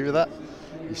 I'll give you that.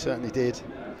 You certainly did.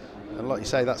 And like you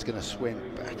say, that's going to swing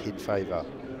back in favour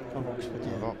of Oxford.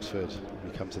 Of Oxford.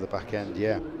 We come to the back end,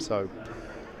 yeah. So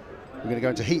We're going to go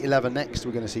into Heat 11 next.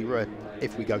 We're going to see,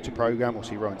 if we go to programme, we'll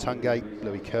see Rohan Tungate,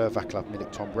 Louis Kerr, Vaclav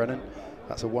MILIK, Tom Brennan.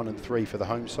 That's a 1 and 3 for the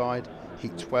home side.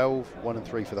 Heat 12, 1 and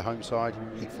 3 for the home side.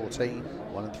 Heat 14,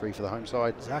 1 and 3 for the home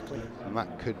side. Exactly. And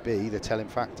that could be the telling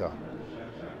factor.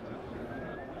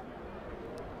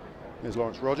 There's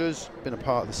Lawrence Rogers, been a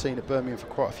part of the scene at Birmingham for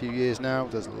quite a few years now,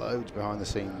 does loads behind the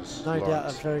scenes. No doubt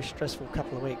a very stressful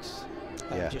couple of weeks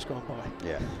that have just gone by.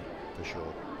 Yeah, for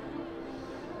sure.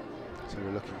 So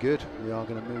we're looking good. We are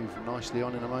going to move nicely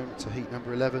on in a moment to heat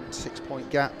number 11, 6-point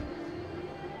gap.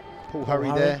 Paul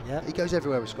Hurry there. Yeah. He goes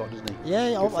everywhere with Scott, doesn't he?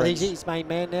 Yeah, he's his main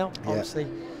man now, obviously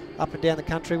up and down the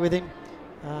country with him.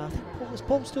 I think is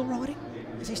Paul still riding?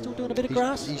 Is he still doing a bit of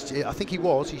grass? I think he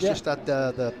was. He's just had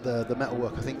the metal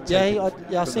work, I think. Yeah,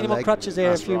 I seen him on crutches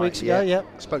there a few weeks ago. Yeah.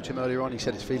 Spoke to him earlier on. He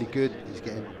said it's feeling good. He's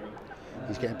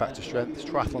getting back to strength. His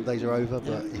triathlon days are over,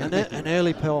 but an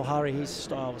early Paul Hurry, his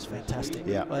style was fantastic.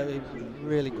 Yeah,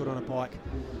 really good on a bike.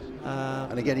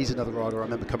 And again, he's another rider I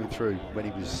remember coming through when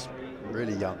he was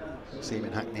really young. See him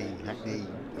in Hackney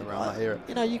around that era.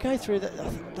 You know, you go through that. I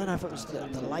don't know if it was the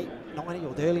late '90s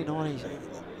or the early '90s.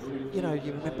 You know,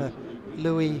 you remember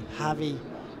Louis, Harvey,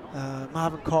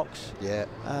 Marvin Cox. Yeah.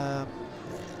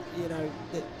 You know,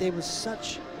 there was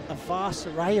such a vast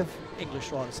array of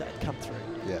English riders that had come through.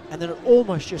 Yeah. And then it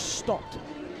almost just stopped.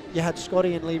 You had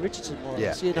Scotty and Lee Richardson more or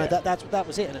less. You know, that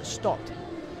was it, and it stopped.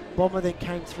 Bomber then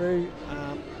came through.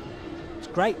 It's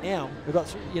great now. We've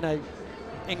got, you know,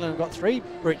 England have got 3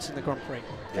 Brits in the Grand Prix.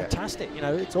 Fantastic. You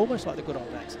know, it's almost like the good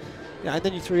old days. You know, and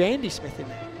then you threw Andy Smith in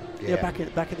there. You know, back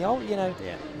in the old, you know.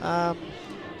 Yeah.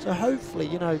 So hopefully,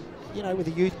 you know, with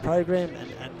the youth program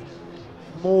and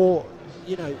more,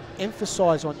 you know,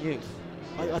 emphasise on youth.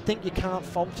 I think you can't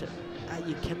fault it.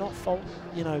 You cannot fault,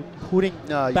 you know, putting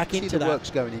back into that. The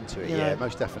work's going into it,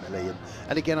 most definitely.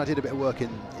 And again, I did a bit of work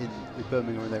with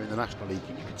Birmingham when they were in the National League.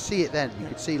 You could see it then. You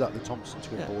could see like the Thompson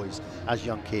twin boys as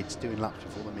young kids doing laps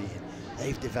before the meeting.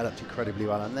 They've developed incredibly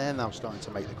well, and they're now starting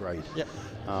to make the grade,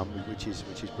 which is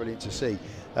brilliant to see.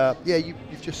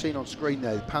 You've just seen on screen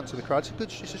there the pants of the crowd.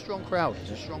 It's a strong crowd.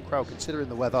 It's a strong crowd considering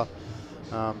the weather.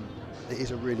 It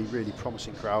is a really, really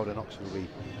promising crowd, and Oxford will be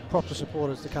proper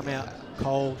supporters to come out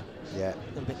cold. Yeah,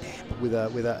 a little bit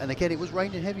damp. And again, it was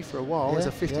raining heavy for a while. There's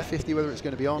a 50-50 whether it's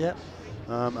going to be on.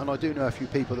 And I do know a few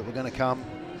people that were going to come,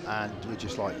 and we're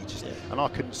just like, and I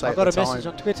couldn't say. I got a message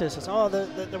on Twitter that says, "Oh,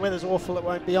 the weather's awful, it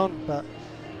won't be on." But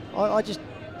I just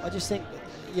think,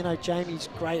 you know, Jamie's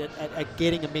great at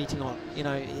getting a meeting on. You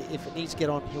know, if it needs to get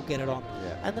on, he'll get it on.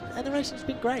 Yeah. And the racing's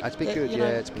been great. It's been good.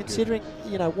 It's been considering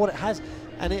you know what it has,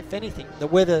 and if anything, the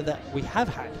weather that we have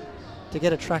had to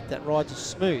get a track that rides as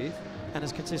smooth and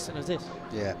as consistent as this.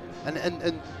 Yeah,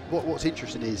 and what's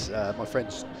interesting is my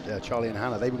friends Charlie and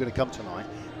Hannah, they were going to come tonight.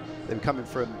 They were coming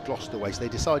from Gloucester way, so they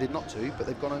decided not to, but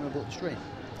they've gone home and bought the stream.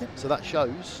 Yep. So that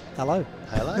shows. Hello.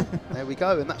 There we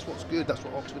go, and that's what's good. That's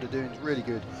what Oxford are doing. It's really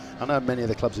good. I know many of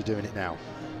the clubs are doing it now,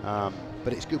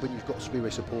 but it's good when you've got Speedway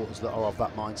supporters that are of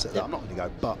that mindset. That I'm not going to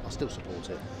go, but I still support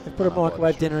it. They put a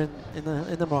microwave dinner in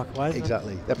the microwave.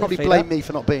 Exactly. They'll probably blame me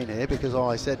for not being here because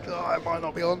I said it might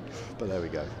not be on, but there we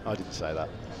go. I didn't say that.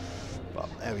 But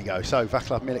there we go. So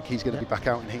Vaclav MILIK, he's going to be back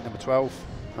out in heat number 12.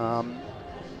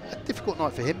 A difficult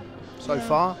night for him so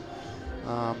far,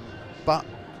 but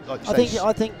like you say,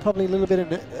 I think probably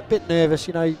a bit nervous.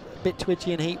 You know, a bit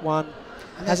twitchy in heat 1.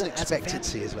 And there's an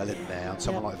expectancy as well, isn't there, on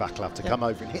someone like Vaclav to come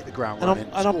over and hit the ground running.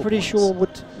 And I'm pretty sure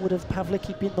would have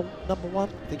Pavlicki been the number 1?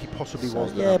 I think he possibly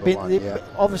was the number 1.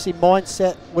 Obviously,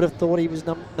 mindset would have thought he was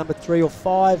number 3 or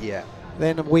 5. Yeah.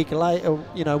 Then a week later,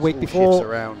 you know, a week before,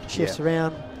 shifts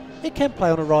around. It can play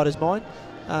on a rider's mind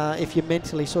if you're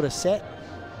mentally sort of set.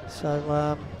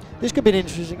 So this could be an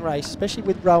interesting race, especially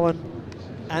with Rohan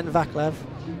and Vaclav.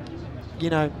 You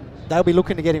know, they'll be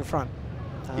looking to get in front.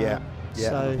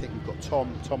 So I think we've got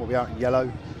Tom. Tom will be out in yellow.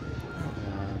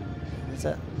 Is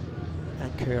that?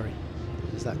 And Curry.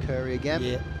 Is that Curry again?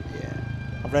 Yeah.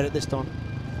 I've read it this time.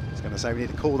 I was going to say we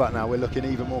need to call that now. We're looking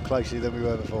even more closely than we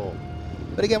were before.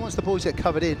 But again, once the boys get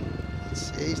covered in,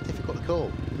 it is difficult to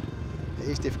call. It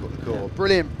is difficult to call. Yeah.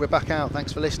 Brilliant. We're back out.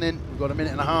 Thanks for listening. We've got a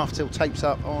minute and a half till tapes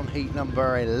up on heat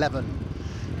number 11.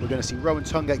 We're going to see Rohan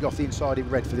Tungate go off the inside in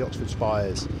red for the Oxford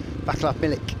Spires. Vaclav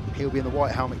MILIK, he'll be in the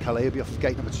white helmet colour. He'll be off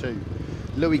gate number 2.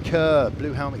 Louis Kerr,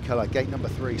 blue helmet colour, gate number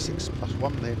 3,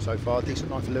 6+1 for him so far.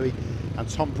 Decent night for Louis. And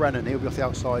Tom Brennan, he'll be off the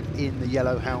outside in the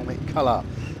yellow helmet colour.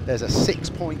 There's a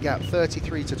 6-point gap,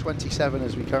 33 to 27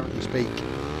 as we currently speak.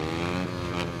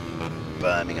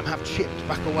 Birmingham have chipped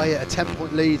back away at a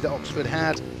 10-point lead that Oxford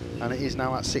had, and it is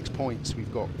now at 6 points.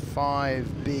 We've got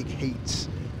 5 big heats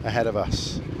ahead of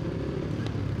us.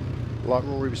 Like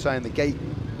Rory was saying, the gate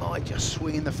might just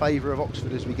swing in the favour of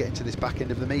Oxford as we get into this back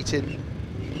end of the meeting.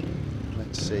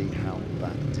 Let's see how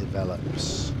that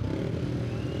develops.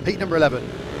 Heat number 11.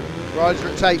 Riders are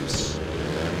at tapes.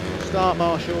 Start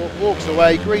Marshall, walks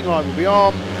away, green light will be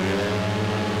on.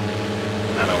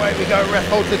 And away we go, ref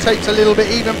holds the tapes a little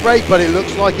bit, even break, but it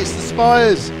looks like it's the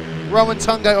Spires. Rohan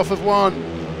TUNGATE off of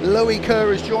 1. Louis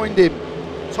Kerr has joined him.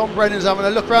 Tom Brennan's having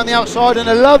a look around the outside and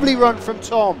a lovely run from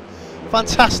Tom.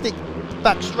 Fantastic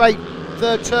back straight,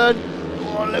 third turn.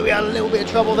 Oh, Louis had a little bit of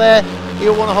trouble there.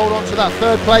 He'll want to hold on to that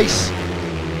third place.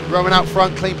 Rohan out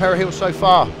front, clean pair of heels so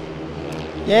far.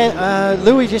 Yeah,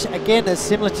 Louis just, again, as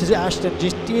similar to Ashton,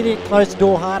 just didn't close the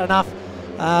door hard enough.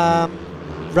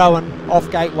 Rohan off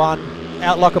gate 1,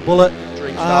 out like a bullet.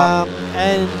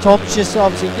 And Tom's just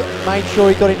obviously made sure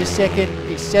he got into second.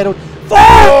 He settled.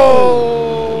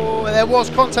 Oh! There was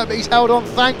contact, but he's held on.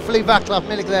 Thankfully, Vaclav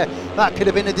MILIK there. That could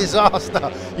have been a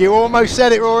disaster. You almost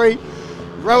said it, Rory.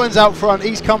 Rohan's out front.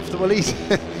 He's comfortable.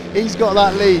 He's got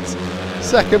that lead.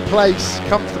 Second place,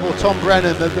 comfortable Tom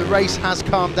Brennan. The race has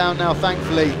calmed down now,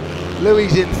 thankfully.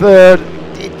 Louis in third.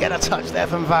 Did get a touch there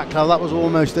from Vaclav. That was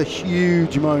almost a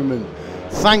huge moment.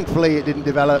 Thankfully, it didn't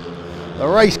develop. The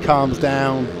race calms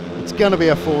down. It's going to be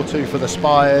a 4-2 for the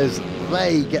Spires.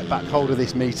 They get back hold of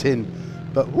this meeting.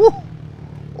 But whoo,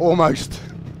 almost.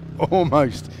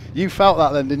 You felt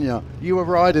that then, didn't you? You were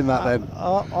riding that then.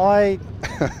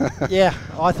 Yeah,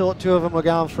 I thought two of them were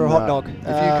going for a hot dog. If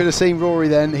you could have seen Rory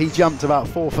then, he jumped about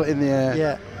 4 foot in the air.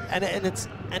 Yeah, and it's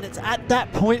at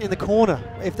that point in the corner.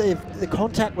 If the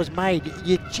contact was made,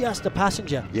 you're just a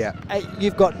passenger. Yeah.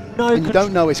 You've got no. And you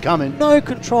don't know it's coming. No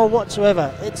control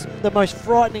whatsoever. It's the most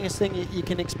frighteningest thing you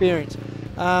can experience.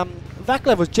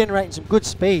 Vaclav was generating some good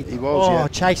speed. He was. Yeah.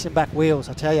 Chasing back wheels,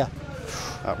 I tell you.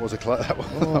 That was a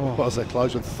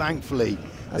close one. Thankfully,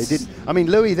 they didn't. I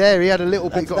mean, Louis there, he had a little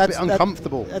bit, got a bit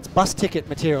uncomfortable. That's bus ticket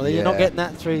material. Yeah. You're not getting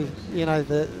that through,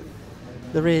 the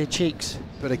rear cheeks.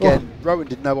 But again, Rohan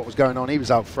didn't know what was going on. He was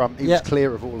out front. He was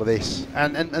clear of all of this.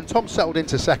 And Tom settled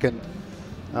into second,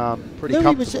 pretty Louis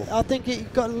comfortable. I think he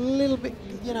got a little bit,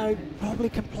 probably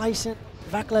complacent.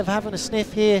 Vaclav having a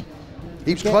sniff here.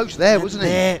 He was close there, wasn't he?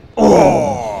 Yeah.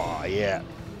 Oh, yeah.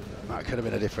 That could have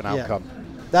been a different outcome.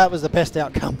 That was the best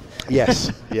outcome. Yes.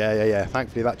 Yeah.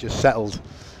 Thankfully, that just settled.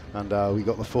 And we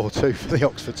got the 4-2 for the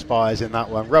Oxford Spires in that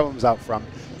one. Rohan was out front.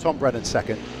 Tom Brennan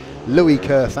second. Louis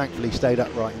Kerr thankfully stayed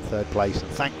upright in third place. And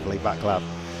thankfully, Vaclav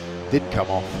did come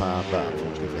off. But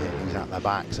unfortunately for him, he's out the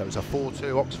back. So it's a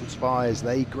 4-2 Oxford Spires.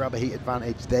 They grab a heat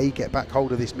advantage. They get back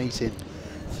hold of this meeting.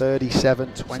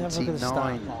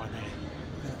 37-29.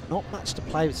 Not much to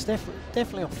play with. It's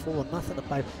definitely off 4, nothing to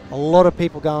play with. A lot of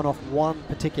people going off one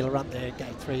particular run there in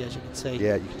gate 3, as you can see.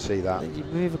 Yeah, you can see that. Then you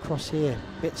move across here,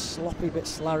 bit sloppy, bit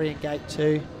slurry in gate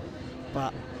 2,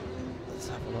 but let's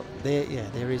have a look.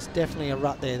 There is definitely a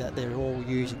rut there that they're all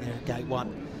using there in gate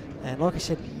 1. And like I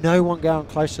said, no one going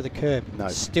close to the curb. No.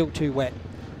 It's still too wet.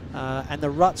 And the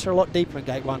ruts are a lot deeper in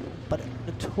gate 1, but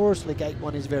notoriously gate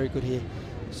 1 is very good here.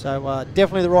 So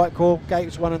definitely the right call,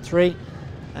 gates 1 and 3.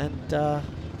 And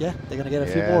yeah, they're going to get a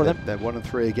few more of them. They're 1 and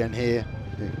 3 again here.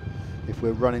 If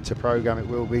we're running to programme, it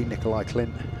will be Nicolai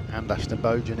KLINDT and Ashton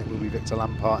BOUGHEN. It will be Wiktor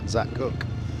LAMPART and Zach Cook.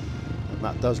 And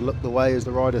that does look the way as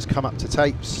the riders come up to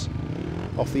tapes.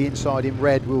 Off the inside in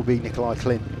red will be Nicolai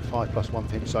KLINDT. 5+1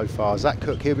 for him so far. Zach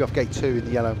Cook, he'll be off gate 2 in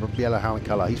the yellow Howling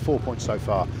colour. He's 4 points so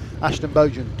far. Ashton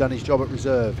BOUGHEN done his job at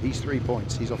reserve. He's 3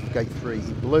 points. He's off gate 3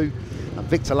 in blue. And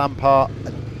Wiktor LAMPART,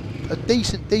 a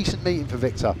decent meeting for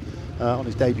Wiktor. On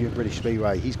his debut in British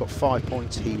Speedway. He's got 5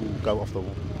 points. He will go off the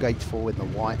gate 4 in the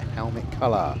white helmet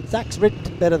colour. Zach's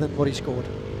ridden better than what he scored.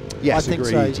 Yes, I think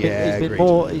agreed.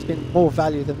 So. He's been more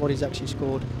value than what he's actually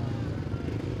scored.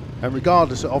 And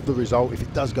regardless of the result, if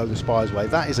it does go the Spires' way,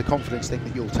 that is a confidence thing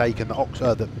that you'll take, and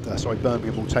that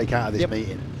Birmingham will take out of this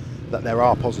meeting. That there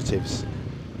are positives,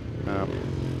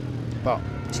 but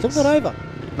still not over.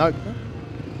 No,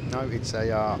 it's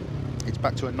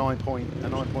back to a 9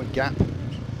 point gap.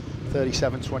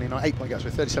 37-29, 8 point gap, so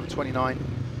 37-29.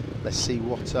 Let's see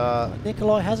what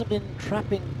Nicolai hasn't been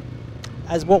trapping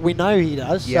as what we know he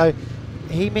does. So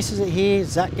he misses it here.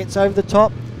 Zach gets over the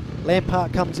top.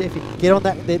 Lampart comes in. If he can get on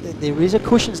that, there is a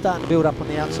cushion starting to build up on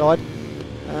the outside.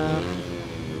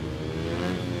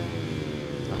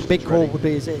 Big call would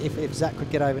be if Zach could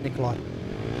get over Nicolai.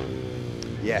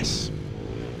 Yes.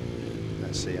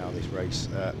 Let's see how this race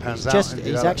pans out.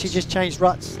 He's actually just changed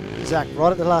ruts, Zach,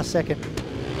 right at the last second.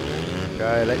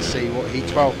 Okay, let's see what Heat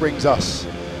 12 brings us.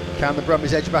 Can the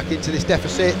Brummies edge back into this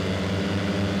deficit?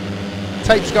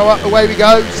 Tapes go up, away we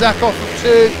go. Zach off of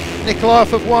 2, Nicolai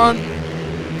off of 1.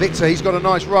 Victor, he's got a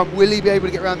nice run. Will he be able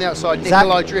to get around the outside?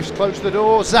 Nicolai drifts close to the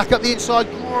door. Zach up the inside.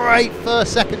 Great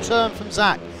first, second turn from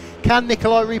Zach. Can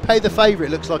Nicolai repay the favour?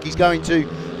 It looks like he's going to.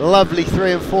 Lovely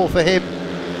 3 and 4 for him.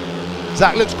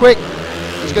 Zach looks quick.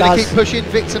 He's going to keep pushing.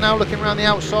 Victor now looking around the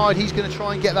outside. He's going to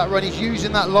try and get that run. He's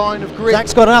using that line of grip.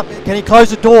 Zach's got it up. Can he close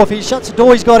the door? If he shuts the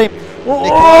door, he's got him.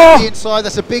 Nicolai on the inside.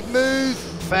 That's a big move.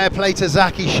 Fair play to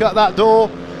Zach. He shut that door.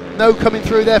 No coming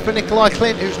through there for Nicolai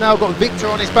KLINDT, who's now got Victor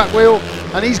on his back wheel,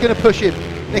 and he's going to push him.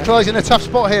 Nicolai's in a tough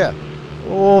spot here.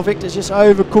 Oh, Victor's just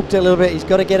overcooked it a little bit. He's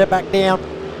got to get it back down.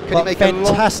 Can he make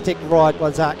fantastic ride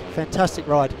by Zach. Fantastic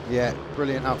ride. Yeah,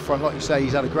 brilliant out front. Like you say,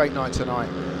 he's had a great night tonight.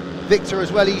 Victor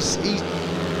as well, he's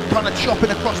kind of chopping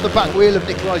across the back wheel of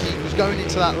Nicolai. He was going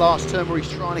into that last turn where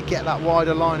he's trying to get that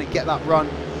wider line and get that run.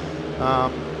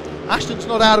 Ashton's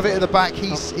not out of it at the back.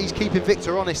 He's keeping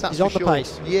Victor honest, that's for sure. He's on the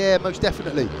pace. Yeah, most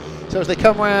definitely. So as they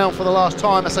come round for the last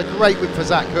time, that's a great win for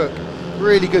Zach Hook.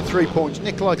 Really good 3 points.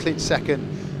 Nicolai KLINDT second.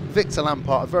 Victor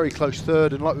Lampart a very close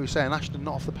third, and like we were saying, Ashton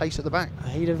not off the pace at the back. A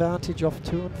heat advantage off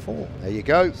 2 and 4. There you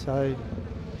go. So,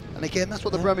 and again, that's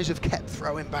what the Brummies have kept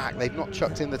throwing back. They've not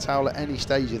chucked in the towel at any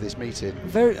stage of this meeting.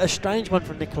 A strange one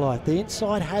from Nicolai. The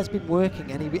inside has been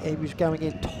working, and he was going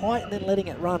in tight and then letting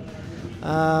it run.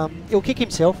 He'll kick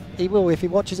himself. He will. If he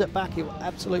watches it back, he will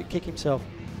absolutely kick himself.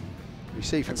 We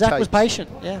see from Zach was patient.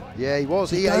 Yeah. Yeah, he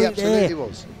was. He absolutely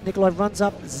was. Nicolai runs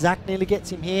up. Zach nearly gets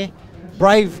him here.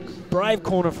 Brave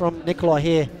corner from Nicolai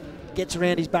here. Gets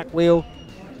around his back wheel,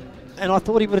 and I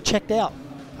thought he would have checked out.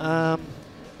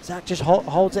 Zach just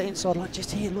holds that inside line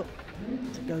just here. Look,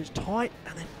 it goes tight,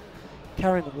 and then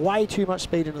carrying way too much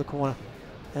speed into the corner.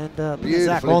 And beautiful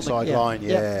Zach inside line.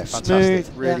 Yeah, fantastic.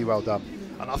 Smooth, really well done.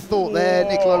 And I thought there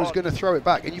Nicolai was going to throw it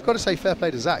back, and you've got to say fair play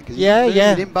to Zach because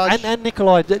and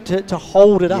Nicolai to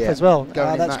hold it up as well.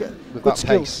 That's good. With that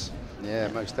pace. Yeah,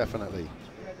 most definitely.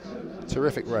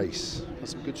 Terrific race.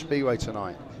 That's some good speedway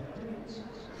tonight.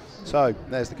 So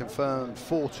there's the confirmed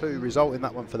 4-2 result in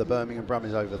that one for the Birmingham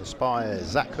Brummies over the Spires.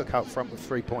 Zach Hook out front with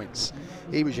 3 points.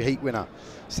 He was your heat winner.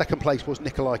 Second place was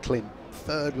Nicolai KLINDT.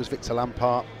 Third was Vaclav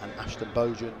MILIK and Ashton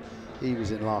BOUGHEN. He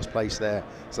was in last place there.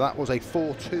 So that was a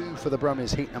 4-2 for the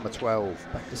Brummies, heat number 12.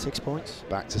 Back to 6 points.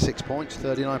 Back to 6 points,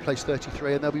 39 place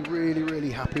 33, and they'll be really,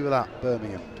 really happy with that,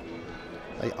 Birmingham.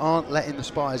 They aren't letting the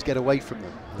Spires get away from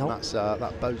them. Nope. And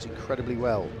that bodes incredibly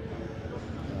well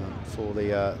for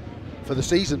the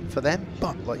season for them.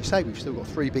 But like you say, we've still got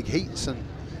 3 big heats, and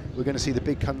we're going to see the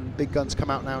big guns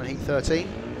come out now in heat 13.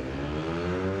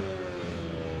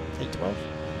 Heat 12.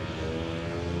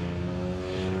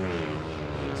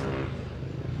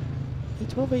 Heat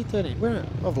 12, heat 13.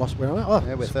 I've lost where I'm at. Oh,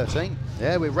 yeah, we're 13.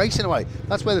 Yeah, we're racing away.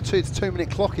 That's where the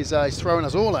 2-minute clock is throwing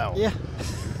us all out. Yeah.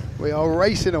 We are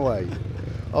racing away.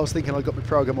 I was thinking I got my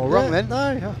programme all wrong then.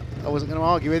 No. I wasn't going to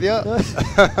argue with you.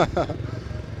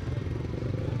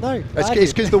 No.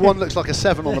 It's because the 1 looks like a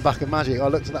 7 on the back of Magic. I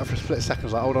looked at that for a split second. I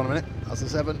was like, hold on a minute. That's a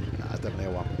 7. No, that's definitely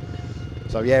a 1.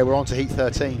 So yeah, we're on to heat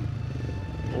 13.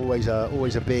 Always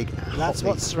a big. That's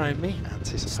what's thrown me.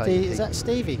 Anticipated. Is that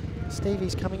Stevie?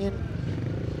 Stevie's coming in.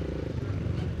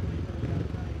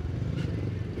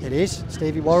 It is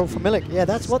Stevie Worrall from Milik. Yeah,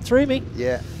 that's what threw me.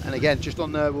 Yeah, and again, just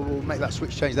on we'll make that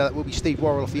switch change there. That will be Steve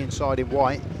Worrall off the inside in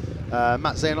white.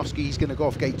 Maciej JANOWSKI, he's going to go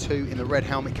off gate 2 in the red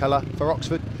helmet colour for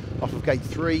Oxford. Off of gate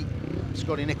 3,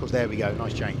 Scotty Nicholls, there we go,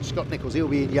 nice change. Scott Nicholls, he'll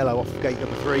be in yellow off of gate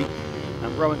number 3.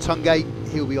 And Rohan TUNGATE,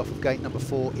 he'll be off of gate number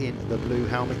 4 in the blue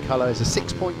helmet colour. There's a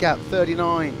 6-point gap,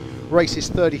 39, races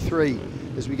 33,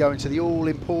 as we go into the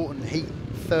all-important heat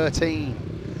 13.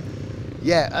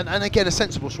 Yeah, and again, a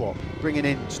sensible swap, bringing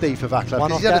in Steve for Vaclav.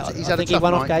 He's had a tough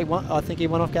night. I think he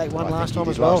won off gate 1 last time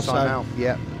as well.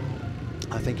 Yeah,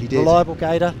 I think he did. Reliable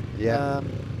gator. Yeah.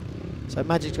 So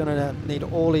Magic's going to need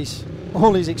all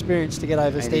his experience to get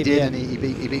over and Steve. He did, and he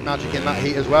beat Magic in that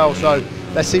heat as well. So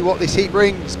let's see what this heat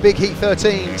brings. Big heat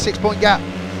 13, 6-point gap.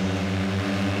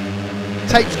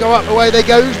 Tapes go up, away they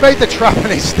go. Who's made the trap?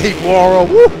 And it's Steve Worrall.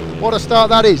 Woo! What a start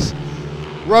that is.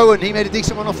 Rowan, he made a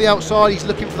decent one off the outside. He's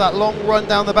looking for that long run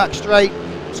down the back straight.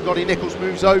 Scotty Nicholls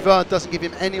moves over, doesn't give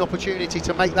him any opportunity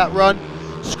to make that run.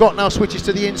 Scott now switches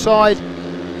to the inside.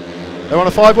 They're on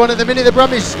a 5-1 at the minute, the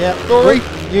Brummies. Yeah, Rory.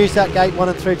 Use that gate 1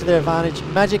 and 3 to their advantage.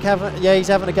 Magic he's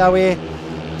having a go here.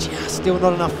 Just still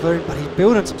not enough for him, but he's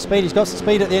building some speed. He's got some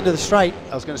speed at the end of the straight.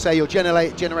 I was going to say, you'll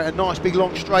generate a nice big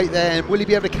long straight there, and will he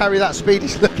be able to carry that speed?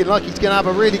 He's looking like he's going to have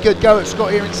a really good go at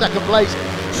Scott here in second place.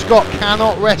 Scott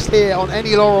cannot rest here on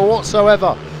any laurel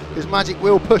whatsoever, because Magic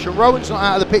will push, and Rowan's not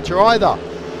out of the picture either.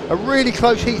 A really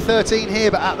close heat 13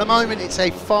 here, but at the moment it's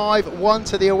a 5-1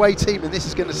 to the away team, and this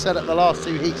is going to set up the last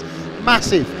 2 heats.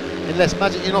 Massive unless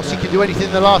Maciej JANOWSKI can do anything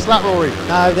in the last lap, Rory.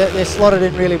 No, they're slotted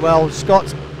in really well.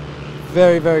 Scott's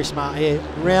very, very smart here,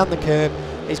 round the curb.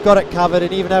 He's got it covered,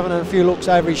 and even having a few looks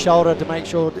over his shoulder to make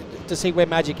sure to see where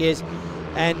Maciej is.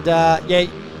 And yeah,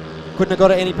 couldn't have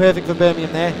got it any perfect for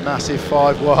Birmingham there. Massive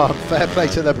 5-1. Fair play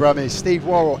to the Brummies. Steve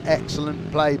Worrall,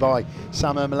 excellent play by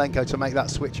Sam Ermolenko to make that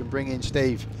switch and bring in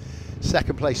Steve.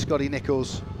 Second place, Scotty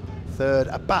Nicholls. Third,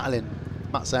 a battling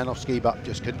Maciej JANOWSKI, but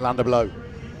just couldn't land a blow.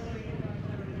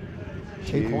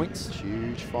 2 points.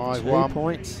 Huge 5-1. 2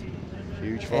 points.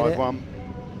 Huge 5-1.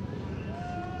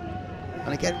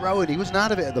 And again, Rowan, he wasn't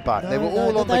out of it at the back. They were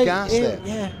all on the gas there.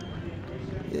 Yeah.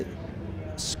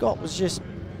 Scott was just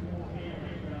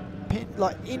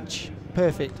like inch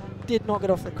perfect. Did not get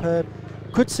off the curb.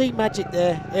 Could see Maciej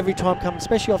there every time coming,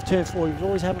 especially off turn 4. He was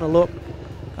always having a look.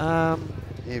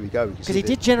 Here we go. Because he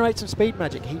did generate some speed,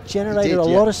 Maciej. He generated a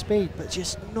lot of speed, but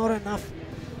just not enough,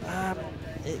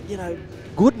 you know,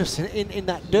 goodness in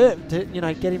that dirt to, you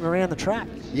know, get him around the track.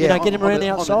 Yeah, you know, get him around the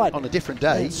outside. On a different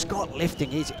day. And Scott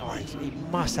lifting, he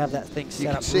must have that thing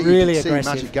set up really aggressive. You can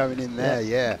see Maciej going in there,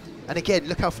 yeah. And again,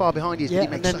 look how far behind he is. He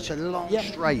makes such a long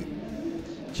straight.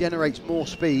 Generates more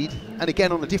speed. And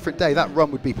again, on a different day, that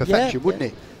run would be perfection, wouldn't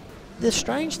it? The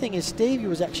strange thing is Stevie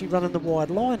was actually running the wide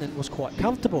line and was quite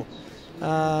comfortable.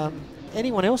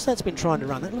 Anyone else that's been trying to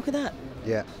run that, look at that.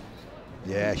 Yeah.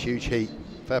 Yeah, huge heat.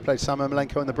 Fair play to Sam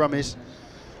Ermolenko and the Brummies.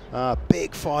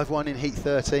 Big 5-1 in heat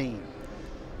 13.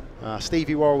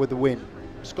 Stevie Worrall with the win.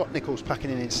 Scott Nicholls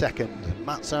packing in second.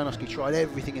 Maciej JANOWSKI tried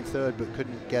everything in third but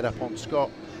couldn't get up on Scott.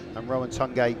 And Rohan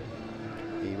Tungate,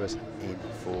 he was in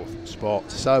fourth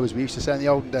spot. So as we used to say in the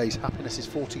olden days, happiness is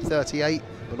 40-38,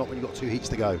 but not when you've got 2 heats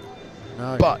to go.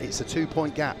 No. But it's a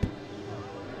 2-point gap.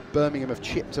 Birmingham have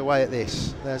chipped away at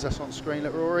this. There's us on screen,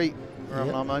 look, Rory. We're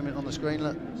having our moment on the screen,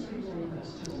 look.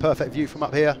 Perfect view from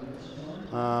up here.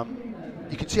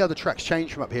 You can see how the track's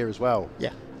changed from up here as well.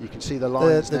 Yeah. You can see the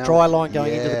lines the dry line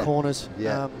going into the corners.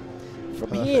 Yeah.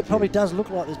 From here, it probably does look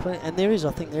like there's plenty, and there is,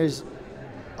 I think there is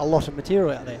a lot of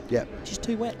material out there. Yeah. Just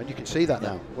too wet. And you can see that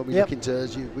now. When we look into,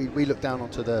 we look down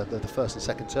onto the first and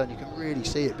second turn, you can really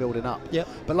see it building up. Yeah.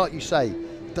 But like you say,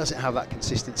 does it have that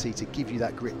consistency to give you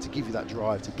that grit, to give you that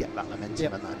drive, to get that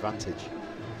momentum and that advantage?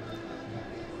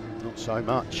 Not so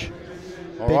much.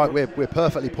 All right, we're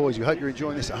perfectly poised. We hope you're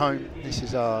enjoying this at home. This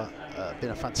has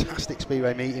been a fantastic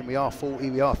Speedway meeting. We are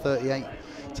 40, we are 38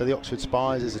 to the Oxford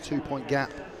Spires. There's a 2-point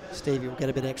gap. Stevie will get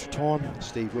a bit extra time.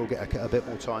 Steve will get a bit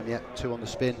more time, 2 on the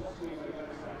spin.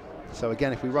 So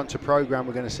again, if we run to programme,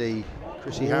 we're going to see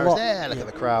Chrissy Harris there. Look at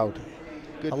the crowd.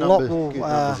 Good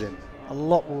numbers in. A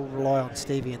lot will rely on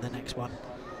Stevie in the next one.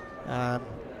 I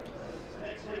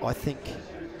think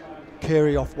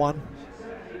Kerr off 1,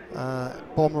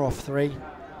 Bomber off 3.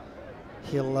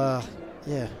 He'll,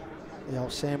 the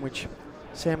old sandwich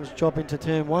job into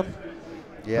turn 1.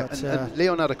 Yeah, and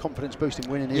Leon had a confidence boost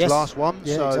in winning his last one.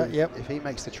 So if he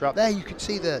makes the trap there, you can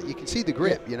see the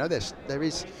grip. You know, there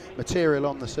is material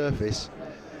on the surface.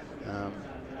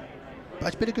 But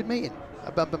it's been a good meeting.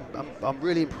 I'm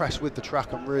really impressed with the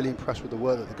track. I'm really impressed with the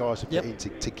work that the guys have put in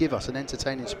to give us an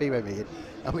entertaining Speedway meeting.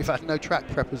 And we've had no track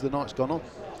prep as the night's gone on,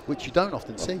 which you don't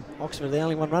often see. Oxford are the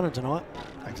only one running tonight.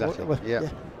 Exactly.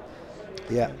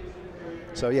 Yeah.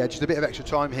 So yeah, just a bit of extra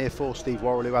time here for Steve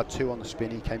Worrall, who had 2 on the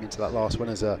spin. He came into that last one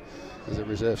as a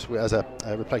reserve as a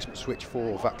replacement switch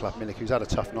for Vaclav MILIK, who's had a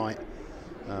tough night.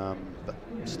 But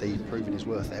Steve proving his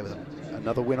worth there with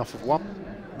another win off of 1.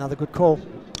 Another good call.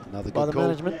 Another good by the call.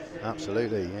 Management.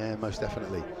 Absolutely, yeah, most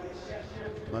definitely.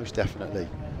 Most definitely.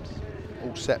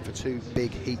 All set for 2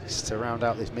 big heats to round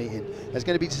out this meeting. There's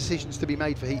going to be decisions to be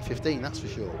made for heat 15, that's for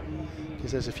sure.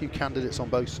 Because there's a few candidates on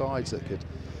both sides that could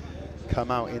come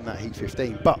out in that heat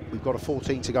 15. But we've got a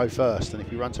 14 to go first. And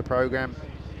if we run to programme,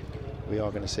 we are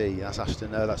going to see, that's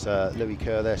Louis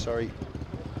Kerr there, sorry.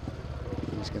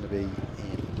 He's going to be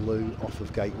in blue off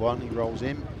of gate 1. He rolls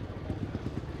in.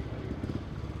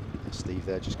 Steve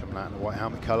there just coming out in the white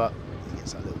helmet colour. He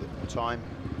gets that little bit more time.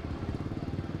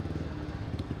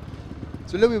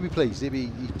 So Louis will be pleased.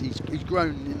 He's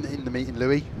grown in the meeting,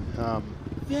 Louis. And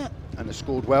has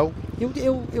scored well. He'll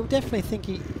definitely think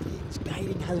his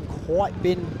gating hasn't quite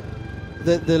been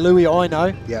the Louis I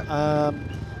know. Yeah.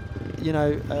 You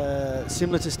know,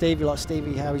 similar to Stevie, like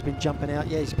Stevie, how he's been jumping out.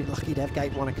 Yeah, he's been lucky to have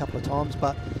gate 1 a couple of times,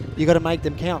 but you got to make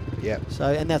them count. Yeah.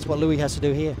 So, and that's what Louis has to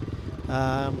do here.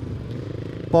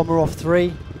 Bomber off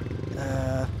 3.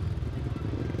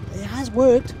 It has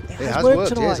worked. It has worked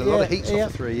tonight. There's a lot of heats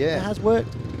off of 3. Yeah, it has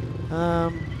worked.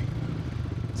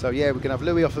 So yeah, we're going to have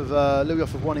Louis off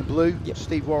of 1 in blue. Yep.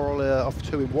 Steve Worrall off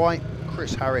 2 in white.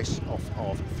 Chris Harris off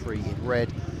of 3 in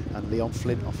red. and Leon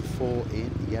Flint off a 4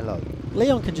 in yellow.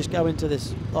 Leon can just go into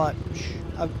this like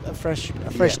a fresh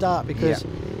start, because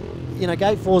you know,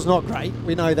 gate 4's not great,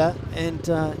 we know that, and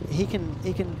he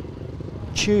can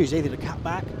choose either to cut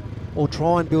back or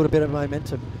try and build a bit of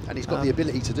momentum. And he's got the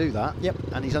ability to do that. Yep.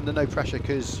 And he's under no pressure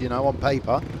because, you know, on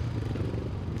paper,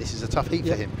 this is a tough heat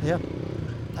for him. Yeah.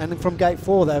 And from gate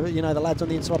 4, though, you know, the lads on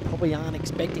the inside probably aren't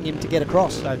expecting him to get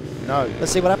across. So no.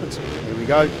 Let's see what happens. Here we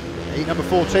go. Heat number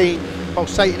 14,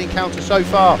 pulsating encounter so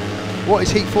far. What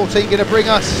is heat 14 going to bring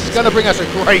us? It's going to bring us a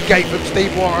great gate from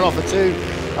Steve Worrall off a 2.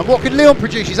 And what can Leon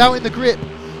produce? He's out in the grip.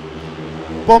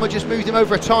 Bomber just moved him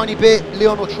over a tiny bit.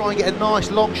 Leon will try and get a nice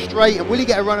long straight. And will he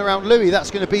get a run around Louis? That's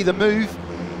going to be the move.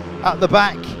 At the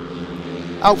back.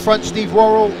 Out front, Steve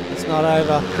Worrall. It's not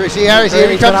over. Chrissy Harris, here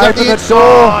he comes up the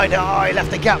inside. Oh, he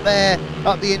left a gap there.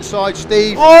 Up the inside,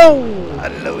 Steve. Oh!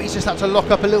 And Louis just had to lock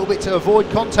up a little bit to avoid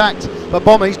contact. But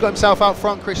Bomber, he's got himself out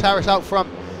front. Chris Harris out front.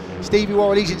 Stevie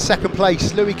Worrall, he's in second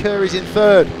place. Louis Kerr is in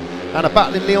third. And a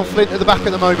battling Leon Flint at the back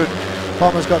at the moment.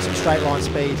 Bomber's got some straight line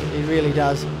speed. He really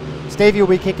does. Stevie will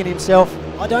be kicking himself.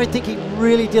 I don't think he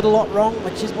really did a lot wrong,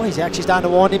 which is why he's actually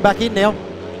starting to wind him back in now.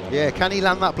 Yeah, can he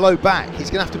land that blow back? He's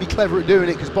going to have to be clever at doing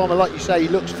it, because Bomber, like you say, he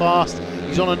looks fast.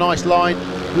 He's on a nice line.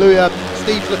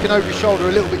 Steve's looking over his shoulder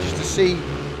a little bit just to see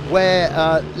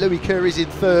where Louis Kerr is in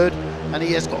third, and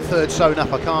he has got third sewn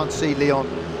up. I can't see Leon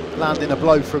landing a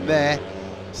blow from there.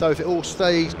 So if it all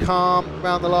stays calm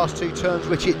around the last 2 turns,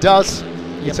 which it does,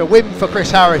 it's a win for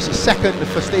Chris Harris. It's second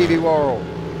for Stevie Worrall.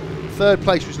 Third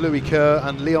place was Louis Kerr,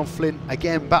 and Leon Flint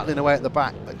again battling away at the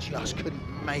back, but just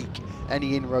couldn't make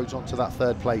any inroads onto that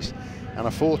third place. And a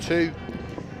 4-2.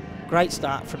 Great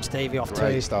start from Stevie off 2.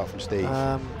 Great start from Steve.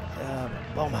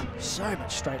 Bomber, so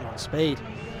much straight line speed.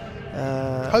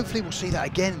 Hopefully we'll see that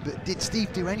again, but did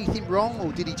Steve do anything wrong,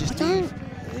 or did he just leave?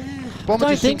 Bomber, I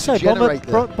don't think so.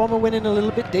 Bomber went in a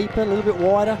little bit deeper, a little bit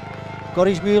wider, got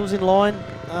his mules in line.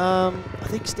 I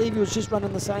think Stevie was just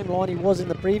running the same line he was in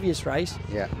the previous race.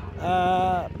 Yeah.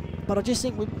 But I just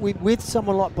think with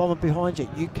someone like Bomber behind you,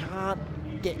 you can't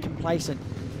get complacent.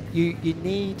 You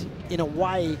need, in a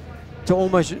way, to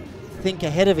almost think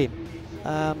ahead of him.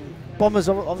 Bomber's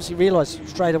obviously realised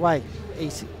straight away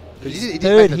he's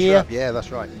third here. Yeah,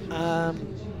 that's right. Cut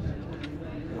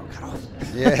off.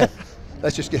 Yeah.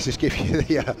 Let's just give you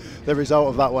the result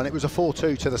of that one. It was a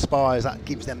 4-2 to the Spires. That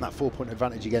gives them that 4-point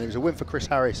advantage again. It was a win for Chris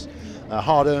Harris, a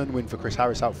hard-earned win for Chris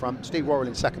Harris out front. Steve Worrall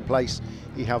in second place.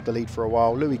 He held the lead for a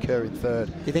while. Louis Kerr in third.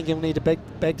 Do you think he'll need to beg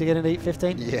to get into Heat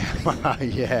 15? Yeah,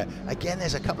 yeah. Again,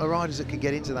 there's a couple of riders that can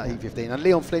get into that Heat 15. And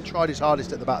Leon Flint tried his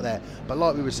hardest at the back there. But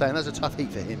like we were saying, that's a tough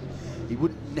heat for him. He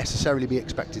wouldn't necessarily be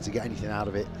expected to get anything out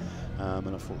of it. And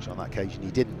unfortunately on that occasion he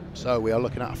didn't. So we are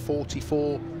looking at a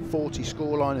 44-40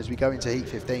 scoreline as we go into Heat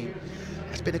 15.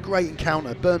 It's been a great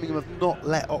encounter. Birmingham have not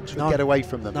let Oxford get away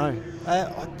from them. No.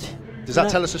 Does that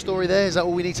tell us a story there? Is that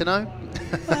all we need to know?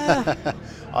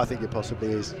 I think it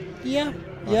possibly is. Yeah,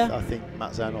 yeah. I think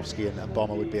Maciej JANOWSKI and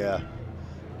Bomber would be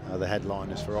the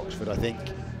headliners for Oxford, I think.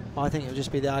 I think it'll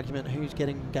just be the argument who's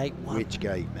getting gate 1. Which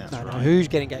gate? That's right. No, who's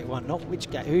getting gate 1, not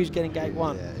which gate. Who's getting gate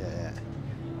 1? Yeah.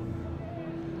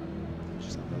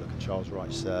 Just having a look at Charles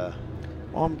Wright's.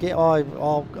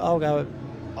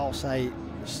 I'll say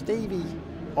Stevie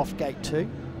off gate 2,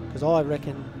 because I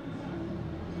reckon.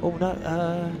 Oh no,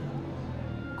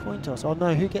 coin toss. Oh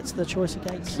no, who gets the choice of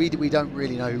gates? We don't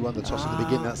really know who won the toss at the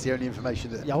beginning. That's the only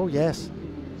information that. Oh yes.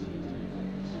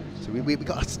 So we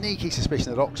got a sneaky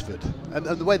suspicion that Oxford, and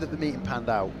the way that the meeting panned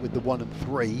out with the 1 and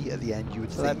 3 at the end, you would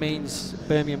think. So that means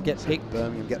Birmingham get picked.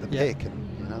 Birmingham get the pick, and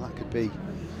you know that could be.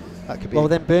 Well,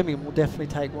 then Birmingham will definitely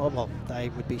take one. Well, they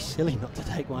would be silly not to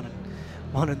take 1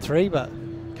 and 3, but.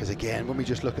 Because again, when we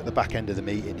just look at the back end of the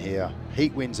meeting here,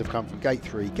 heat wins have come from gate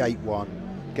 3, gate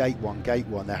 1, gate 1, gate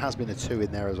 1. There has been a 2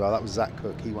 in there as well. That was Zach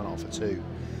Cook. He went off at 2,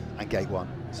 and gate 1.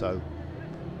 So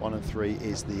 1 and 3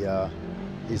 is the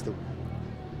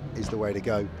way to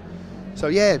go. So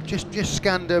yeah, just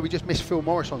scanned. We just missed Phil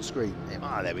Morris on screen.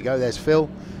 There we go. There's Phil.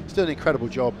 He's done an incredible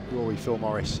job, Rory. Phil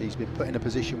Morris. He's been put in a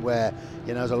position where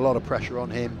there's a lot of pressure on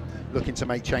him, looking to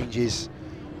make changes,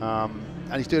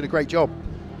 and he's doing a great job.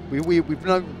 We've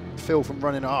known Phil from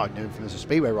running. I knew him as a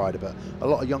speedway rider, but a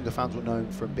lot of younger fans will know him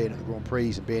from being at the Grand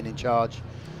Prix and being in charge.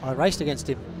 I raced against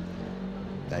him.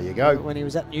 There you go. When he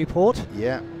was at Newport.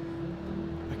 Yeah.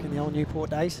 Back in the old Newport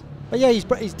days. But yeah, he's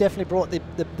definitely brought the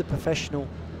professional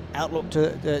outlook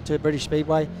to British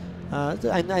Speedway,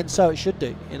 and so it should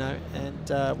do,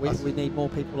 and we need more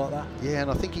people like that. Yeah, and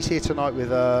I think he's here tonight with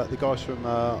the guys from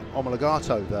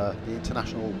Omologato, the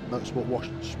international motorsport wash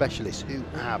specialists, who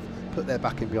have put their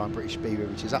backing behind British Speedway,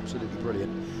 which is absolutely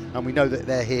brilliant. And we know that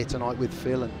they're here tonight with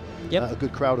Phil, and a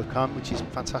good crowd have come, which is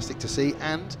fantastic to see.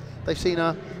 And they've seen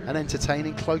an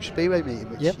entertaining, close Speedway meeting,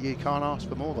 which you can't ask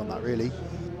for more than that, really.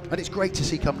 And it's great to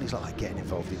see companies like that getting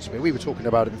involved in Speedway. We were talking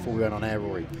about it before we went on air,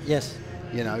 Rory. Yes.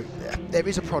 You know, there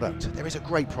is a product. There is a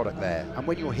great product there. And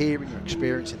when you're here and you're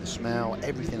experiencing the smell,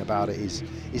 everything about it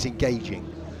is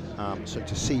engaging. So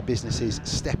to see businesses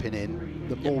stepping in,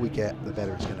 the more we get, the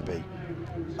better it's going to be.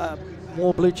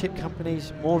 More blue chip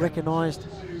companies, more recognised.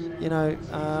 You know,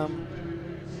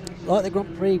 like the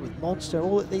Grand Prix with Monster.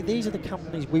 These are the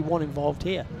companies we want involved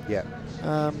here. Yeah.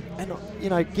 And you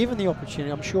know, given the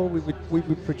opportunity, I'm sure we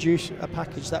would produce a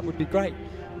package that would be great.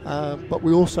 But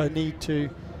we also need to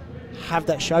have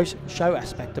that show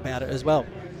aspect about it as well.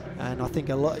 And I think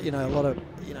a lot of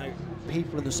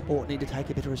people in the sport need to take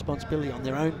a bit of responsibility on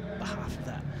their own behalf of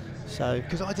that. So,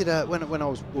 because I did when I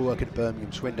was working at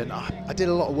Birmingham, Swindon, I did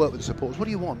a lot of work with the supporters. What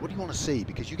do you want? What do you want to see?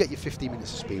 Because you get your 15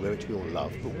 minutes of Speedway, which we all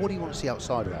love, but what do you want to see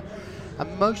outside of that?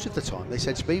 And most of the time they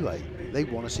said Speedway. They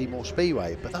want to see more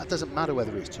Speedway, but that doesn't matter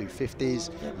whether it's 250s,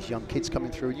 there's young kids coming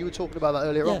through. And you were talking about that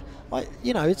earlier on.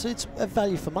 You know, it's a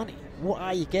value for money. What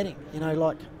are you getting? You know,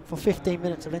 like for 15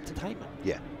 minutes of entertainment.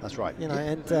 Yeah, that's right. You know,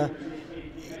 and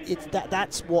it's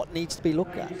that's what needs to be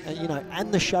looked at. You know,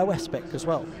 and the show aspect as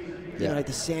well. You know,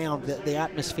 the sound, the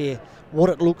atmosphere,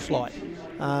 what it looks like.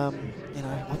 You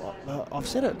know, I've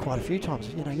said it quite a few times.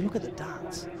 You know, you look at the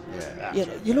darts. Yeah,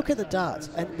 you look at the darts,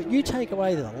 but you take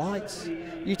away the lights,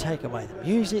 you take away the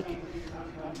music.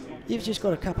 You've just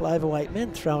got a couple of overweight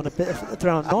men throwing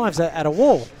knives at a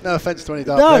wall. No offence to any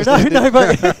dart players.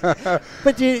 No,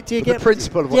 but do you get the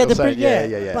principle of what you're saying?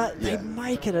 Yeah. But they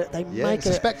make it. It's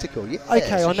a spectacle. Yeah.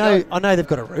 Okay, I know they've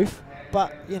got a roof,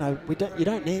 but you know you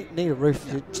don't need a roof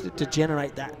to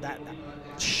generate that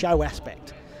show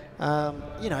aspect.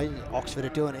 You know, Oxford are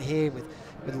doing it here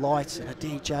with lights and a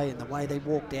DJ and the way they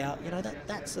walked out. You know,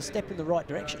 that's a step in the right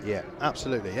direction. Yeah,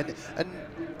 absolutely. And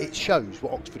it shows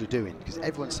what Oxford are doing, because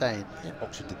everyone's saying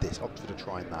Oxford did this, Oxford are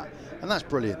trying that, and that's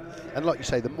brilliant. And like you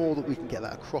say, the more that we can get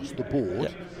that across the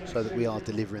board, so that we are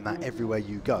delivering that everywhere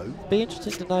you go. Be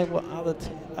interesting to know what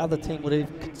other team would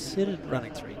have considered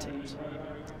running 3 teams.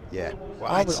 Yeah,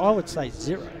 well, I would say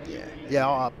 0.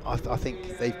 Yeah, I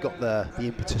think they've got the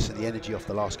impetus and the energy off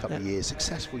the last couple of years,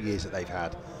 successful years that they've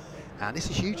had. And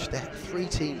it's a huge step. 3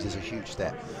 teams is a huge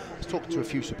step. I was talking to a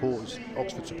few supporters,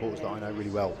 Oxford supporters that I know really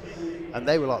well, and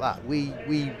they were like that. We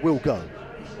will go,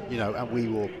 you know, and we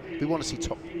want to see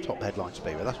top headline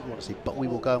Speedway. That's what we want to see. But we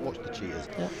will go and watch the cheaters,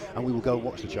 and we will go and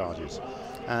watch the Chargers.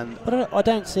 But I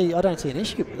don't see an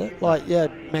issue with it. Like,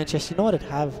 Manchester United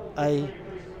have a.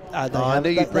 I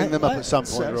knew you'd bring them up at some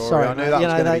point, Rory. Sorry, I knew that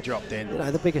was going to be dropped in. You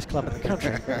know, the biggest club in the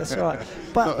country. That's right.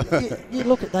 But you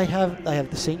look at they have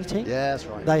the senior team. Yeah, that's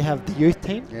right. They have the youth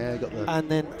team. Yeah, got the. And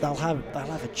then they'll have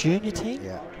a junior team.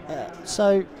 Yeah.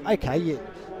 So okay,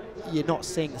 you're not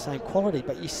seeing the same quality,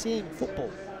 but you're seeing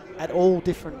football at all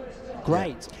different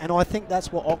grades, and I think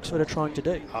that's what Oxford are trying to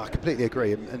do. I completely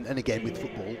agree, and again with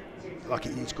football. Like,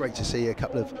 it's great to see a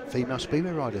couple of female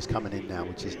Speedway riders coming in now,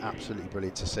 which is absolutely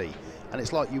brilliant to see. And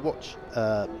it's like you watch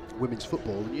women's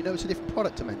football and you know it's a different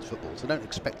product to men's football, so don't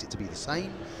expect it to be the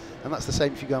same. And that's the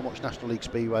same if you go and watch National League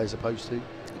Speedway as opposed to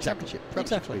Championship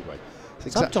Speedway. It's exactly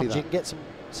Sometimes that. you can get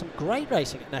some great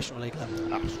racing at National League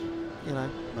level. Absolutely. You know,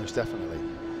 most definitely.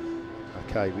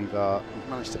 Okay, we've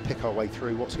managed to pick our way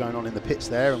through what's going on in the pits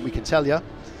there, and we can tell you,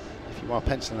 if you are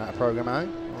penciling out a programme out,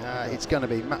 it's going to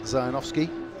be Maciej JANOWSKI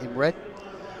in red.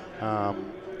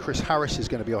 Chris Harris is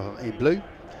going to be in blue.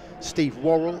 Steve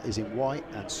Worrall is in white,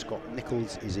 and Scott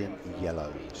Nicholls is in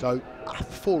yellow. So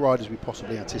 4 riders we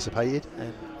possibly anticipated.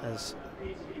 And as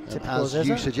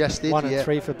you suggested, 1 and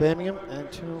 3 for Birmingham,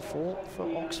 and 2 and 4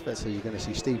 for Oxford. So you're going to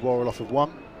see Steve Worrall off of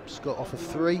 1, Scott off of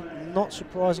 3. Not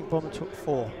surprising, Bomber took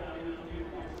 4.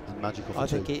 And Magical for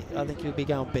 2. I think he'll be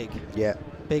going big. Yeah.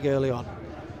 Big early on.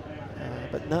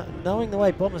 But knowing the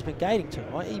way Bomber's been gating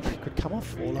tonight, he could come off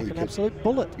 4 like an absolute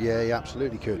bullet. Yeah, he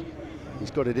absolutely could.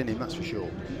 He's got it in him, that's for sure.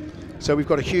 So we've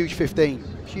got a huge 15,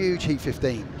 huge heat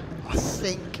 15. I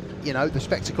think, you know, the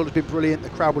spectacle has been brilliant. The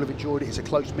crowd will have enjoyed it. It's a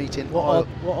close meeting. What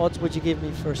odds would you give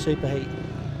me for a super heat?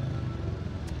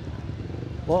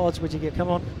 What odds would you give? Come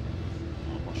on.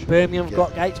 Sure. Birmingham have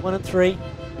got gates 1 and 3.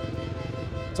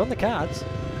 It's on the cards.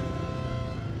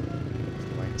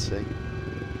 Wait and see.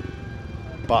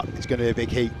 But it's going to be a big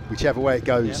heat, whichever way it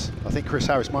goes. Yeah. I think Chris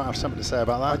Harris might have something to say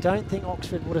about that. I don't think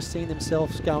Oxford would have seen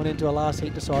themselves going into a last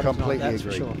heat decider. Completely agree.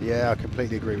 For sure. Yeah, I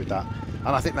completely agree with that. And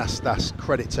I think that's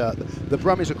credit to the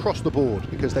Brummies across the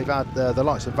board, because they've had the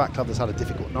likes of Vaclav that's had a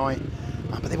difficult night.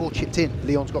 but they've all chipped in.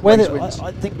 Leon's got weather, race wins.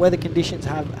 I think weather conditions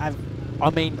have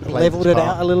levelled it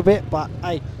out a little bit, but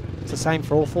hey, it's the same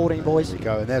for all 14 boys. There we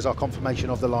go, and there's our confirmation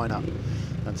of the lineup.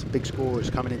 And some big scorers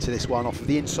coming into this one. Off of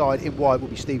the inside in white will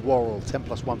be Steve Worrall,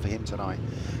 10+1 for him tonight.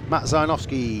 Maciej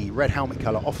JANOWSKI, red helmet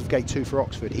colour, off of gate 2 for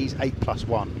Oxford, he's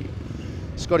 8+1.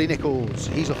 Scotty Nicholls,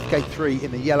 he's off gate 3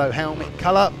 in the yellow helmet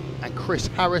colour, and Chris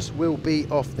Harris will be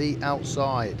off the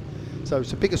outside. So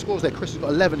some bigger scores there. Chris has got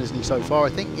 11, isn't he, so far, I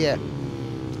think? Yeah.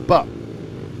 But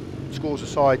scores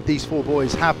aside, these 4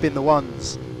 boys have been the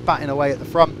ones batting away at the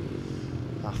front.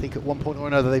 I think at one point or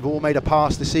another they've all made a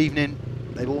pass this evening.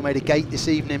 They've all made a gate this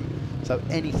evening, so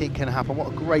anything can happen. What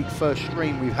a great first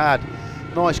stream we've had.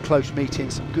 Nice close meeting,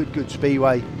 some good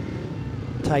speedway.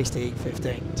 Tasty heat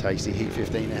 15. Tasty heat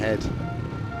 15 ahead.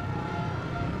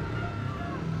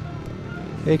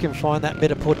 Who can find that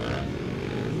bit of pudding?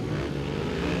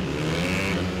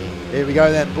 Here we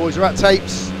go then, boys are at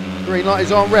tapes. Green light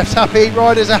is on, refs happy,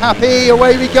 riders are happy,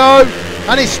 away we go.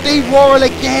 And it's Steve Worrall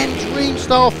again, dream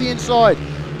star off the inside.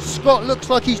 Scott looks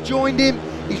like he's joined him.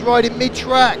 He's riding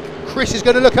mid-track. Chris is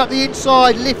going to look up the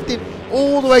inside, lifting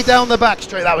all the way down the back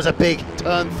straight. That was a big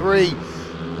turn 3.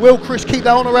 Will Chris keep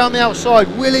that on around the outside?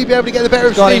 Will he be able to get the better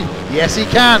of Steve? Yes, he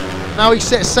can. Now he's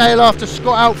set sail after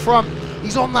Scott out front.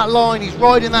 He's on that line. He's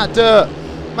riding that dirt.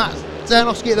 Maciej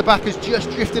JANOWSKI at the back has just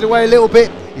drifted away a little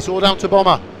bit. It's all down to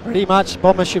Bomber. Pretty much.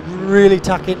 Bomber should really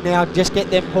tuck in now, just get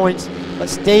them points. But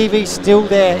Stevie's still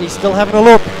there. He's still having a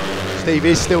look. Steve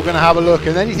is still going to have a look,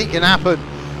 and anything can happen.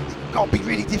 Got to be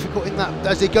really difficult in that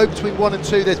as they go between 1 and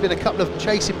 2. There's been a couple of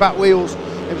chasing back wheels.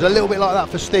 It was a little bit like that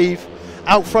for Steve.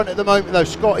 Out front at the moment though,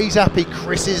 Scott, he's happy.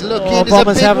 Chris is looking. It's a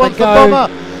big one for Bomber.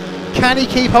 Can he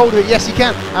keep hold of it? Yes, he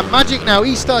can. And Magic now,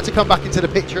 he's started to come back into the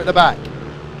picture at the back.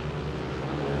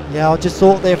 Yeah, I just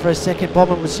thought there for a second,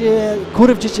 Bomber was, could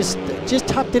have just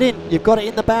tucked it in. You've got it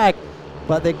in the bag,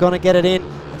 but they're going to get it in.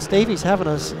 And Stevie's having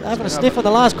a sniff on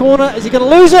the last corner. Is he going to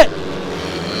lose it?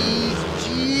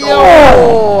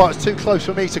 Oh, it's too close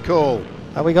for me to call.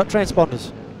 And we got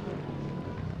transponders.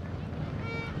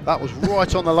 That was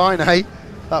right on the line, eh?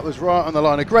 That was right on the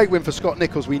line. A great win for Scott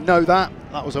Nicholls, we know that.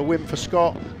 That was a win for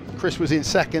Scott. Chris was in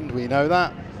second, we know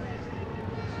that.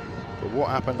 But what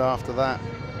happened after that,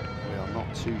 we are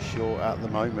not too sure at the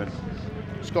moment.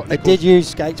 Scott Nicholls. They did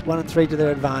use gates 1 and 3 to their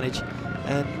advantage.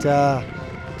 And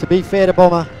to be fair to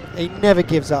Bomber, he never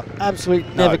gives up.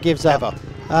 Absolutely never gives up.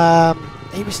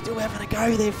 He was still having a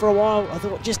go there for a while. I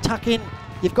thought, just tuck in.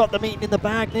 You've got the meeting in the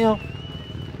bag now.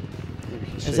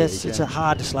 It's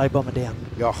hard to slow Bomber down.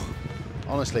 Yeah,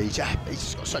 honestly, he's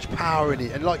just got such power in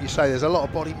it. And like you say, there's a lot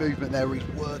of body movement there. He's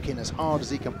working as hard as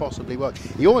he can possibly work.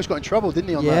 He almost got in trouble, didn't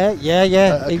he, on that? Yeah.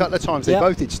 A couple of times they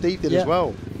both did. Steve did as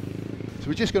well. So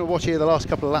we're just going to watch here the last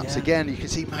couple of laps again. You can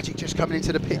see Magic just coming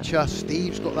into the picture.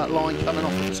 Steve's got that line coming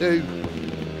off of 2.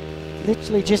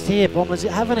 Literally just here, Bomber's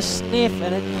having a sniff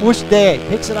and it pushed there,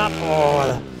 picks it up.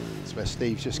 Oh, that's where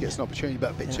Steve just gets an opportunity,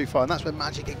 but a bit too far, and that's where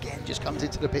Magic again just comes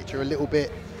into the picture a little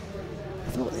bit.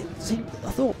 I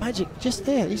thought Magic just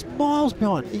there. He's miles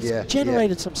behind. He's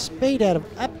generated some speed out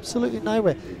of absolutely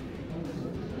nowhere.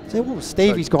 So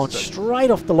Stevie's gone straight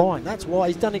off the line. That's why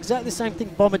he's done exactly the same thing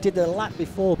Bomber did the lap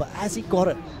before. But has he got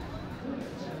it?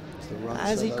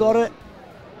 Has he got it?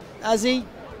 Has he?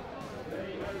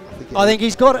 I think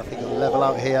he's got it. I think he'll level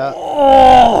out here.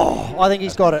 Oh, I think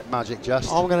he's got it. Magic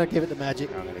just. I'm going to give it to Magic.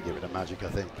 I'm going to give it to Magic, I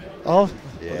think. Oh,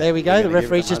 well, there we go. The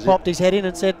referee's just popped his head in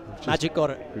and said, Magic got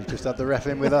it. We've just had the ref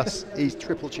in with us. He's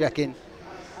triple checking.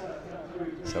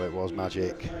 So it was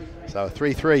Magic. So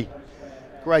 3-3.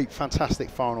 Great, fantastic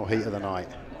final heat of the night.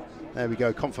 There we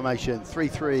go, confirmation,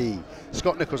 3-3.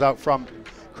 Scott Nicholls out front.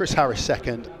 Chris Harris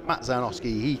second. Maciej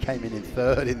JANOWSKI, he came in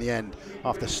third in the end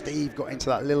after Steve got into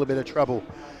that little bit of trouble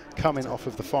coming off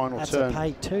of the final turn. That's a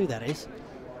paid 2, that is.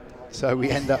 So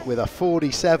we end up with a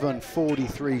 47-43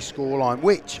 scoreline,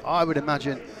 which I would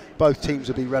imagine both teams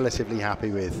would be relatively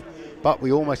happy with. But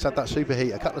we almost had that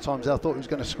superheat. A couple of times I thought it was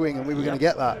going to swing and we were going to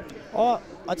get that.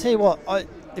 I tell you what,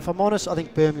 if I'm honest, I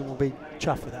think Birmingham will be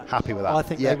chuffed with that. Happy with that. I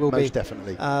think they will be. Most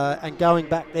definitely. And going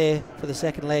back there for the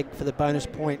second leg for the bonus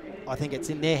point, I think it's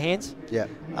in their hands. Yeah.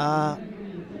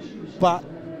 But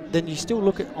then you still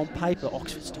look at, on paper,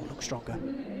 Oxford still looks stronger.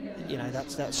 You know,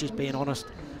 that's just being honest.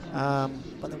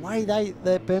 But the way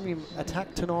the Birmingham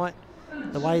attacked tonight,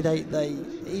 the way they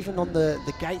even on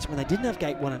the gates when they didn't have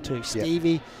gate 1 and 2,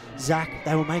 Stevie, Zach,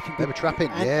 they were making good. They were trapping,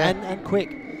 and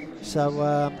quick.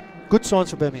 So good signs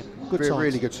for Birmingham. Good signs.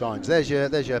 Really good signs. There's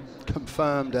your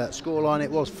confirmed scoreline.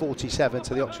 It was 47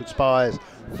 to the Oxford Spires,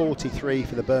 43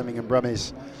 for the Birmingham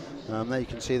Brummies. There you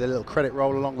can see the little credit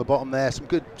roll along the bottom there. Some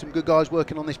good guys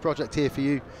working on this project here for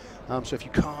you. So if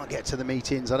you can't get to the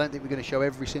meetings, I don't think we're going to show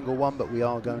every single one, but we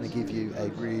are going to give you a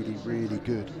really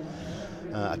good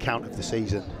account of the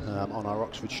season on our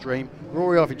Oxford stream.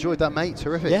 Rory, I've enjoyed that, mate.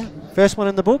 Terrific. Yeah, first one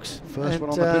in the books. First one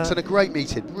on the books, and a great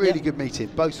meeting. Really good meeting.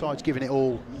 Both sides giving it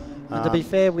all. And to be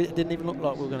fair, it didn't even look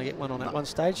like we were going to get one on at one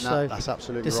stage. No, so that's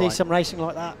absolutely to right. see some racing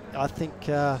like that, I think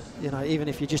you know, even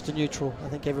if you're just a neutral, I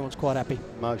think everyone's quite happy.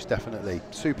 Most definitely.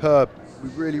 Superb. We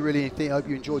really hope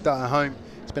you enjoyed that at home.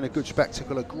 It's been a good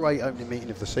spectacle, a great opening meeting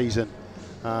of the season.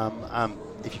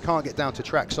 If you can't get down to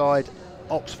trackside,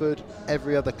 Oxford,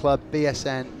 every other club,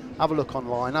 BSN, have a look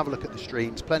online, have a look at the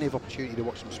streams. Plenty of opportunity to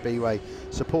watch some Speedway.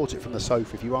 Support it from the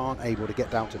sofa if you aren't able to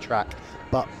get down to track.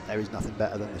 But there is nothing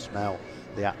better than the smell,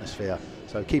 the atmosphere.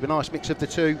 So keep a nice mix of the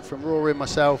two from Rory and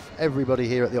myself, everybody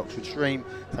here at the Oxford stream.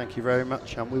 Thank you very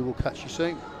much, and we will catch you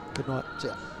soon. Good night. See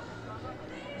ya.